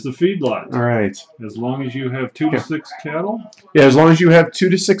 It is the feedlot. All right. As long as you have 2 to 6 cattle. Yeah, as long as you have 2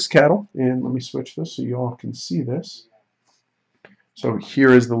 to 6 cattle. And let me switch this so you all can see this. So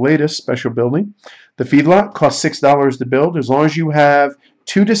here is the latest special building. The feedlot costs $6 to build. As long as you have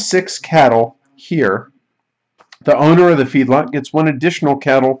 2 to 6 cattle here, the owner of the feedlot gets 1 additional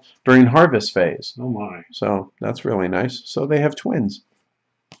cattle during harvest phase. Oh my. So that's really nice. So they have twins.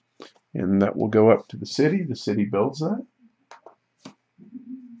 And that will go up to the city. The city builds that.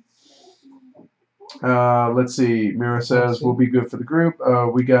 Let's see. Mira says we'll be good for the group.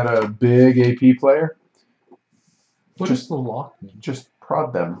 We got a big AP player. What does the lock mean? Just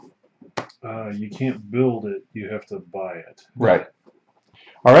prod them. You can't build it. You have to buy it. Right.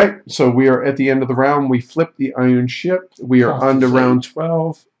 All right. So we are at the end of the round. We flipped the iron ship. We are on to round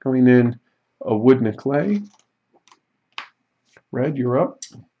 12. Going in a wood and a clay. Red, you're up.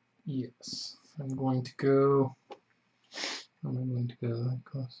 Yes. I'm going to go. How am I going to go? That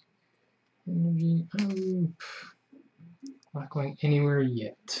costs energy. Not going anywhere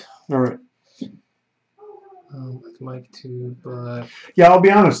yet. All right. I'd like to, but Yeah, I'll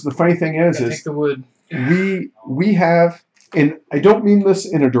be honest. The funny thing is take the wood. we have, and I don't mean this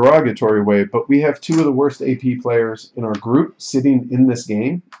in a derogatory way, but we have 2 of the worst AP players in our group sitting in this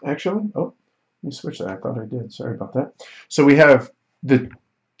game, actually. Oh, let me switch that. I thought I did. Sorry about that. So we have the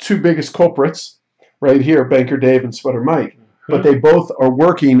 2 biggest culprits right here, Banker Dave and Sweater Mike. But they both are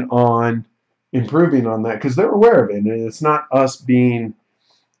working on improving on that because they're aware of it. And it's not us being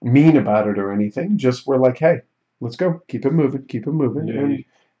mean about it or anything. Just we're like, hey, let's go. Keep it moving. Keep it moving. Yeah.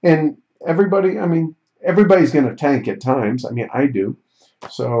 And everybody, I mean, everybody's going to tank at times. I mean, I do.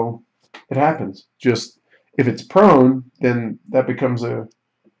 So it happens. Just If it's prone, then that becomes a,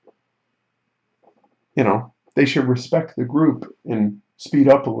 they should respect the group and speed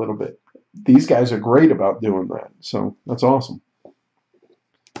up a little bit. These guys are great about doing that, so that's awesome.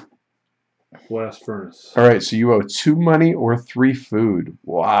 Blast furnace. All right, so you owe 2 money or 3 food.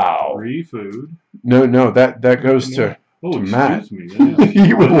 Wow. 3 food. No, that goes to Matt. Excuse me. Yeah.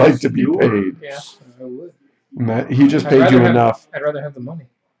 He would like to be Yours. paid. Yeah, I would. Matt, he just I'd paid rather you have- enough. I'd rather have the money.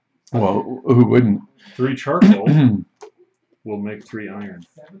 Well, who wouldn't? 3 charcoal will make 3 iron.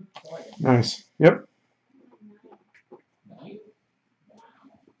 Nice. Yep.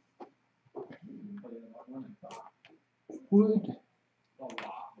 Wood.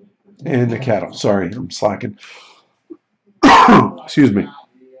 And the cattle. Sorry, I'm slacking. Excuse me.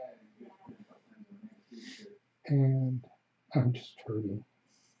 And I'm just hurting.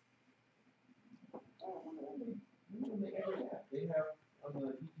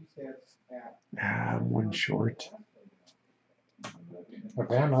 I'm one short. I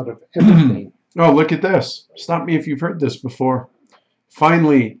ran out of everything. Oh, look at this. Stop me if you've heard this before.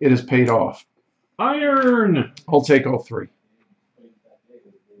 Finally, it is paid off. Iron! I'll take all 3.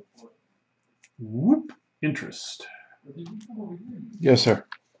 Whoop. Interest. Yes, sir.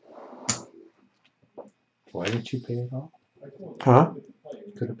 Why didn't you pay it off? Huh?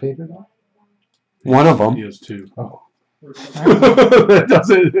 Could have paid it off. One of them. He has 2. Oh, That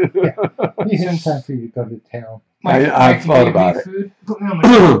doesn't. he's in time for you to go to town. I've thought about it. Food. Put me on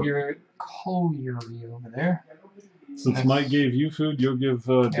my colliery over there. Since Mike gave you food, you'll give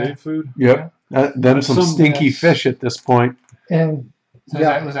Dave food? Yep. Then some stinky yes. fish at this point. And So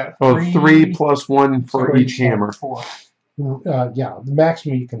yeah, was that Oh, 3? 3 plus 1 for So each hammer. 4. yeah, the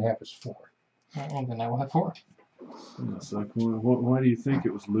maximum you can have is 4. Well, then I will have 4. It's like, why do you think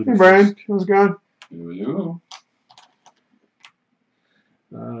it was Hey, ludicrous? Brian. How's it going?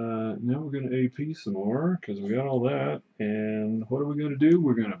 Now we're going to AP some more because we got all that. And what are we going to do?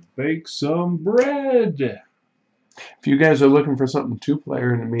 We're going to bake some bread. If you guys are looking for something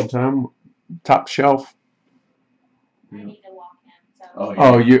 2-player in the meantime, top shelf. I need to walk in. So.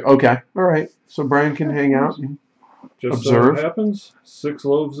 Oh, you okay? All right. So Brian can hang out. And, Just Observe. so it happens, 6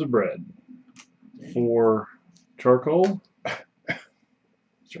 loaves of bread. 4 charcoal.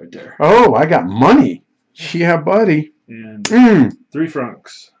 It's right there. oh, I got money. Yeah, buddy. And Mm. 3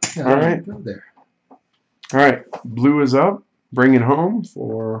 francs. Yeah, All right. Go there. All right. Blue is up. Bring it home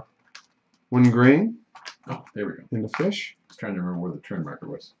for 1 grain Oh, there we go. and the fish. I was trying to remember where the turn marker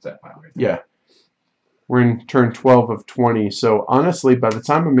was. It's that pile right there. Yeah. We're in turn 12 of 20. So honestly, by the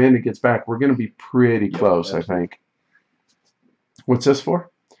time Amanda gets back, we're going to be pretty Yep, close, I absolutely. think. What's this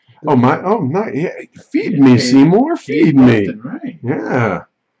for? Oh, nice. Yeah. Feed me, Seymour. Feed Left me. and right. Yeah.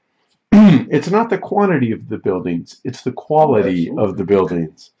 It's not the quantity of the buildings, it's the quality of the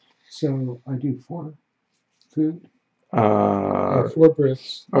buildings. So I do 4 food. Uh, 4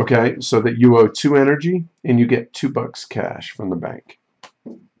 bricks. okay, so that you owe 2 energy and you get $2 cash from the bank.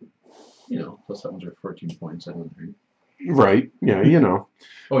 Plus that one's are 14 points. I don't agree. Right, yeah,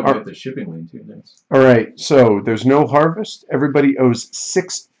 Oh, you get the shipping lane too. Nice. All right, so there's no harvest. Everybody owes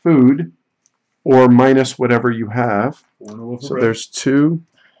 6 food or minus whatever you have. 1 loaf of So bread. there's 2,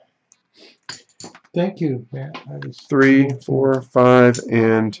 Thank you, Matt. I was 3, 4, 5,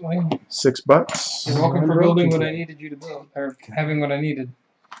 and Well, $6. You're welcome for I'm building broken. what I needed you to build, or having what I needed.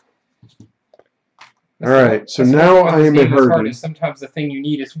 All right, so That's now why I this am game a is hard, hurry. is sometimes the thing you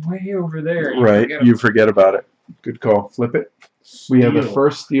need is way over there. and Right, forget you forget about it. Good call. Flip it. We have a Steel.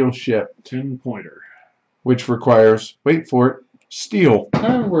 first steel ship, 10-pointer. which requires, wait for it, steel.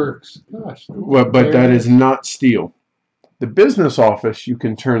 Fireworks. Gosh. Well, but that is not steel. The business office you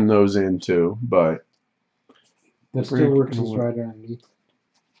can turn those into, but The steelworks is right underneath.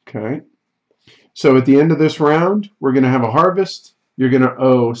 okay. So at the end of this round, we're going to have a harvest. You're going to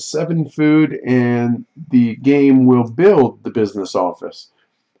owe 7 food, and the game will build the business office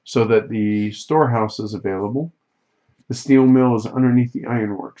so that the storehouse is available. The steel mill is underneath the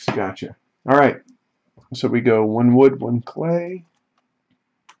ironworks. Gotcha. All right. So we go 1 wood, 1 clay,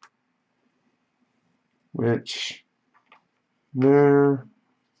 which there.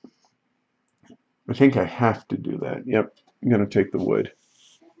 I think I have to do that. Yep. I'm going to take the wood.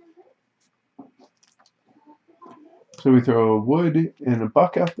 So we throw a wood and a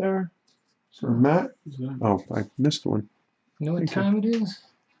buck out there for Matt. Oh, I missed one. You know what Thank you. time it is?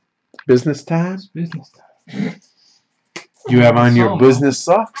 Business time? It's business time. You have on your Sawmill. business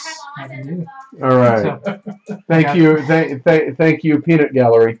I socks? have all my I business do. off. All right. So, Thank Yeah. you. Thank you, Peanut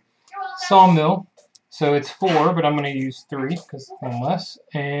Gallery. You're welcome. sawmill. So it's 4, but I'm going to use 3 because one less.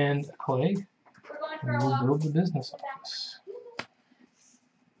 And clay. We're going for And a we'll walk. build the business office.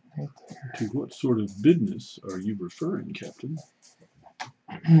 Right there. To what sort of business are you referring, Captain?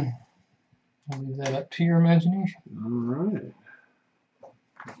 I'll leave that up to your imagination. All right.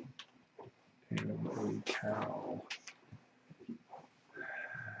 And a cow.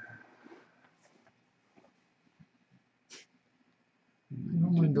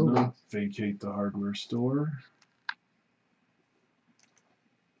 my Did building. not vacate the hardware store.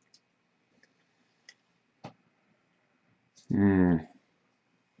 Hmm.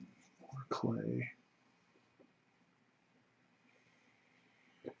 Or clay.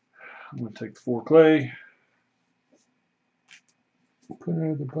 I'm going to take the 4 clay. Put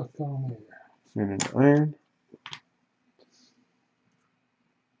another buck on there. And an iron.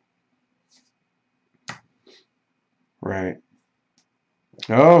 Right.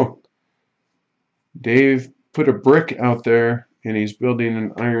 Oh. Dave put a brick out there and he's building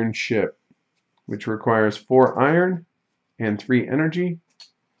an iron ship, which requires 4 iron and 3 energy.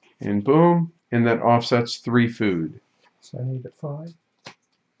 And boom. And that offsets 3 food. So I need a 5.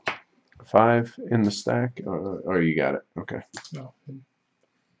 5 in the stack. Oh, you got it. Okay. No.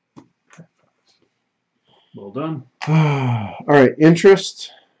 Well done. All right.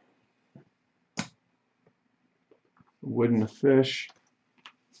 Interest. Wood and a fish.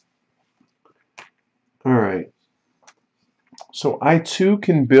 All right. So I too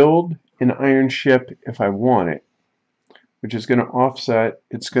can build an iron ship if I want it, which is going to offset.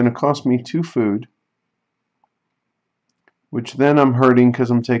 It's going to cost me 2 food, which then I'm hurting because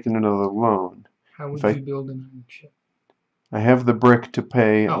I'm taking another loan. How would If you build an iron ship? I have the brick to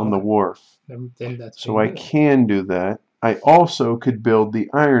pay Oh, on the okay. wharf, Then that's so how I you do it. can do that. I also could build the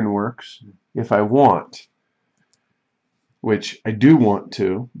ironworks if I want, which I do want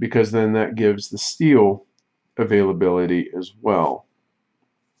to, because then that gives the steel availability as well.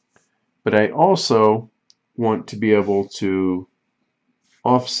 But I also want to be able to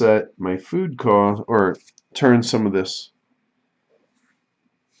offset my food cost, or turn some of this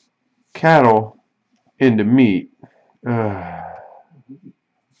cattle into meat.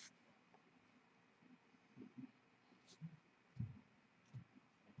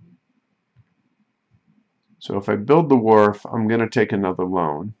 So if I build the wharf, I'm going to take another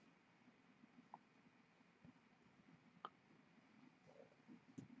loan.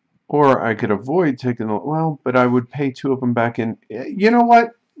 Or I could avoid taking the, well, but I would pay 2 of them back in. You know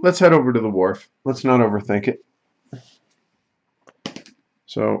what? Let's head over to the wharf. Let's not overthink it.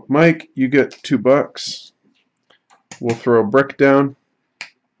 So, Mike, you get $2. We'll throw a brick down.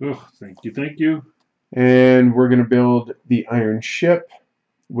 Oh, thank you, thank you. And we're going to build the iron ship,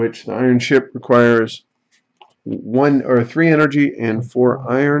 which the iron ship requires 1 or 3 energy and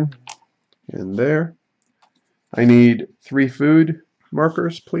 4 iron. And there. I need 3 food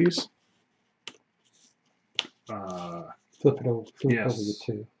markers, please. Flip it over. Flip Yes. over the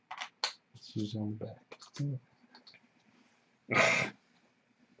 2. Let's use on the back.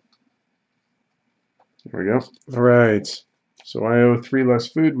 There we go. All right. So I owe 3 less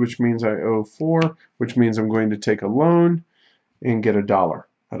food, which means I owe 4, which means I'm going to take a loan and get $1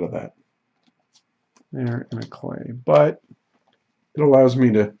 out of that. There, and a clay. But it allows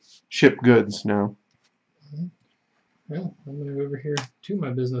me to ship goods now. Well, I'm going to go over here to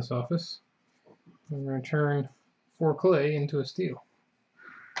my business office. I'm going to turn 4 clay into a steel.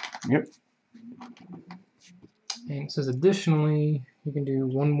 Yep. And it says additionally, you can do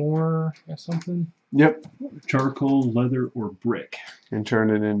 1 more or something. Yep. Charcoal, leather, or brick. And turn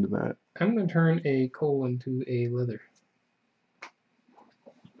it into that. I'm going to turn a coal into a leather.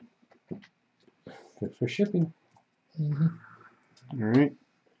 Good for shipping. Mm-hmm. All right.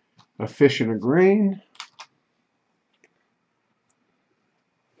 A fish and a grain.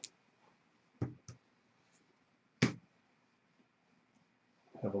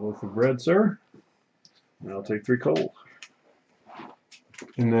 Have a loaf of bread, sir. And I'll take 3 coal.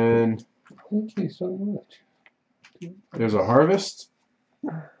 And then Thank you so much. there's a harvest.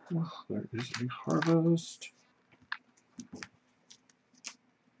 There is a harvest.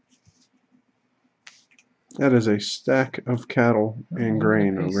 That is a stack of cattle and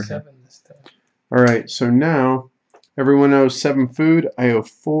grain pay over here. 7 this time. All right. So now everyone owes 7 food. I owe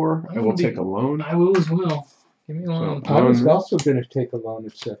 4. I will be- take a loan. I will as well. Give me a loan. So, I was Loan. also going to take a loan,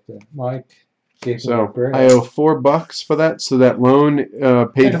 except that Mike gave me the So bread. I owe $4 for that. So that loan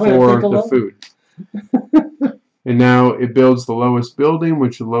paid And when I for take a the loan. food. And now it builds the lowest building,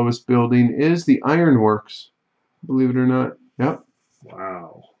 which the lowest building is the ironworks. Believe it or not. Yep.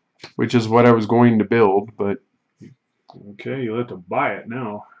 Wow. Which is what I was going to build, but Okay, you'll have to buy it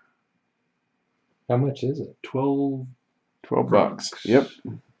now. How much is it? 12. $12. Yep.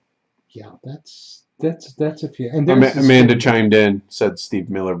 Yeah, that's That's a few. And there's the Amanda spin. chimed in, said Steve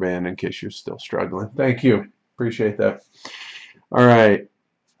Miller Band, in case you're still struggling. Thank you. Appreciate that. All right.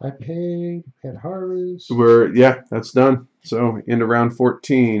 I paid at Harvest. Yeah, that's done. So into round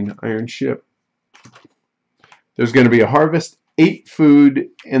 14, Iron Ship. There's going to be a Harvest, 8 food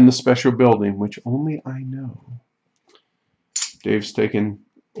in the special building, which only I know. Dave's taking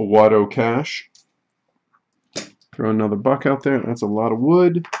a Watto cash. Throw another buck out there. That's a lot of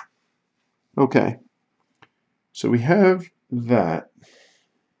wood. Okay. So we have that.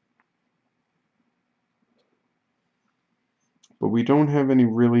 But we don't have any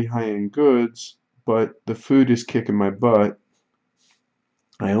really high-end goods, but the food is kicking my butt.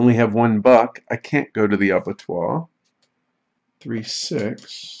 I only have 1 buck. I can't go to the abattoir. 3,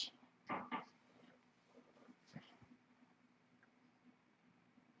 6.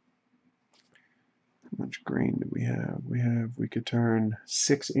 How much grain do we have? We could turn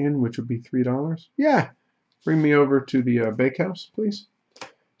 6 in, which would be $3. Yeah. Bring me over to the bakehouse, please.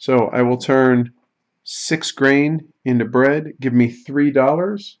 So I will turn 6 grain into bread. Give me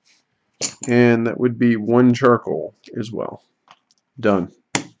 $3. And that would be 1 charcoal as well. Done.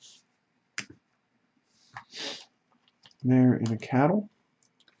 There in a cattle.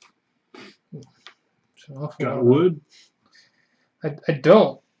 Got wood? I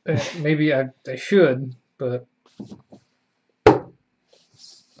don't. Maybe I should, but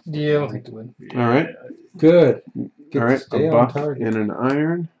yeah, I'll take the wood. All right. Good. All right. Stay A on buck target. and an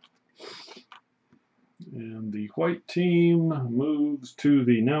iron. And the white team moves to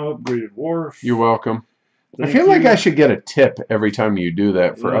the now upgraded wharf. You're welcome. Thank I feel like you. I should get a tip every time you do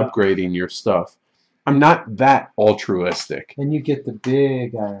that for Yeah. upgrading your stuff. I'm not that altruistic. And you get the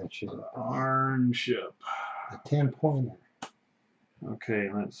big iron ship. Iron ship. The 10-pointer. Okay,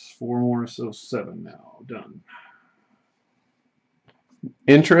 that's 4 more, so 7 now. Done.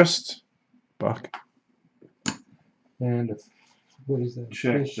 Interest, buck. And what is that?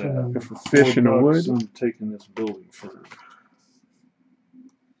 Check Fish that. and- If a fish and a $4, wood. I'm taking this building firm.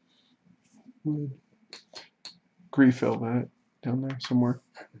 wood. Refill that down there somewhere.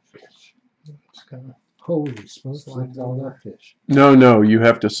 Just gonna Holy smokes, Slide look at all over. that fish. No, you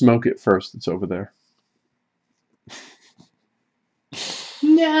have to smoke it first. It's over there.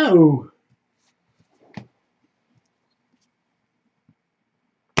 No!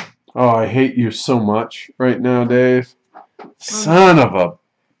 Oh, I hate you so much right now, Dave. Son of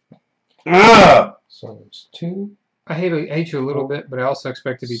a... Ah! So it's 2, I hate you a little bit, but I also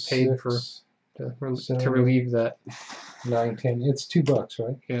expect to be paid for 6, to seven. relieve that. 9, 10. It's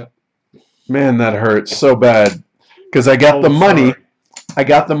 $2, right? Man, that hurts so bad. Because I got the money. Sorry. I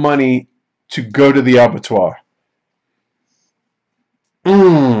got the money to go to the abattoir.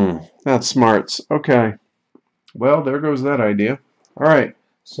 That's smarts. Okay. Well, there goes that idea. All right.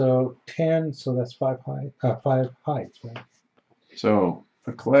 So 10, so that's 5 heights, right? So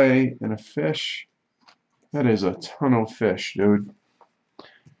a clay and a fish. That is a ton of fish, dude.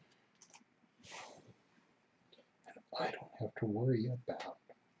 I don't have to worry about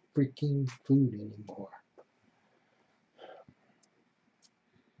freaking food anymore.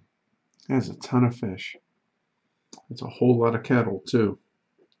 That is a ton of fish. That's a whole lot of cattle, too.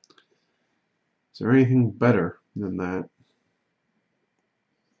 Is there anything better than that?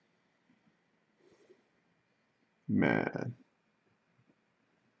 Man.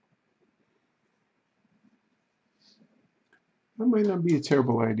 That might not be a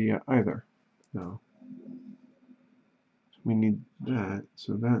terrible idea either. No. We need that,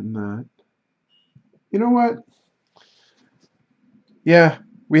 so that and that. You know what? Yeah,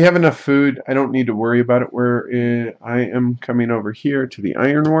 we have enough food. I don't need to worry about it. I am coming over here to the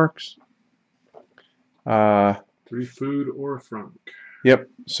ironworks. 3 food or a franc. Yep,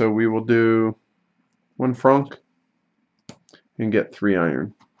 so we will do 1 franc and get 3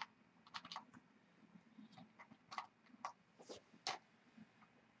 iron.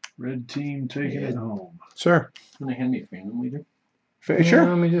 Red team taking it home. Sir, Can they hand me a phantom leader? sure.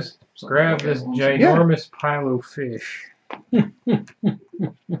 Let me just grab this Yeah. ginormous pile of fish.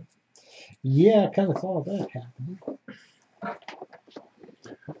 Yeah, I kind of saw that happen.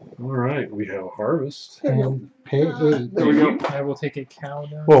 All right, we have harvest. And pay 8. There we go. I will take a cow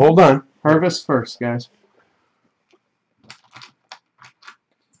down. Well, hold on. Harvest first, guys.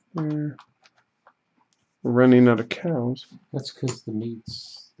 We're running out of cows. That's because the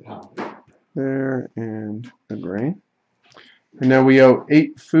meat's out. There and a grain. And now we owe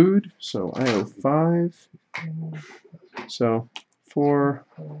 8 food, so I owe 5. So 4,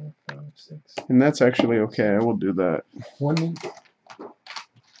 4, 5, 6. and that's actually okay. I will do that. 1 meat.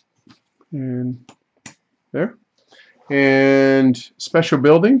 And there. And special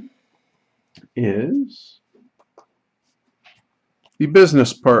building. is the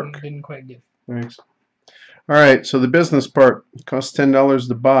business park. Didn't quite get it. Thanks. All right, so the business park costs $10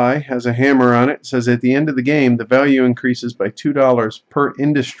 to buy, has a hammer on it. It says at the end of the game, the value increases by $2 per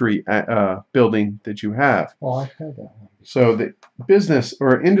industry building that you have. Oh, I've had that one. So the business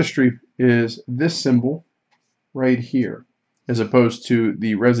or industry is this symbol right here, as opposed to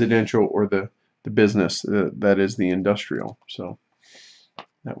the residential or the business that is the industrial. So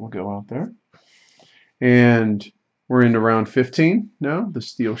that will go out there. And we're into round 15 now. The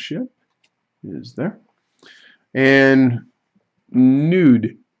steel ship is there. And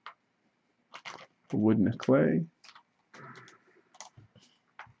nude, wood and clay.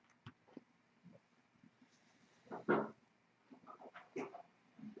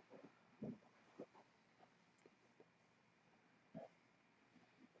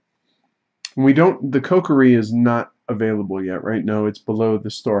 We don't, the cokery is not available yet, right? No, it's below the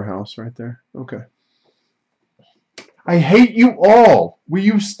storehouse right there. Okay. I hate you all. Will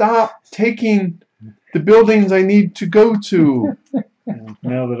you stop taking the buildings I need to go to? And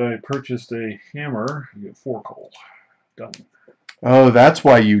now that I purchased a hammer, I get 4 coal. Done. Oh, that's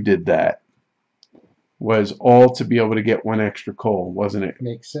why you did that. Was all to be able to get 1 extra coal, wasn't it?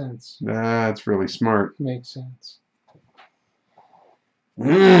 Makes sense. That's really smart. Makes sense.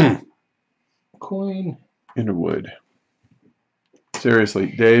 Mmm. Coin. Into wood.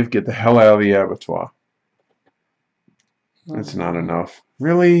 Seriously, Dave, get the hell out of the abattoir. That's not enough.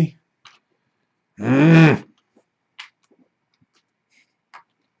 Really? Mm.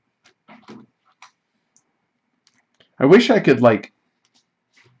 I wish I could, like,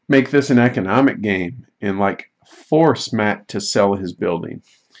 make this an economic game and, like, force Matt to sell his building.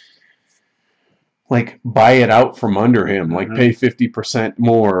 Like, buy it out from under him. Like, pay 50%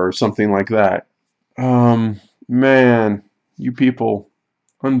 more or something like that. Man, you people,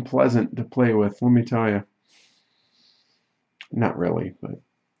 unpleasant to play with, let me tell you. Not really, but.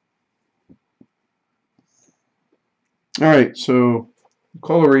 Alright, so,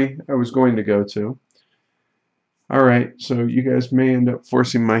 colliery I was going to go to. Alright, so you guys may end up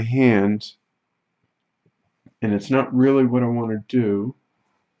forcing my hand, and it's not really what I want to do.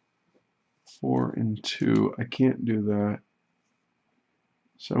 4 and 2, I can't do that.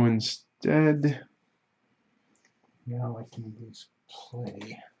 So instead, Now I can use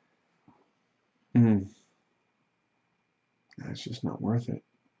play. That's just not worth it.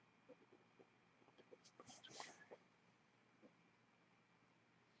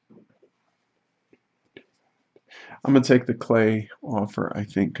 I'm going to take the clay offer, I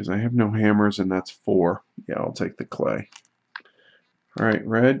think, because I have no hammers, and that's 4. Yeah, I'll take the clay. All right,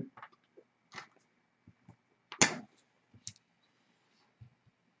 red.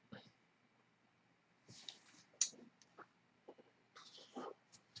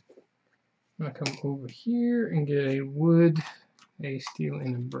 I'm gonna come over here and get a wood, a steel,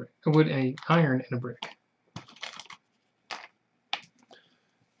 and a brick. A wood, a iron, and a brick.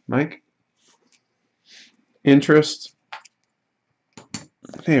 Mike? Interest.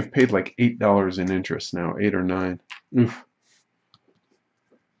 They have paid like $8 in interest now, 8 or 9. Oof.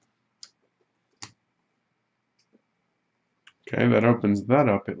 Okay, that opens that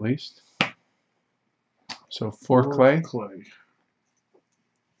up at least. So 4 clay.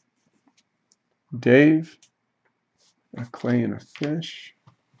 Dave, a clay and a fish.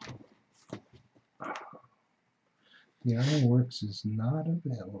 The Ironworks is not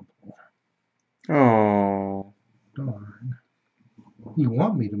available. Oh. Darn. You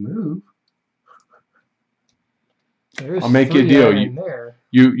want me to move? There's I'll make you a 3 deal. iron there.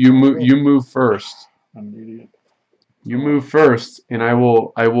 You move first. I'm an idiot. You move first, and I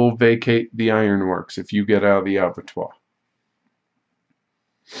will vacate the Ironworks if you get out of the abattoir.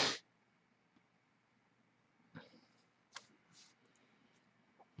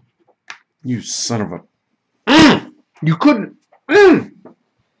 You son of a... You couldn't... You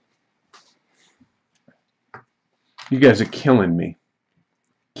guys are killing me.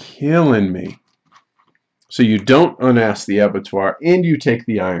 Killing me. So you don't unask the abattoir, and you take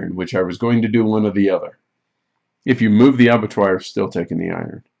the iron, which I was going to do one or the other. If you move the abattoir, you're still taking the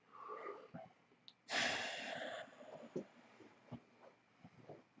iron.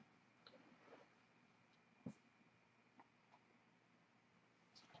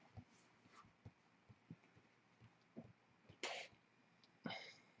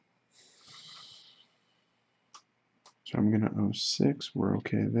 So I'm going to owe 6. We're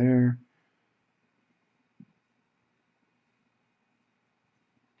okay there.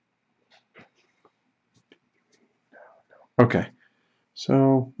 Okay.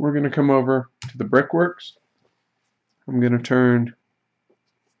 So we're going to come over to the brickworks. I'm going to turn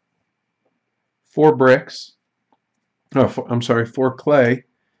 4 bricks. Oh, I'm sorry, 4 clay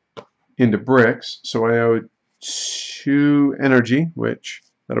into bricks. So I owe 2 energy, which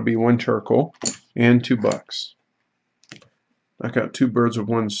that'll be 1 charcoal, and $2. I got 2 birds with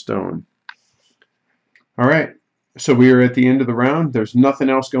 1 stone. All right. So we are at the end of the round. There's nothing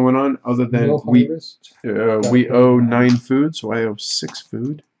else going on other than No harvest. we owe 9 food, so I owe 6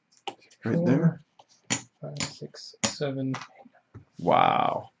 food right there. 5, 6, 7.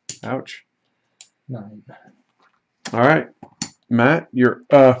 Wow. Ouch. 9. All right. Matt, you're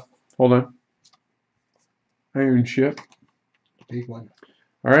hold on. Iron ship. Big one.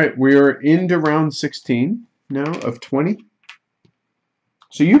 All right, we are into round 16 now of 20.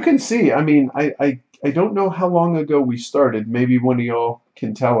 So you can see, I mean, I don't know how long ago we started. Maybe one of y'all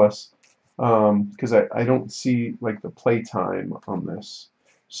can tell us, because I don't see like the play time on this.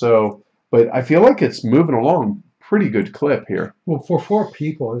 So, but I feel like it's moving along pretty good clip here. Well, for 4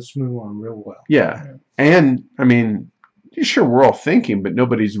 people, it's moving on real well. Yeah, and I mean, sure, we're all thinking, but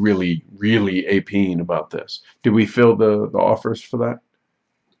nobody's really APing about this. Did we fill the offers for that?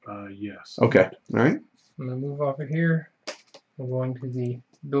 Yes. Okay, all right. I'm going to move off of here. I'm going to the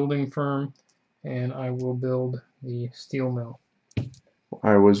building firm, and I will build the steel mill.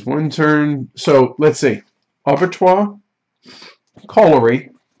 I was 1 turn. So let's see. Abattoir,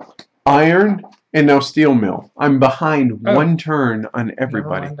 colliery, iron, and now steel mill. I'm behind 1 turn on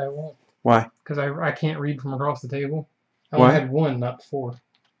everybody. Never mind, I won't. Why? Because I can't read from across the table. I Why? only had 1, not 4.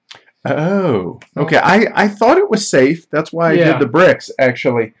 Oh, okay. I thought it was safe. That's why I did the bricks,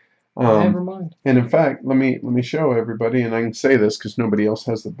 actually. Never mind. And in fact, let me show everybody, and I can say this because nobody else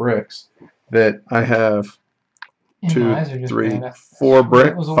has the bricks, that I have Yeah, 2, my eyes are just 3, bad. 4 That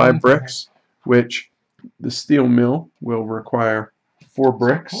brick, was a 5 1 bricks, which the steel mill will require 4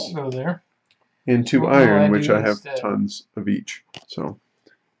 bricks I'll go there. and 2 What will I iron, which do I have instead? tons of each. So,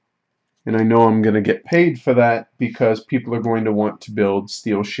 and I know I'm going to get paid for that because people are going to want to build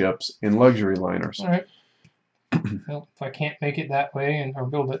steel ships and luxury liners. All right. Well, if I can't make it that way or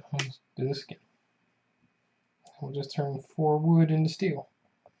build it, I'll just do this again. We'll just turn 4 wood into steel.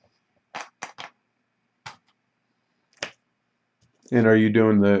 And are you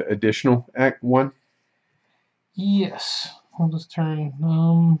doing the additional Act 1? Yes. I'll just turn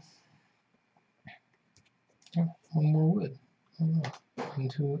 1 more wood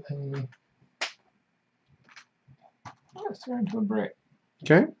into a. Let's turn into a brick.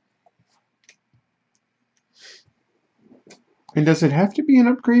 Okay. And does it have to be an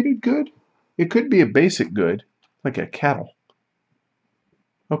upgraded good? It could be a basic good, like a cattle.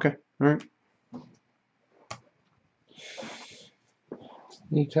 Okay, all right.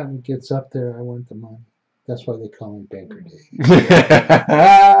 Anytime it gets up there, I want the money. That's why they call me Banker Dave.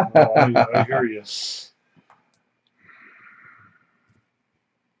 I hear you.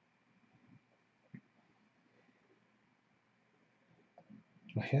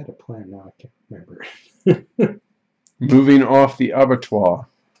 I had a plan, now I can't remember. Moving off the abattoir.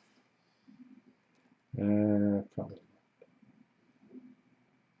 Probably.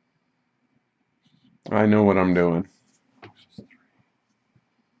 I know what I'm doing.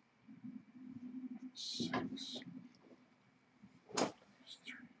 6.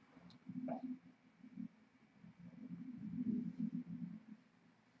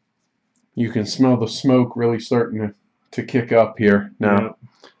 You can smell the smoke really starting to kick up here now. Yep.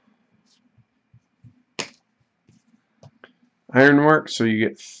 Ironwork, so you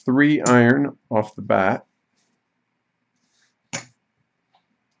get 3 iron off the bat.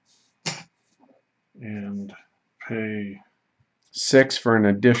 And pay 6 for an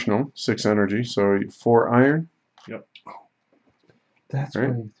additional 6 energy, so 4 iron. Yep. That's Right.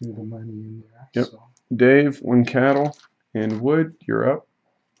 why you threw the money in there. Yep. So. Dave, 1 cattle and wood. You're up.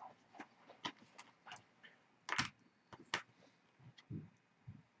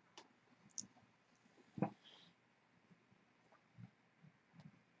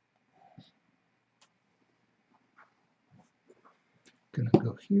 Gonna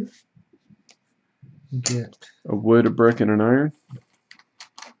go here and get A wood, a brick, and an iron.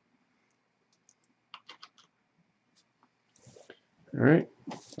 All right.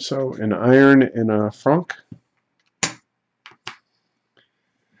 So an iron and a frunk.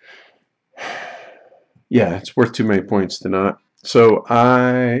 Yeah, it's worth too many points to not. So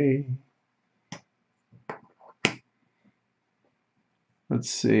let's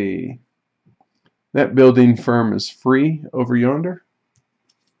see. That building firm is free over yonder.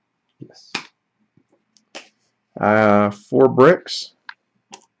 yes. 4 bricks.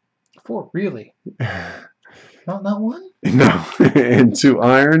 4, really? Not 1? No, and 2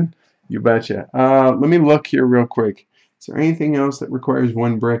 iron. You betcha. Let me look here real quick. Is there anything else that requires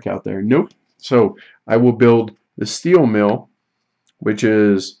 1 brick out there? Nope. So I will build the steel mill, which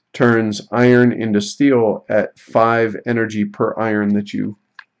turns iron into steel at 5 energy per iron that you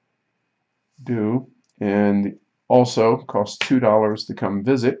do, and also costs $2 to come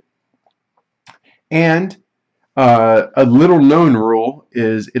visit. And a little known rule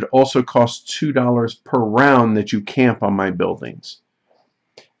is it also costs $2 per round that you camp on my buildings.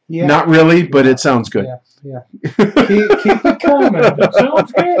 Yeah. Not really, but it sounds good. Yeah. Keep it coming. It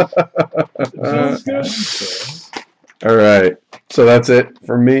sounds good. It sounds good. All right. So that's it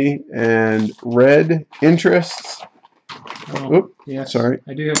for me. And red interests. Oh, Oop, yes. sorry.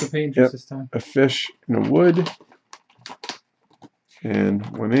 I do have to pay interest this time. A fish and a wood. And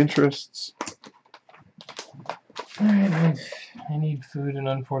 1 interests. Alright, I need food, and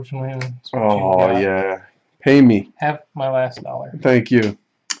unfortunately, that's what Oh, you got. yeah. Pay me. Have my last dollar. Thank you.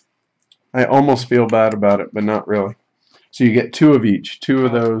 I almost feel bad about it, but not really. So you get 2 of each. 2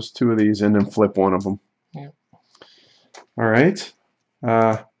 of those, 2 of these, and then flip 1 of them. Yeah. All right.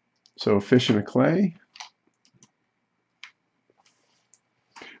 So fish and a clay.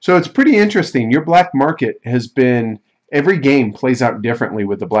 So it's pretty interesting. Your black market has been, every game plays out differently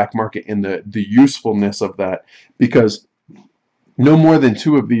with the black market and the usefulness of that, because no more than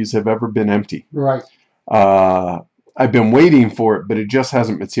 2 of these have ever been empty. Right. I've been waiting for it, but it just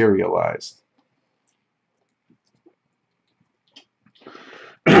hasn't materialized.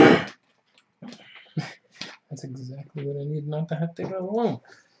 That's exactly what I need not to have to go alone.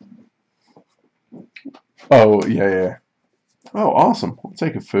 Oh, yeah. Oh, awesome. I'll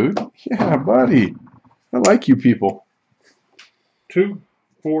take a food. Yeah, buddy. I like you people. 2,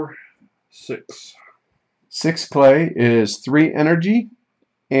 4, 6. 6 clay is 3 energy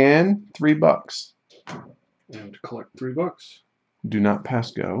and $3. And collect $3. Do not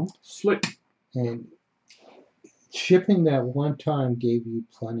pass go. Slip. And shipping that one time gave you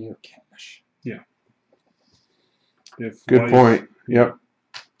plenty of cash. Good point. Yep.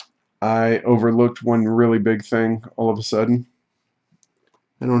 I overlooked one really big thing all of a sudden.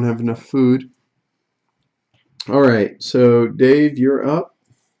 I don't have enough food. All right, so Dave, you're up.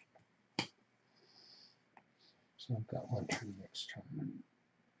 So I've got 1 tree next turn.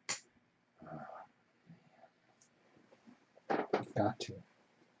 Got to.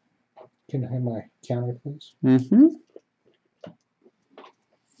 Can I have my counter, please? Mm-hmm.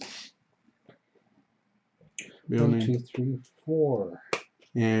 1, 2, 3, 4.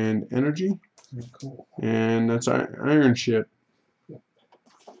 And energy. Cool. And that's iron ship.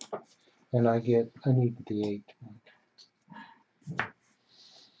 And I need the 8.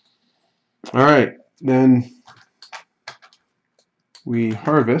 All right, then we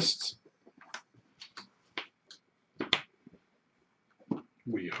harvest.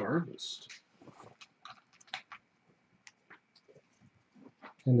 We harvest.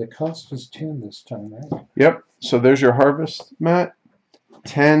 And the cost is 10 this time, right? Yep. So there's your harvest, Matt.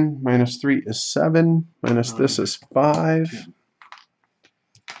 10 minus 3 is 7. Minus this is 5. 10.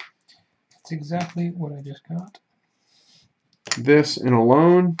 That's exactly what I just got. This in a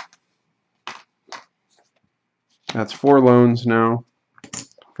loan. That's 4 loans now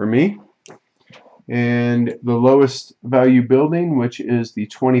for me. And the lowest value building, which is the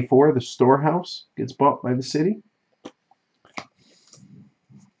 24, the storehouse, gets bought by the city.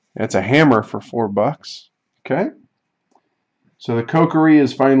 That's a hammer for $4. Okay. So the cokery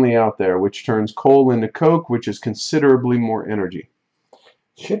is finally out there, which turns coal into coke, which is considerably more energy.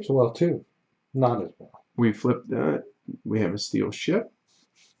 Ships well too. Not as well. We flip that. We have a steel ship.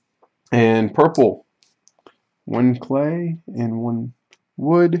 And purple. 1 clay and 1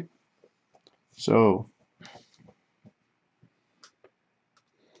 wood. So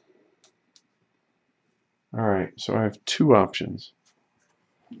all right, so I have 2 options.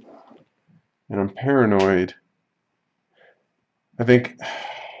 And I'm paranoid. I think,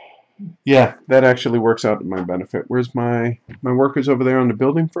 yeah, that actually works out to my benefit. Where's my workers over there on the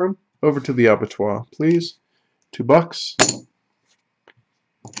building firm? Over to the abattoir, please. $2.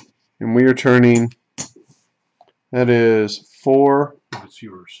 And we are turning, that is 4, It's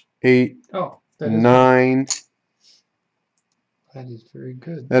yours. 8, Oh, that is 9. That is very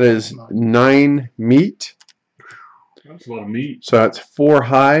good. That is 9 meat. That's a lot of meat. So that's 4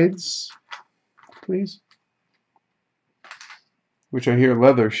 hides, please. Which I hear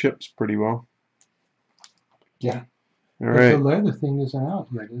leather ships pretty well. Yeah. All But right. the leather thing isn't out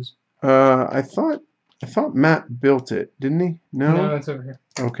yet, is it? I thought Matt built it, didn't he? No, it's over here.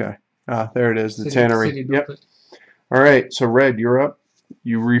 Okay. There it is, the City tannery. built Yep. it. All right. So Red, you're up.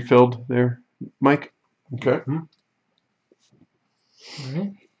 You refilled there, Mike. Okay. All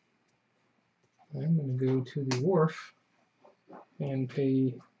right. I'm going to go to the wharf and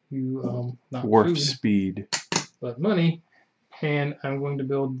pay you not Warp food, speed. but money, and I'm going to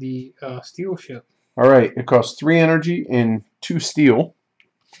build the steel ship. All right, it costs 3 energy and 2 steel.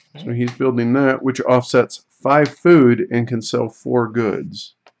 So he's building that, which offsets 5 food and can sell 4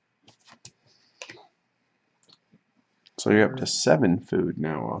 goods. So you're up to 7 food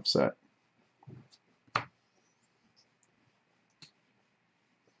now offset.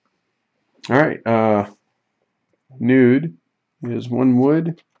 All right, nude is 1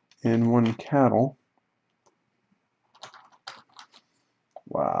 wood and 1 cattle.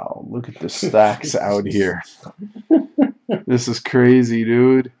 Wow, look at the stacks out here. This is crazy,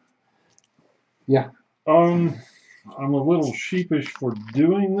 dude. Yeah. I'm a little sheepish for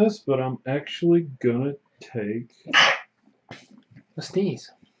doing this, but I'm actually gonna take A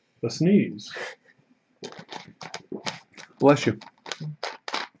sneeze. a sneeze. Bless you.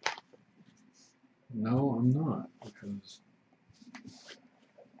 No, I'm not,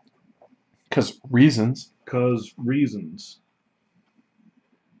 Because reasons. because reasons.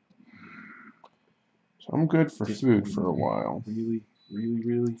 So I'm good for Just food for a while. Really, really,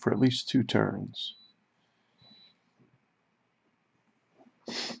 really. For at least 2 turns.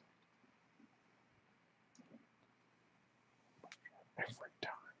 Every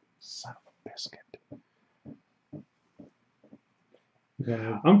time. Son of a biscuit.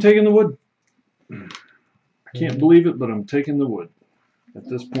 Yeah. I'm taking the wood. I can't believe it, but I'm taking the wood at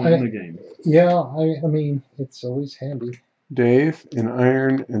this point in the game. Yeah, I mean, it's always handy. Dave, an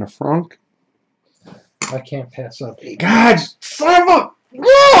iron, and a franc. I can't pass up 8. God, son of a...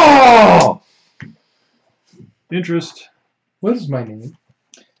 Oh! Interest. What is my name?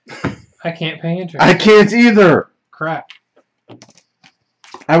 I can't pay interest. I can't either. Crap.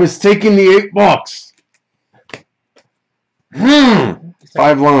 I was taking the $8.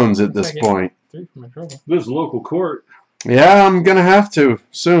 5 loans at this point. 3 for my trouble. This local court. Yeah, I'm gonna have to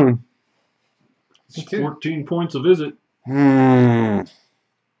soon. Me too. 14 points a visit.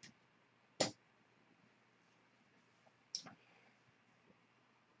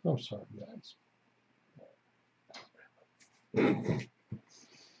 I'm sorry, guys. I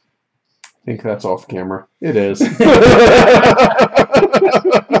think that's off camera. It is.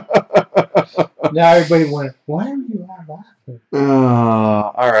 Now everybody went, why are you out laughing?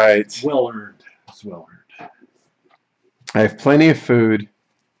 All right. Well earned. It's well earned. I have plenty of food.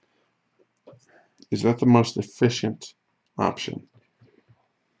 Is that the most efficient option?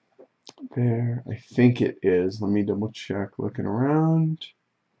 There, I think it is. Let me double check. Looking around.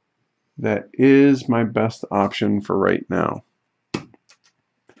 That is my best option for right now.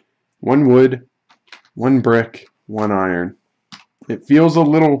 1 wood, 1 brick, 1 iron. It feels a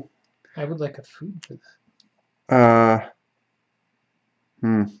little... I would like a food for that.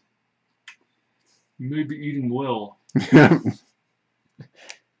 You may be eating well.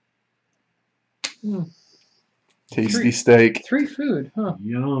 Tasty steak. 3 food, huh?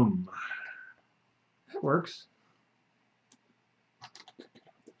 Yum. That works.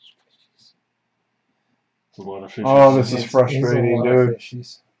 It's a lot of fish. Oh, this is It's frustrating, a lot of dude.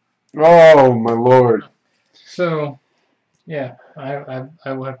 fishies. Oh, my lord. So, yeah, I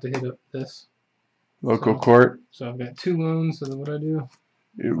will have to hit up this. Local court. So I've got 2 loans. So what do I do?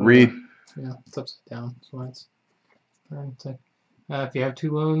 Read. Yeah, it's upside down. So it's if you have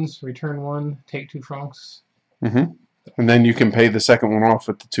 2 loans, return 1, take 2 francs, And then you can pay the second one off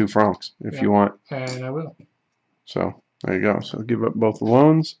with the 2 francs if you want. and I will. So there you go. So give up both the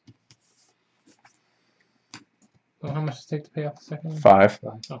loans. So how much does it take to pay off the second one? 5.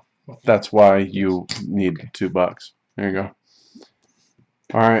 Oh, well. That's why you need the $2. There you go.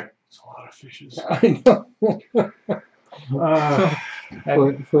 All right. It's a lot of fishes. I know.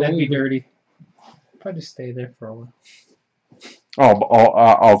 That'd be dirty. Probably just stay there for a while.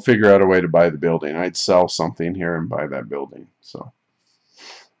 I'll figure out a way to buy the building. I'd sell something here and buy that building. So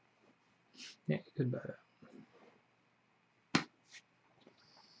Yeah, you could buy that.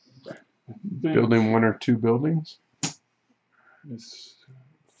 building 1 or 2 buildings, It's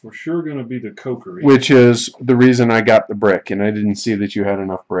for sure going to be the cokery. which is the reason I got the brick, and I didn't see that you had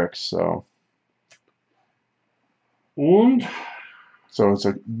enough bricks. So And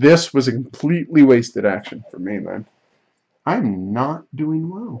this was a completely wasted action for me, man. I'm not doing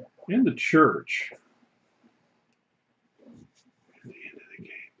well. in the church. At the end of the game,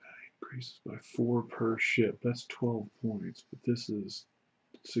 that increases by 4 per ship. That's 12 points, but this is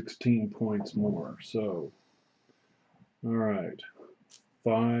 16 points more. So, all right,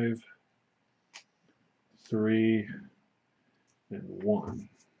 5, 3, and 1.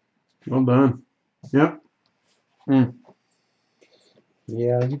 Well done. Yep.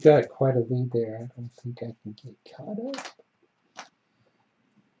 Yeah, you got quite a lead there. I don't think I can get caught up.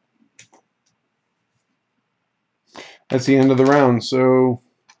 That's the end of the round. So,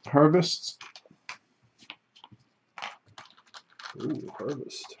 harvest. Ooh,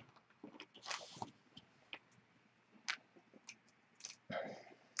 harvest.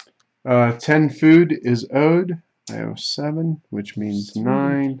 Uh, 10 food is owed. I owe 7, which means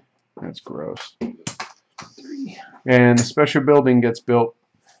 9. That's gross. 3. And the special building gets built.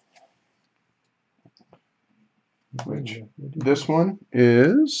 Which this one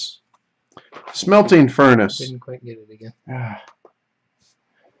is smelting furnace. Didn't quite get it again.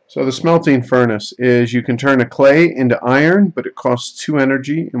 So the smelting furnace is you can turn a clay into iron, but it costs 2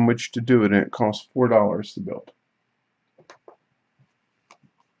 energy in which to do it, and it costs $4 to build.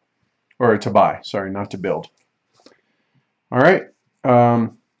 Or to buy, sorry, not to build. All right,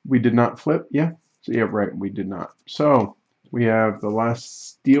 we did not flip, yeah? So yeah, right, we did not. So we have the last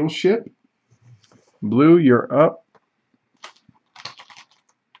steel ship. Blue, you're up.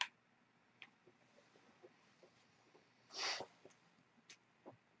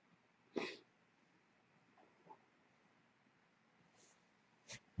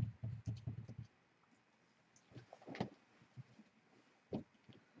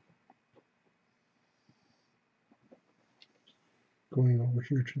 Going over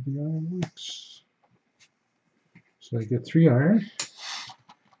here to the ironworks. So I get 3 iron,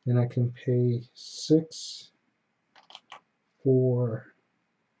 and I can pay 6 for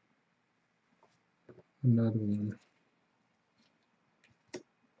another one.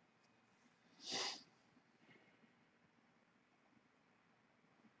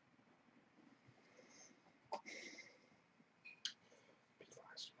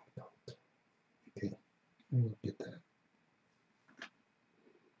 Okay, we'll get that.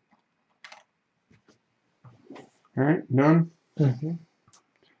 All right, done. Mm-hmm.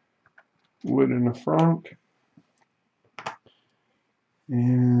 Wood and a franc.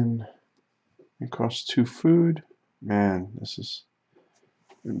 And it costs 2 food. Man, this is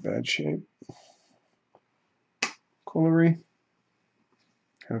in bad shape. Colliery.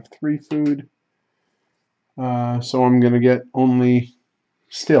 Have 3 food. So I'm going to get only,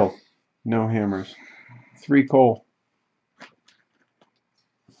 still, no hammers. 3 coal.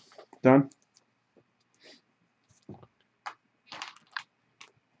 Done.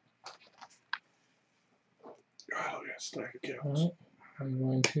 God, look at that stack of cows. Alright, I'm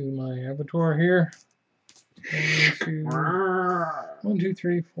going to my avatar here. 1, 2,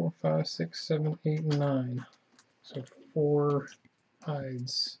 3, 4, 5, 6, 7, 8, and 9. So 4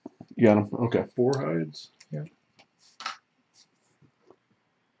 hides. You got them? Okay. 4 hides. Yep.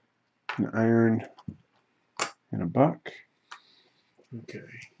 An iron and a buck. Okay,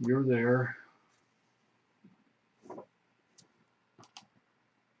 you're there.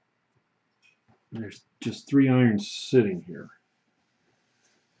 There's just 3 irons sitting here.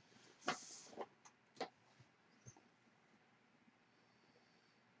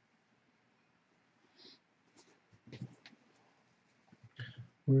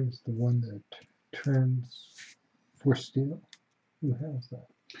 Where's the one that turns for steel? Who has that?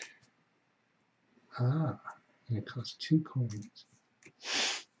 Ah, and it costs 2 coins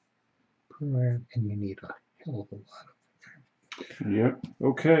per iron, and you need a hell of a lot of. Yep.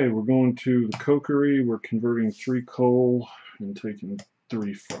 Okay, we're going to the cokery. We're converting 3 coal and taking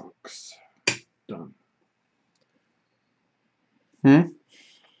 3 francs. Done.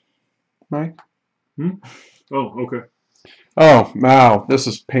 Mike? Oh, okay. Oh, wow. This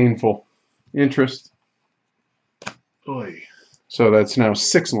is painful. Interest. Oy. So that's now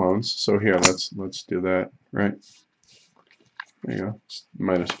 6 loans. So here, let's do that, right? There you go. It's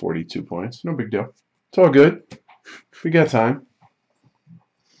minus 42 points. No big deal. It's all good. We got time.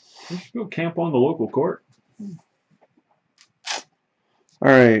 We should go camp on the local court. All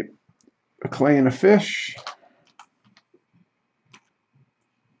right. A clay and a fish.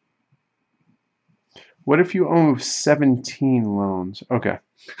 What if you owe 17 loans? Okay.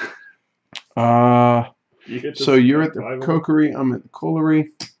 So you're at the cokery. I'm at the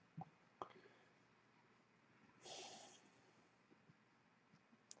colliery.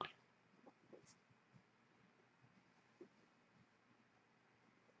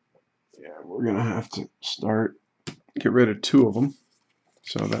 Yeah, we're gonna have to get rid of 2 of them.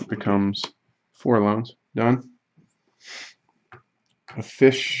 So that becomes 4 loans. Done. A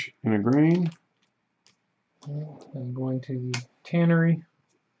fish and a grain. I'm going to the tannery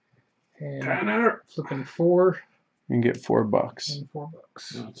and Tanner. flipping 4 And get $4. and $4.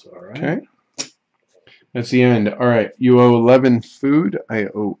 That's all right. Okay. That's the end. All right. You owe 11 food. I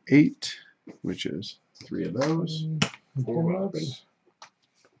owe 8, which is 3 of those. $4.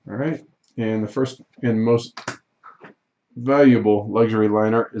 All right. And the first and most valuable luxury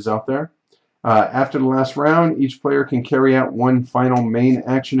liner is out there. After the last round, each player can carry out one final main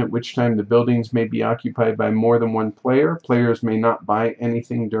action, at which time the buildings may be occupied by more than one player. Players may not buy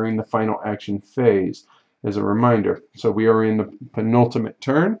anything during the final action phase, as a reminder. So we are in the penultimate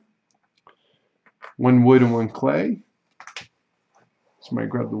turn. 1 wood and 1 clay. Somebody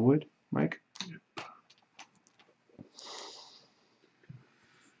grab the wood, Mike.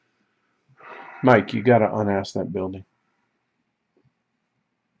 Mike, you gotta unask that building.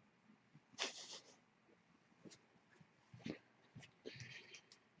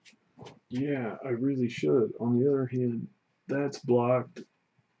 Yeah, I really should. On the other hand, that's blocked.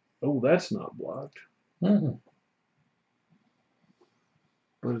 Oh, that's not blocked. Mm-mm.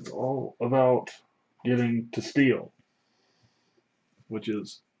 But it's all about getting to steal, which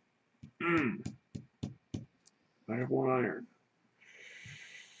is I have 1 iron.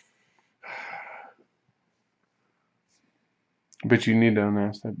 But you need to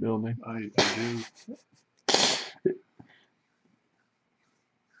unask that building. I do.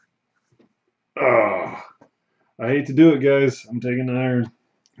 Ah, I hate to do it, guys. I'm taking the iron.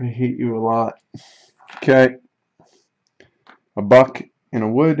 I hate you a lot. Okay. A buck and a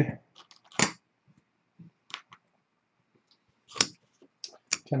wood.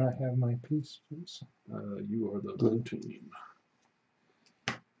 Can I have my piece, please? You are the blue team.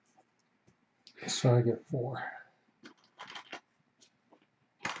 So I get 4.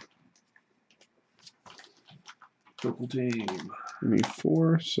 Purple team. You need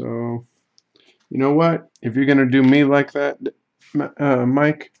 4, so you know what? If you're gonna do me like that,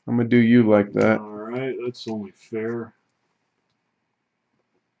 Mike, I'm gonna do you like that. All right, that's only fair.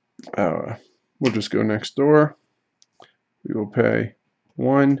 We'll just go next door. We will pay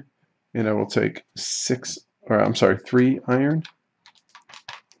 1, and I will take 6, or I'm sorry, 3 iron.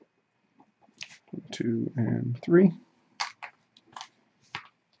 2 and 3.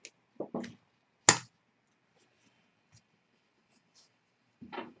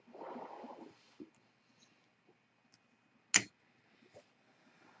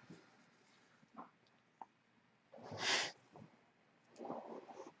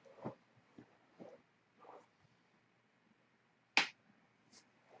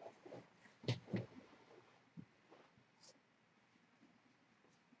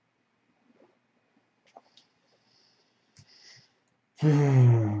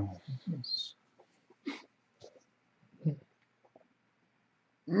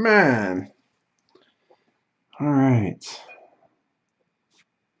 Man. All right.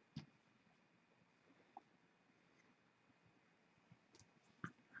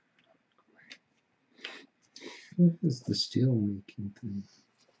 What is the steel making thing?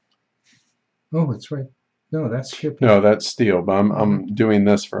 Oh, it's right. No, that's shipping. No, that's steel, but I'm doing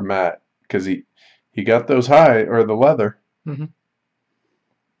this for Matt because he got those high, or the leather. Mhm.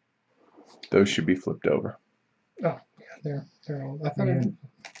 Those should be flipped over. Oh, yeah, they're all. I thought And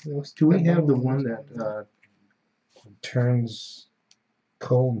those, do we that have the one one was- that turns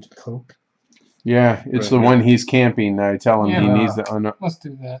coal into coke? Yeah, it's Right the here. one he's camping. I tell him he Yeah. needs to Let's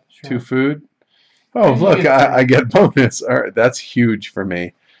do that. Sure. 2 food. Oh, Yeah, you look, get I get bonus. All right, that's huge for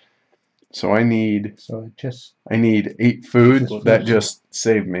me. So I need So it just 8 food. Just That one. just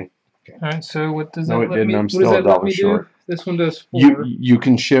saved me. All right. So what does No, that it let didn't. me? I'm What still does that $1 let me short. do? This one does 4. You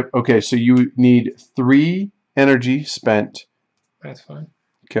can ship. Okay, so you need 3 energy spent. That's fine.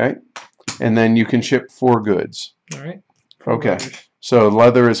 Okay, and then you can ship 4 goods. All right. Okay, $4. so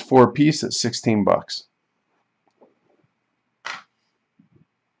leather is 4 piece at $16.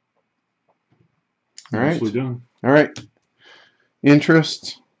 All right. Nicely done. All right.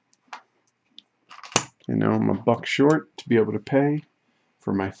 Interest. You know, I'm a buck short to be able to pay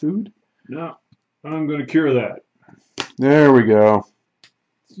for my food. Now, I'm going to cure that. There we go.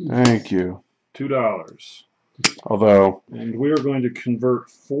 Thank you. $2. Although, And we are going to convert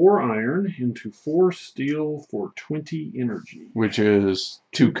 4 iron into 4 steel for 20 energy. which is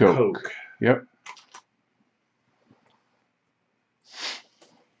 2 coke. Yep.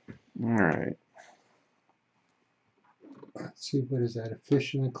 All right. let's see, what is that? A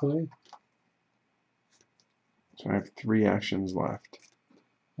fish in the clay So I have 3 actions left.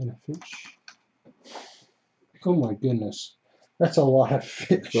 and a fish. Oh my goodness, that's a lot of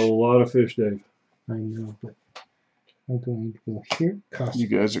fish. It's a lot of fish, Dave. I know, but I'm going to go here. Cost You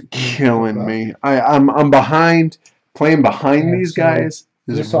guys are killing me. I'm behind. Playing behind Yeah, these so guys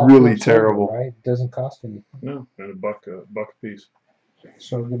is this all really flips over, terrible. right? It doesn't cost anything. No, and a buck a piece.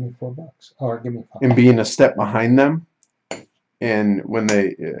 So give me $4, or give me 5. And being a step behind them, and when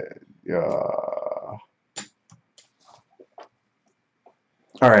they, all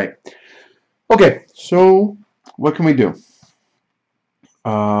right, okay. So what can we do?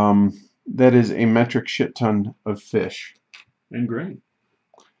 That is a metric shit ton of fish. And grain.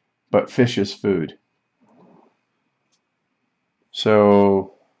 But fish is food.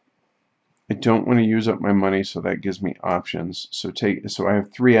 So I don't want to use up my money, so that gives me options. So I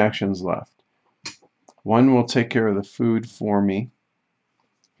have 3 actions left. One will take care of the food for me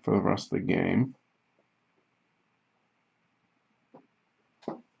for the rest of the game.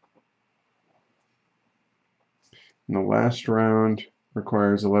 And the last round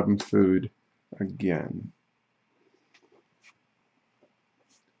requires 11 food again.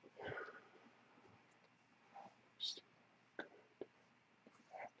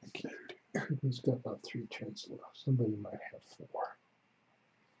 Everybody's got about 3 turns left. Somebody might have 4.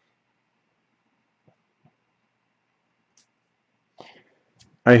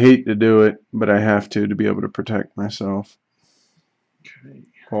 I hate to do it, but I have to be able to protect myself. Okay.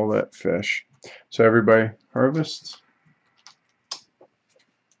 All that fish. So everybody harvests.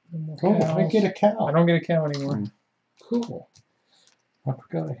 Oh, I get a cow. I don't get a cow anymore. Cool. I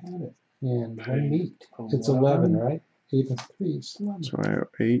forgot I had it. And Okay. 1 meat. It's 11, right? 8 and 3 is 11. So I have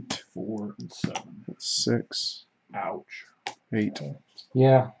 8, 4 and 7. 6, Ouch. 8.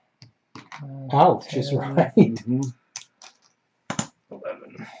 Yeah. Ouch is 10, right. Mm-hmm.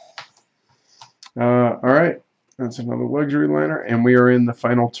 11. Alright. That's another luxury liner. And we are in the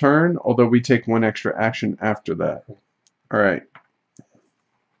final turn, although we take 1 extra action after that. Alright.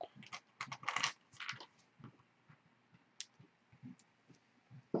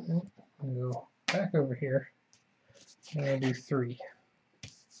 I'll go back over here. And I'll do 3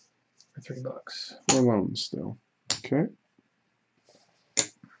 for $3. 4 loans still. Okay.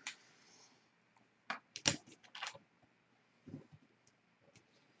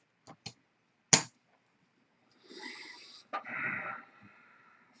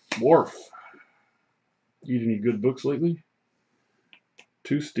 Dwarf. Eat any good books lately?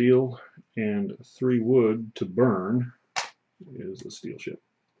 2 steel and 3 wood to burn is a steel ship.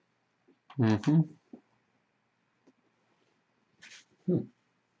 Mm-hmm.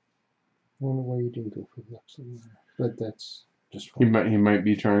 Wonder why you didn't go for luxury. But that's just He fine. might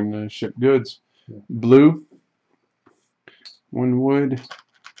be trying to ship goods. Yeah. Blue. 1 wood.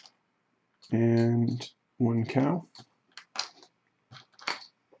 And 1 cow.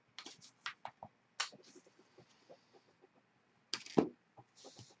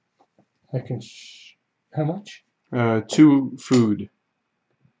 I can. How much? 2 food.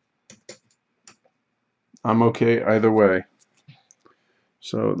 I'm okay either way.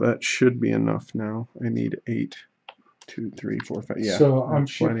 So that should be enough now. I need 8. 2, 3, 4, 5. Yeah. So I'm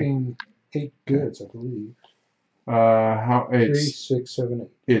that's plenty. shipping 8 goods, I believe. How 3, it's 6, 7,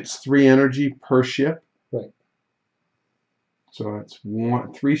 8. it's 3 energy per ship. Right. So that's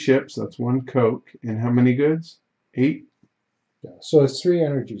 3 ships. That's 1 Coke. And how many goods? 8. Yeah. So it's 3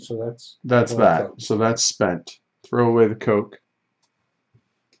 energy. So that's. That's 1 that. Coke. So that's spent. Throw away the Coke.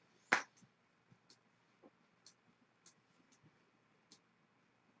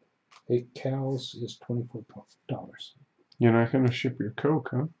 $8 cows is $24. You're not going to ship your Coke,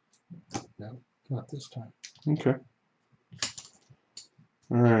 huh? No, not this time. Okay.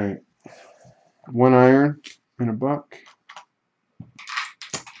 All right. 1 iron and a buck.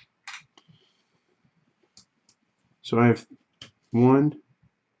 So I have 1.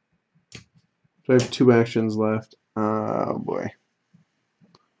 So I have 2 actions left. Oh boy.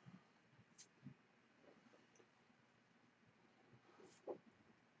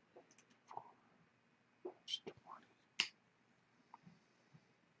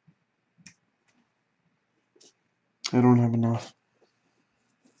 I don't have enough.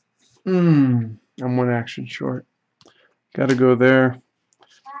 I'm 1 action short. Gotta go there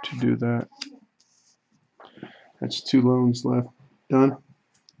to do that. That's 2 loans left. Done.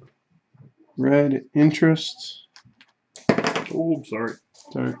 Red interest. Oh, sorry.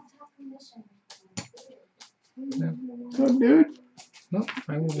 Sorry. No. What's up, dude? Nope,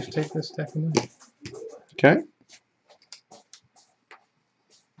 I will just take this stack of money. Okay.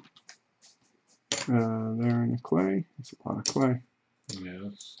 There in the clay. That's a lot of clay. Yeah,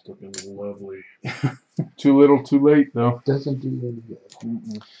 it's looking lovely. Too little, too late, though. Doesn't do any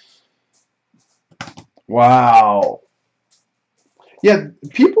good. Wow. Yeah,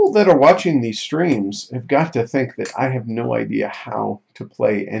 people that are watching these streams have got to think that I have no idea how to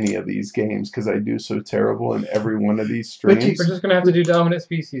play any of these games because I do so terrible in every one of these streams. We're just gonna have to do dominant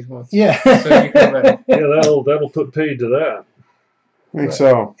species once. Yeah. So you feel better. Yeah, that'll put paid to that. I think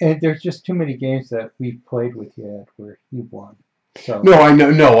so. And there's just too many games that we've played with you at where you won. So No, I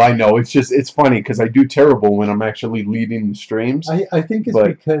know. It's funny because I do terrible when I'm actually leading the streams. I think it's but-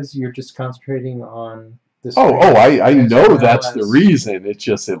 because you're just concentrating on this Oh, way, I as know well that's the as- reason. It's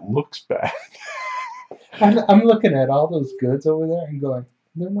just it looks bad. I'm looking at all those goods over there and going,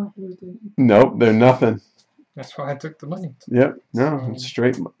 they're not worth it. Nope, they're nothing. That's why I took the money. Yep, no, So- it's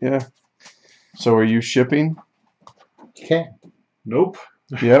straight. Yeah. So are you shipping? Okay. Nope.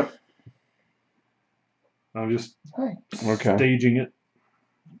 Yep. I'm just Hi. Okay. staging it.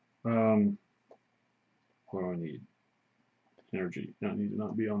 What do I need? Energy. I need to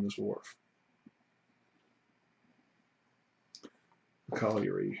not be on this wharf.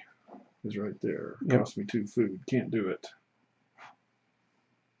 Colliery is right there. Yep. Cost me 2 food. Can't do it.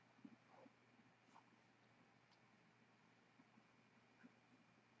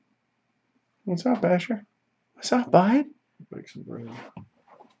 What's up, Asher? What's up, bud? Bake some bread.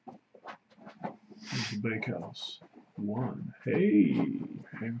 There's the bakehouse. 1. Hey,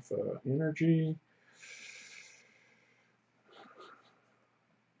 half energy.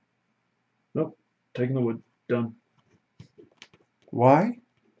 Nope. Taking the wood. Done. Why?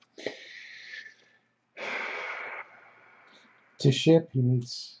 To ship, he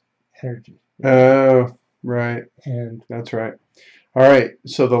needs energy. Oh, right. And That's right. All right.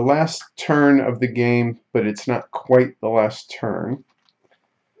 So the last turn of the game, but it's not quite the last turn.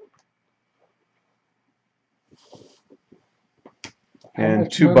 how And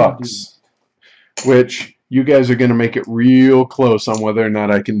much $2, money do you- which you guys are going to make it real close on whether or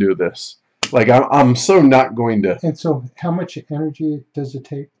not I can do this. Like I'm so not going to. And so, how much energy does it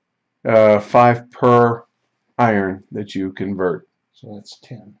take? 5 per iron that you convert. So that's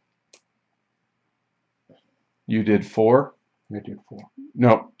 10. You did 4? I did 4.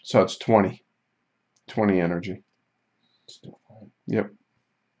 No, so it's 20. 20 energy. Still fine. Yep.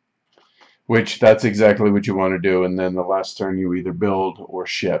 Which that's exactly what you want to do, and then the last turn you either build or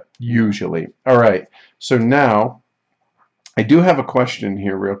ship, usually. All right, so now I do have a question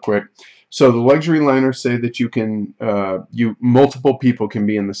here real quick. So the luxury liners say that you can, multiple people can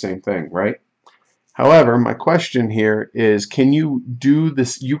be in the same thing, right? However, my question here is, can you do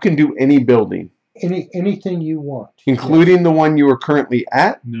this? You can do any building, Anything you want. including the one you are currently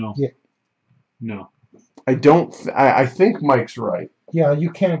at? No. Yeah. No. I think Mike's right. Yeah,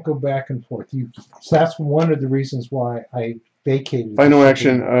 you can't go back and forth. So that's one of the reasons why I vacated. Final the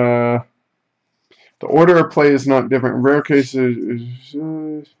action. shipping. The order of play is not different. In rare cases.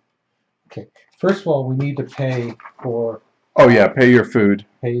 Okay. First of all, we need to pay for. Oh yeah, pay your food.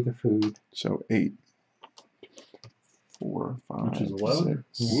 Pay the food. So 8, 4, 5, Which is 11.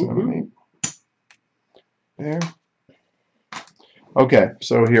 6, 7, 8. There. Okay,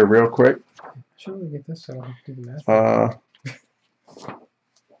 so here, real quick. Should we get this so I don't have to do the math?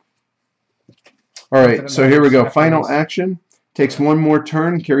 All right, so here we go. Final action takes 1 more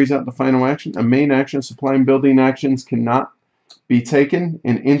turn, carries out the final action. A main action, supplying building actions cannot be taken,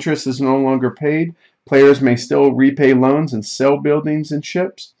 and interest is no longer paid. Players may still repay loans and sell buildings and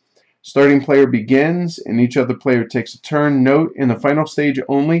ships. Starting player begins, and each other player takes a turn. Note, in the final stage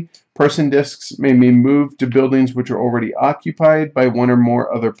only, person discs may be moved to buildings which are already occupied by 1 or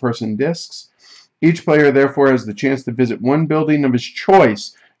more other person discs. Each player therefore has the chance to visit 1 building of his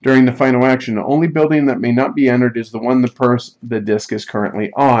choice during the final action. The only building that may not be entered is the one the disc is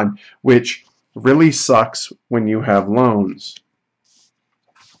currently on, which really sucks when you have loans.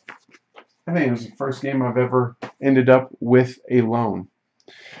 I think it was the first game I've ever ended up with a loan.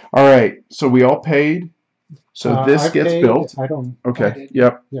 All right, so we all paid. So this I gets paid. built. I don't. Okay,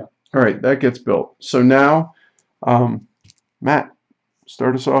 yep. Yeah. All right, that gets built. So now, Matt,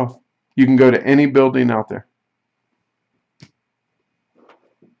 start us off. You can go to any building out there.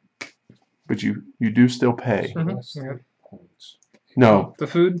 But you do still pay. Yeah. No, The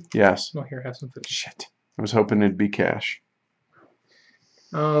food? yes. Oh, here, have some food. Shit. I was hoping it'd be cash.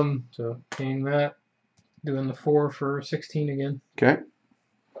 So paying that, doing the 4 for 16 again. Okay.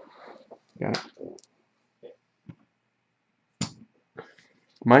 Got it.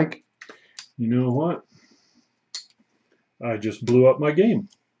 Mike? You know what? I just blew up my game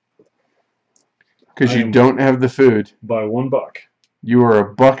Because I you am- don't have the food. by $1. You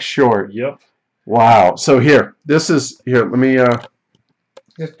are $1 short. Yep. Wow. So here, this is, here, let me Just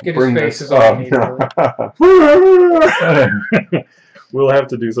get his bring face this is all I need. up. Really. We'll have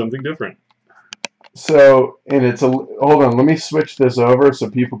to do something different. So, and it's a, hold on, let me switch this over so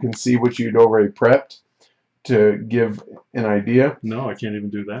people can see what you'd already prepped to give an idea. No, I can't even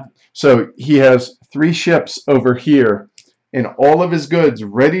do that. So he has 3 ships over here and all of his goods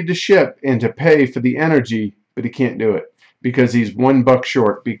ready to ship and to pay for the energy, but he can't do it because he's $1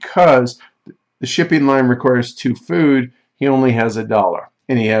 short, because the shipping line requires 2 food. He only has $1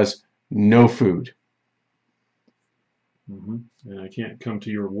 and he has no food. And I can't come to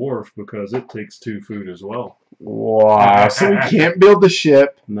your wharf because it takes 2 food as well. Wow. So he can't build the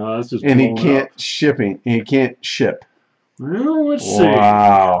ship, No, that's just and he blown can't up. shipping, and he can't ship. Well, let's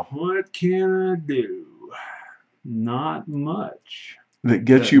Wow. see. What can I do? Not much. That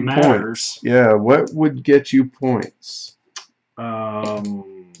gets That you matters. points. Yeah, what would get you points?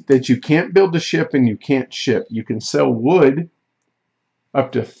 That you can't build a ship and you can't ship. You can sell wood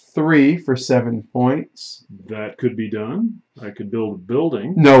up to 3 for 7 points. That could be done. I could build a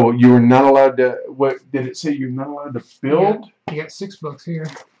building. No, you are not allowed to. What did it say? You're not allowed to build? You got $6 here.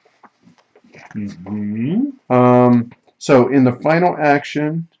 So in the final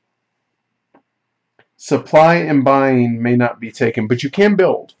action, supply and buying may not be taken, but you can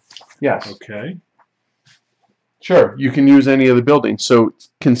build. Yes. Okay. Sure, you can use any of the buildings. So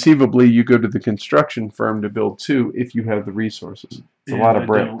conceivably, you go to the construction firm to build 2 if you have the resources. It's a lot of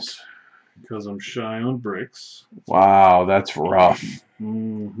bricks. Because I'm shy on bricks. Wow, that's rough. So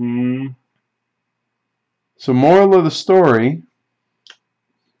moral of the story.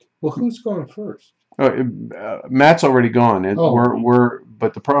 Well, who's going first? Matt's already gone. Oh.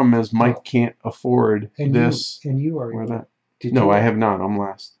 But the problem is Mike can't afford And this. You are. Or that. Did No, you? I have not. I'm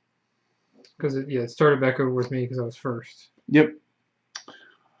last. Because it started back over with me because I was first. Yep.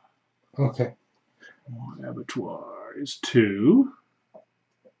 Okay. One abattoir is 2.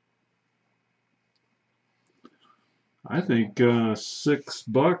 I think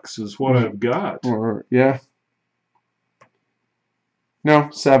 $6 is what I've got. Or yeah.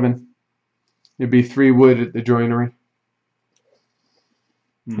 No, 7. It'd be 3 wood at the joinery.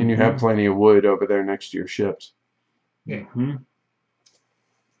 And you have plenty of wood over there next to your ships. Yeah.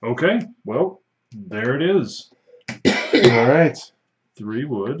 Okay, well, there it is. All right. 3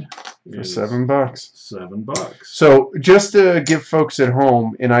 wood for $7. $7. So just to give folks at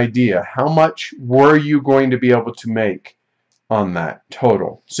home an idea, how much were you going to be able to make on that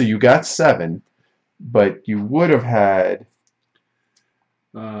total? So you got 7, but you would have had.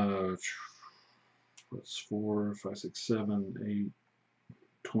 That's 4, 5, 6, 7, 8,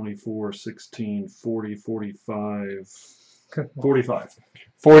 24, 16, 40, 45, 45.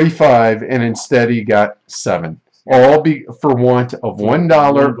 45, and instead he got 7. All for want of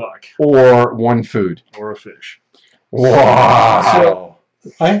 $1 or 1 food. Or a fish. Wow.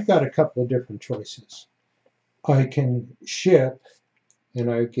 So I've got a couple of different choices. I can ship, and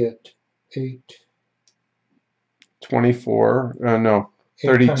I get 8. 24, no, 8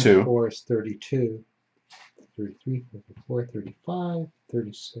 32. times 4 is 32. 33, 34, 35,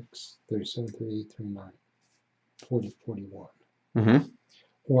 36, 37, 38, 39, 40, 41. Mm-hmm.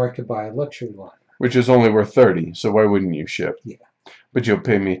 Or I could buy a luxury liner. Which is only worth 30, so why wouldn't you ship? Yeah. But you'll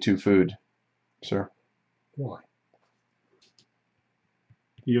pay me 2 food, sir. Why?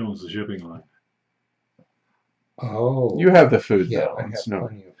 He owns the shipping line. Oh. You have the food, yeah, though. I have No.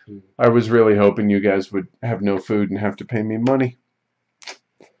 plenty of food. I was really hoping you guys would have no food and have to pay me money.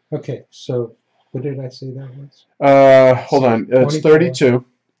 Okay, so what did I say that was? Hold on. It's 32.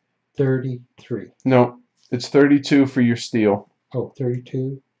 33. No, it's 32 for your steel. Oh,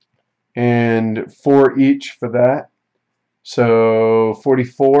 32. And 4 each for that. So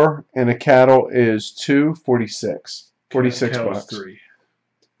 44, and a cattle is 2, 46. 46 bucks. 3.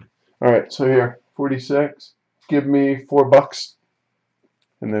 All right, so here, 46. Give me $4,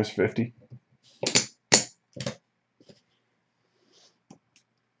 and there's 50.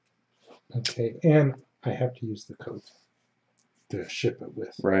 Okay, and I have to use the code to ship it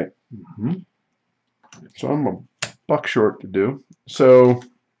with. Right. Mm-hmm. So I'm $1 short to do. So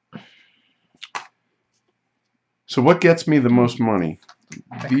what gets me the most money?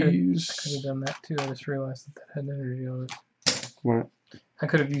 I could These. have done that too. I just realized that had energy on it. What? I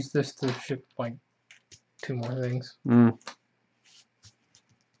could have used this to ship like 2 more things. $3.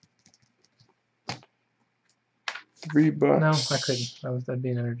 No, I couldn't. That'd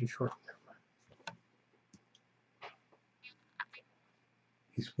be an energy short.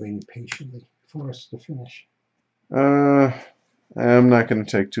 He's waiting patiently for us to finish. I'm not going to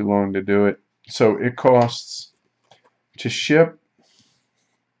take too long to do it. So it costs to ship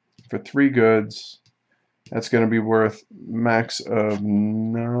for 3 goods. That's going to be worth max of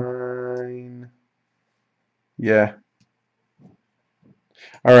 9. Yeah.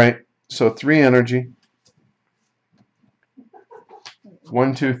 All right. So 3 energy.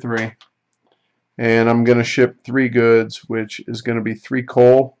 1, 2, 3. And I'm going to ship 3 goods, which is going to be 3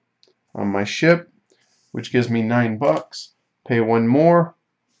 coal on my ship, which gives me $9. Pay 1 more.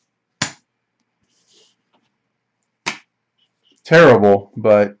 Terrible,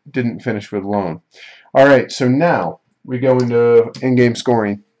 but didn't finish with loan. All right, so now we go into in-game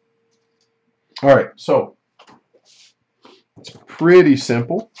scoring. All right, so It's pretty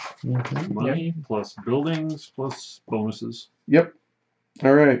simple. Money plus buildings plus bonuses. Yep.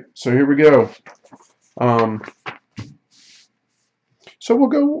 All right. So here we go. So we'll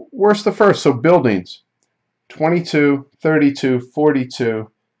go worst to first. So buildings. 22, 32,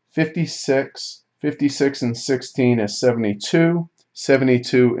 42, 56, 56 and 16 is 72,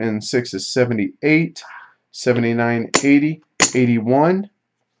 72 and 6 is 78, 79, 80, 81,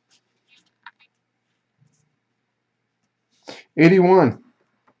 81.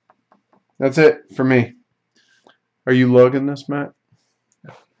 That's it for me. Are you logging this, Matt?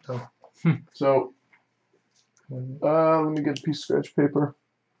 No. So, let me get a piece of scratch paper.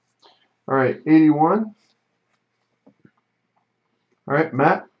 All right, 81. All right,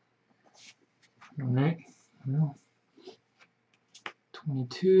 Matt. All right. Well,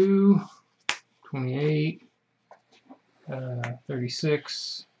 22, 28,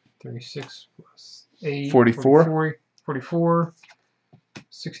 36, 36 plus 8, 44. 44,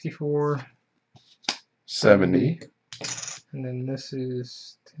 64, 70. and then this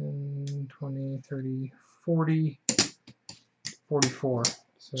is 10, 20, 30, 40, 44.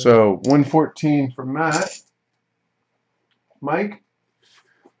 So 114 for Matt. Mike?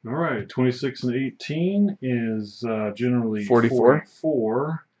 All right, 26 and 18 is generally 44.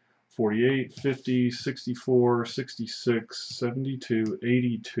 44, 48, 50, 64, 66, 72,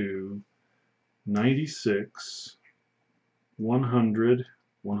 82, 96, 100,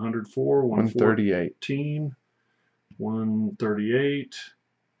 104, 138. 114, 138,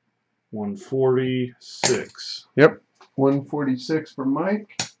 146. Yep. 146 for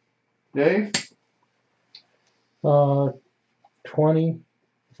Mike. Dave? 20,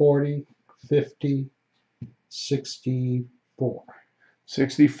 40, 50, 64.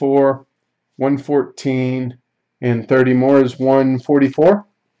 64, 114, and 30 more is 144.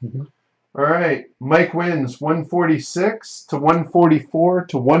 Mhm. All right. Mike wins 146 to 144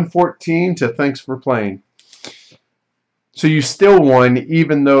 to 114 to thanks for playing. So you still won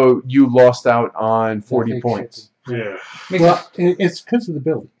even though you lost out on 40 big points. Yeah. Well, it's because of the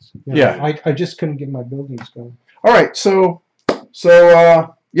buildings. You know, Yeah. I just couldn't get my buildings going. All right. So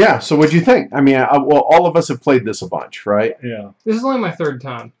yeah. So what'd you think? I mean, well, all of us have played this a bunch, right? Yeah. This is only my third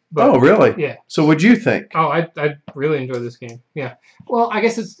time. But Oh, really? Yeah. So what'd you think? Oh, I really enjoyed this game. Yeah. Well, I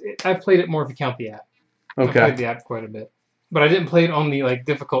guess I've played it more if you count the app. I Okay. played the app quite a bit, but I didn't play it on the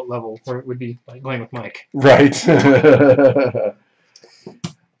difficult level where it would be like playing with Mike. Right.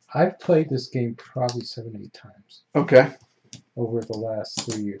 I've played this game probably 7, 8 times Okay. over the last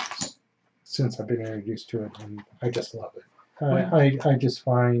 3 years since I've been introduced to it, and I just love it. I just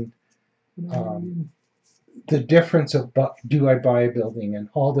find the difference of do I buy a building and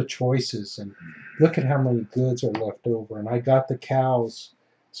all the choices, and look at how many goods are left over. And I got the cows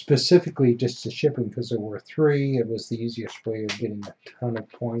specifically just to ship them because there were 3. It was the easiest way of getting a ton of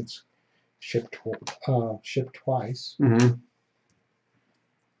points shipped twice. Mm-hmm.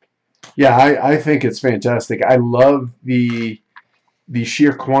 Yeah, I think it's fantastic. I love the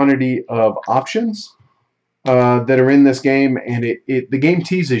sheer quantity of options that are in this game, and the game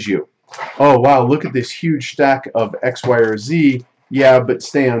teases you. Oh wow, look at this huge stack of X, Y, or Z. Yeah, but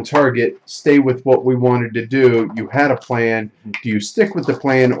stay on target. Stay with what we wanted to do. You had a plan. Do you stick with the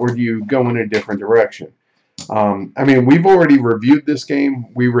plan, or do you go in a different direction? I mean, we've already reviewed this game.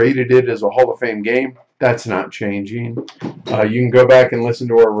 We rated it as a Hall of Fame game. That's not changing. You can go back and listen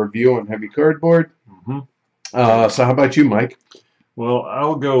to our review on Heavy Cardboard. Mm-hmm. So how about you, Mike? Well,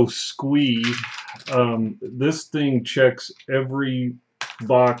 I'll go squee. This thing checks every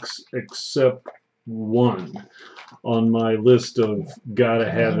box except one on my list of gotta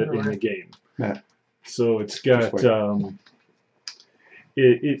have it in the game. Yeah. So it's got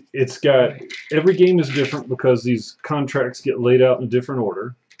it's got every game is different because these contracts get laid out in a different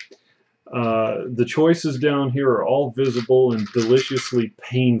order. The choices down here are all visible and deliciously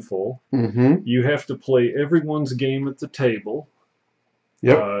painful. Mm-hmm. You have to play everyone's game at the table.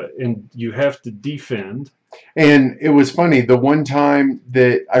 Yep. And you have to defend. And it was funny, the one time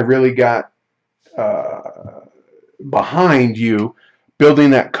that I really got behind you building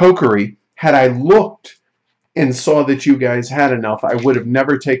that cokery, had I looked and saw that you guys had enough, I would have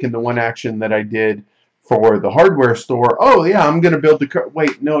never taken the one action that I did for the hardware store. Oh, yeah, I'm going to build the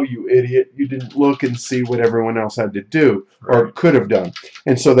wait, no, you idiot. You didn't look and see what everyone else had to do or could have done.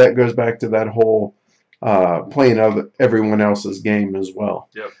 And so that goes back to that whole playing of everyone else's game as well.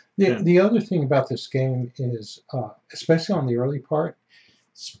 Yep. The other thing about this game is, especially on the early part,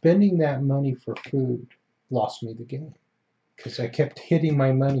 spending that money for food lost me the game. Because I kept hitting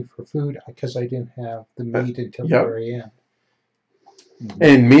my money for food because I didn't have the meat until the very end.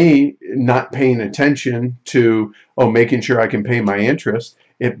 And me not paying attention to, making sure I can pay my interest.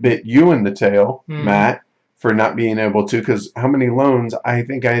 It bit you in the tail, Matt, for not being able to, because how many loans? I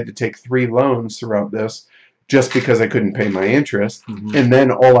think I had to take 3 loans throughout this just because I couldn't pay my interest. And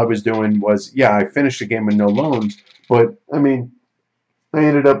then all I was doing was, I finished the game with no loans. But, I mean, I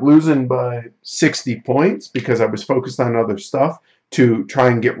ended up losing by 60 points because I was focused on other stuff to try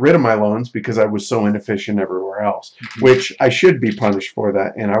and get rid of my loans because I was so inefficient everywhere else, which I should be punished for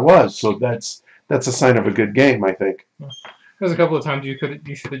that, and I was. So that's a sign of a good game, I think. There's a couple of times you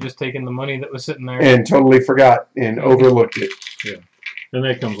should have just taken the money that was sitting there and totally forgot and overlooked it. Yeah, and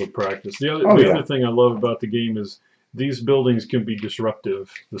that comes with practice. The other thing I love about the game is these buildings can be disruptive,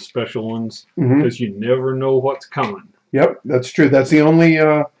 the special ones, because you never know what's coming. Yep, that's true. That's the only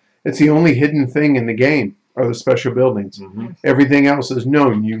it's the only hidden thing in the game are the special buildings. Everything else is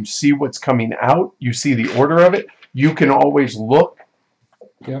known. You see what's coming out. You see the order of it. You can always look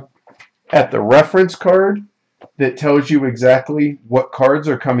at the reference card that tells you exactly what cards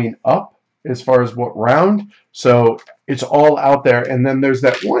are coming up as far as what round. So it's all out there. And then there's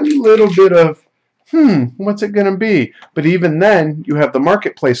that one little bit of, what's it going to be? But even then, you have the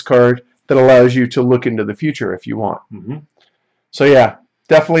marketplace card that allows you to look into the future if you want. So yeah,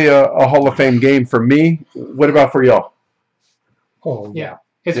 definitely a Hall of Fame game for me. What about for y'all? Oh yeah,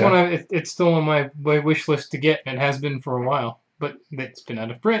 it's still on my wish list to get, and has been for a while, but it's been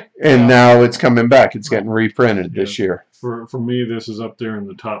out of print. And now it's coming back. It's getting reprinted this year. For me, this is up there in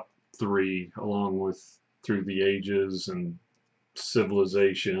the top 3, along with Through the Ages and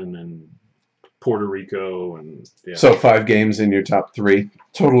Civilization and Puerto Rico, and So 5 games in your top 3,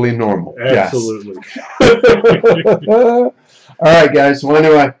 totally normal. Absolutely. Yes. All right, guys. Well,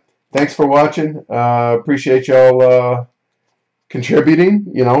 anyway, thanks for watching. Appreciate y'all contributing,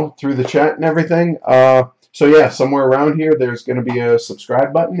 through the chat and everything. So yeah, somewhere around here, there's going to be a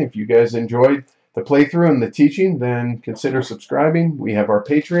subscribe button. If you guys enjoyed the playthrough and the teaching, then consider subscribing. We have our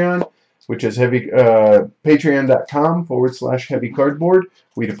Patreon, which is patreon.com/heavycardboard.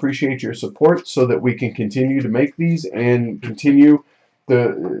 We'd appreciate your support so that we can continue to make these and continue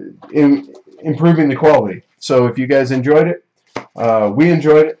improving the quality. So if you guys enjoyed it, we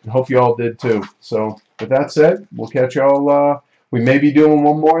enjoyed it, and hope you all did too. So with that said, we'll catch y'all. We may be doing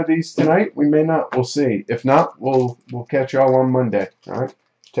one more of these tonight. We may not. We'll see. If not, we'll catch y'all on Monday. All right.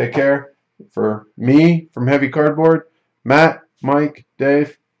 Take care. For me, from Heavy Cardboard, Matt, Mike,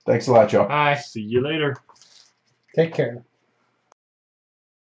 Dave. Thanks a lot, y'all. Bye. See you later. Take care.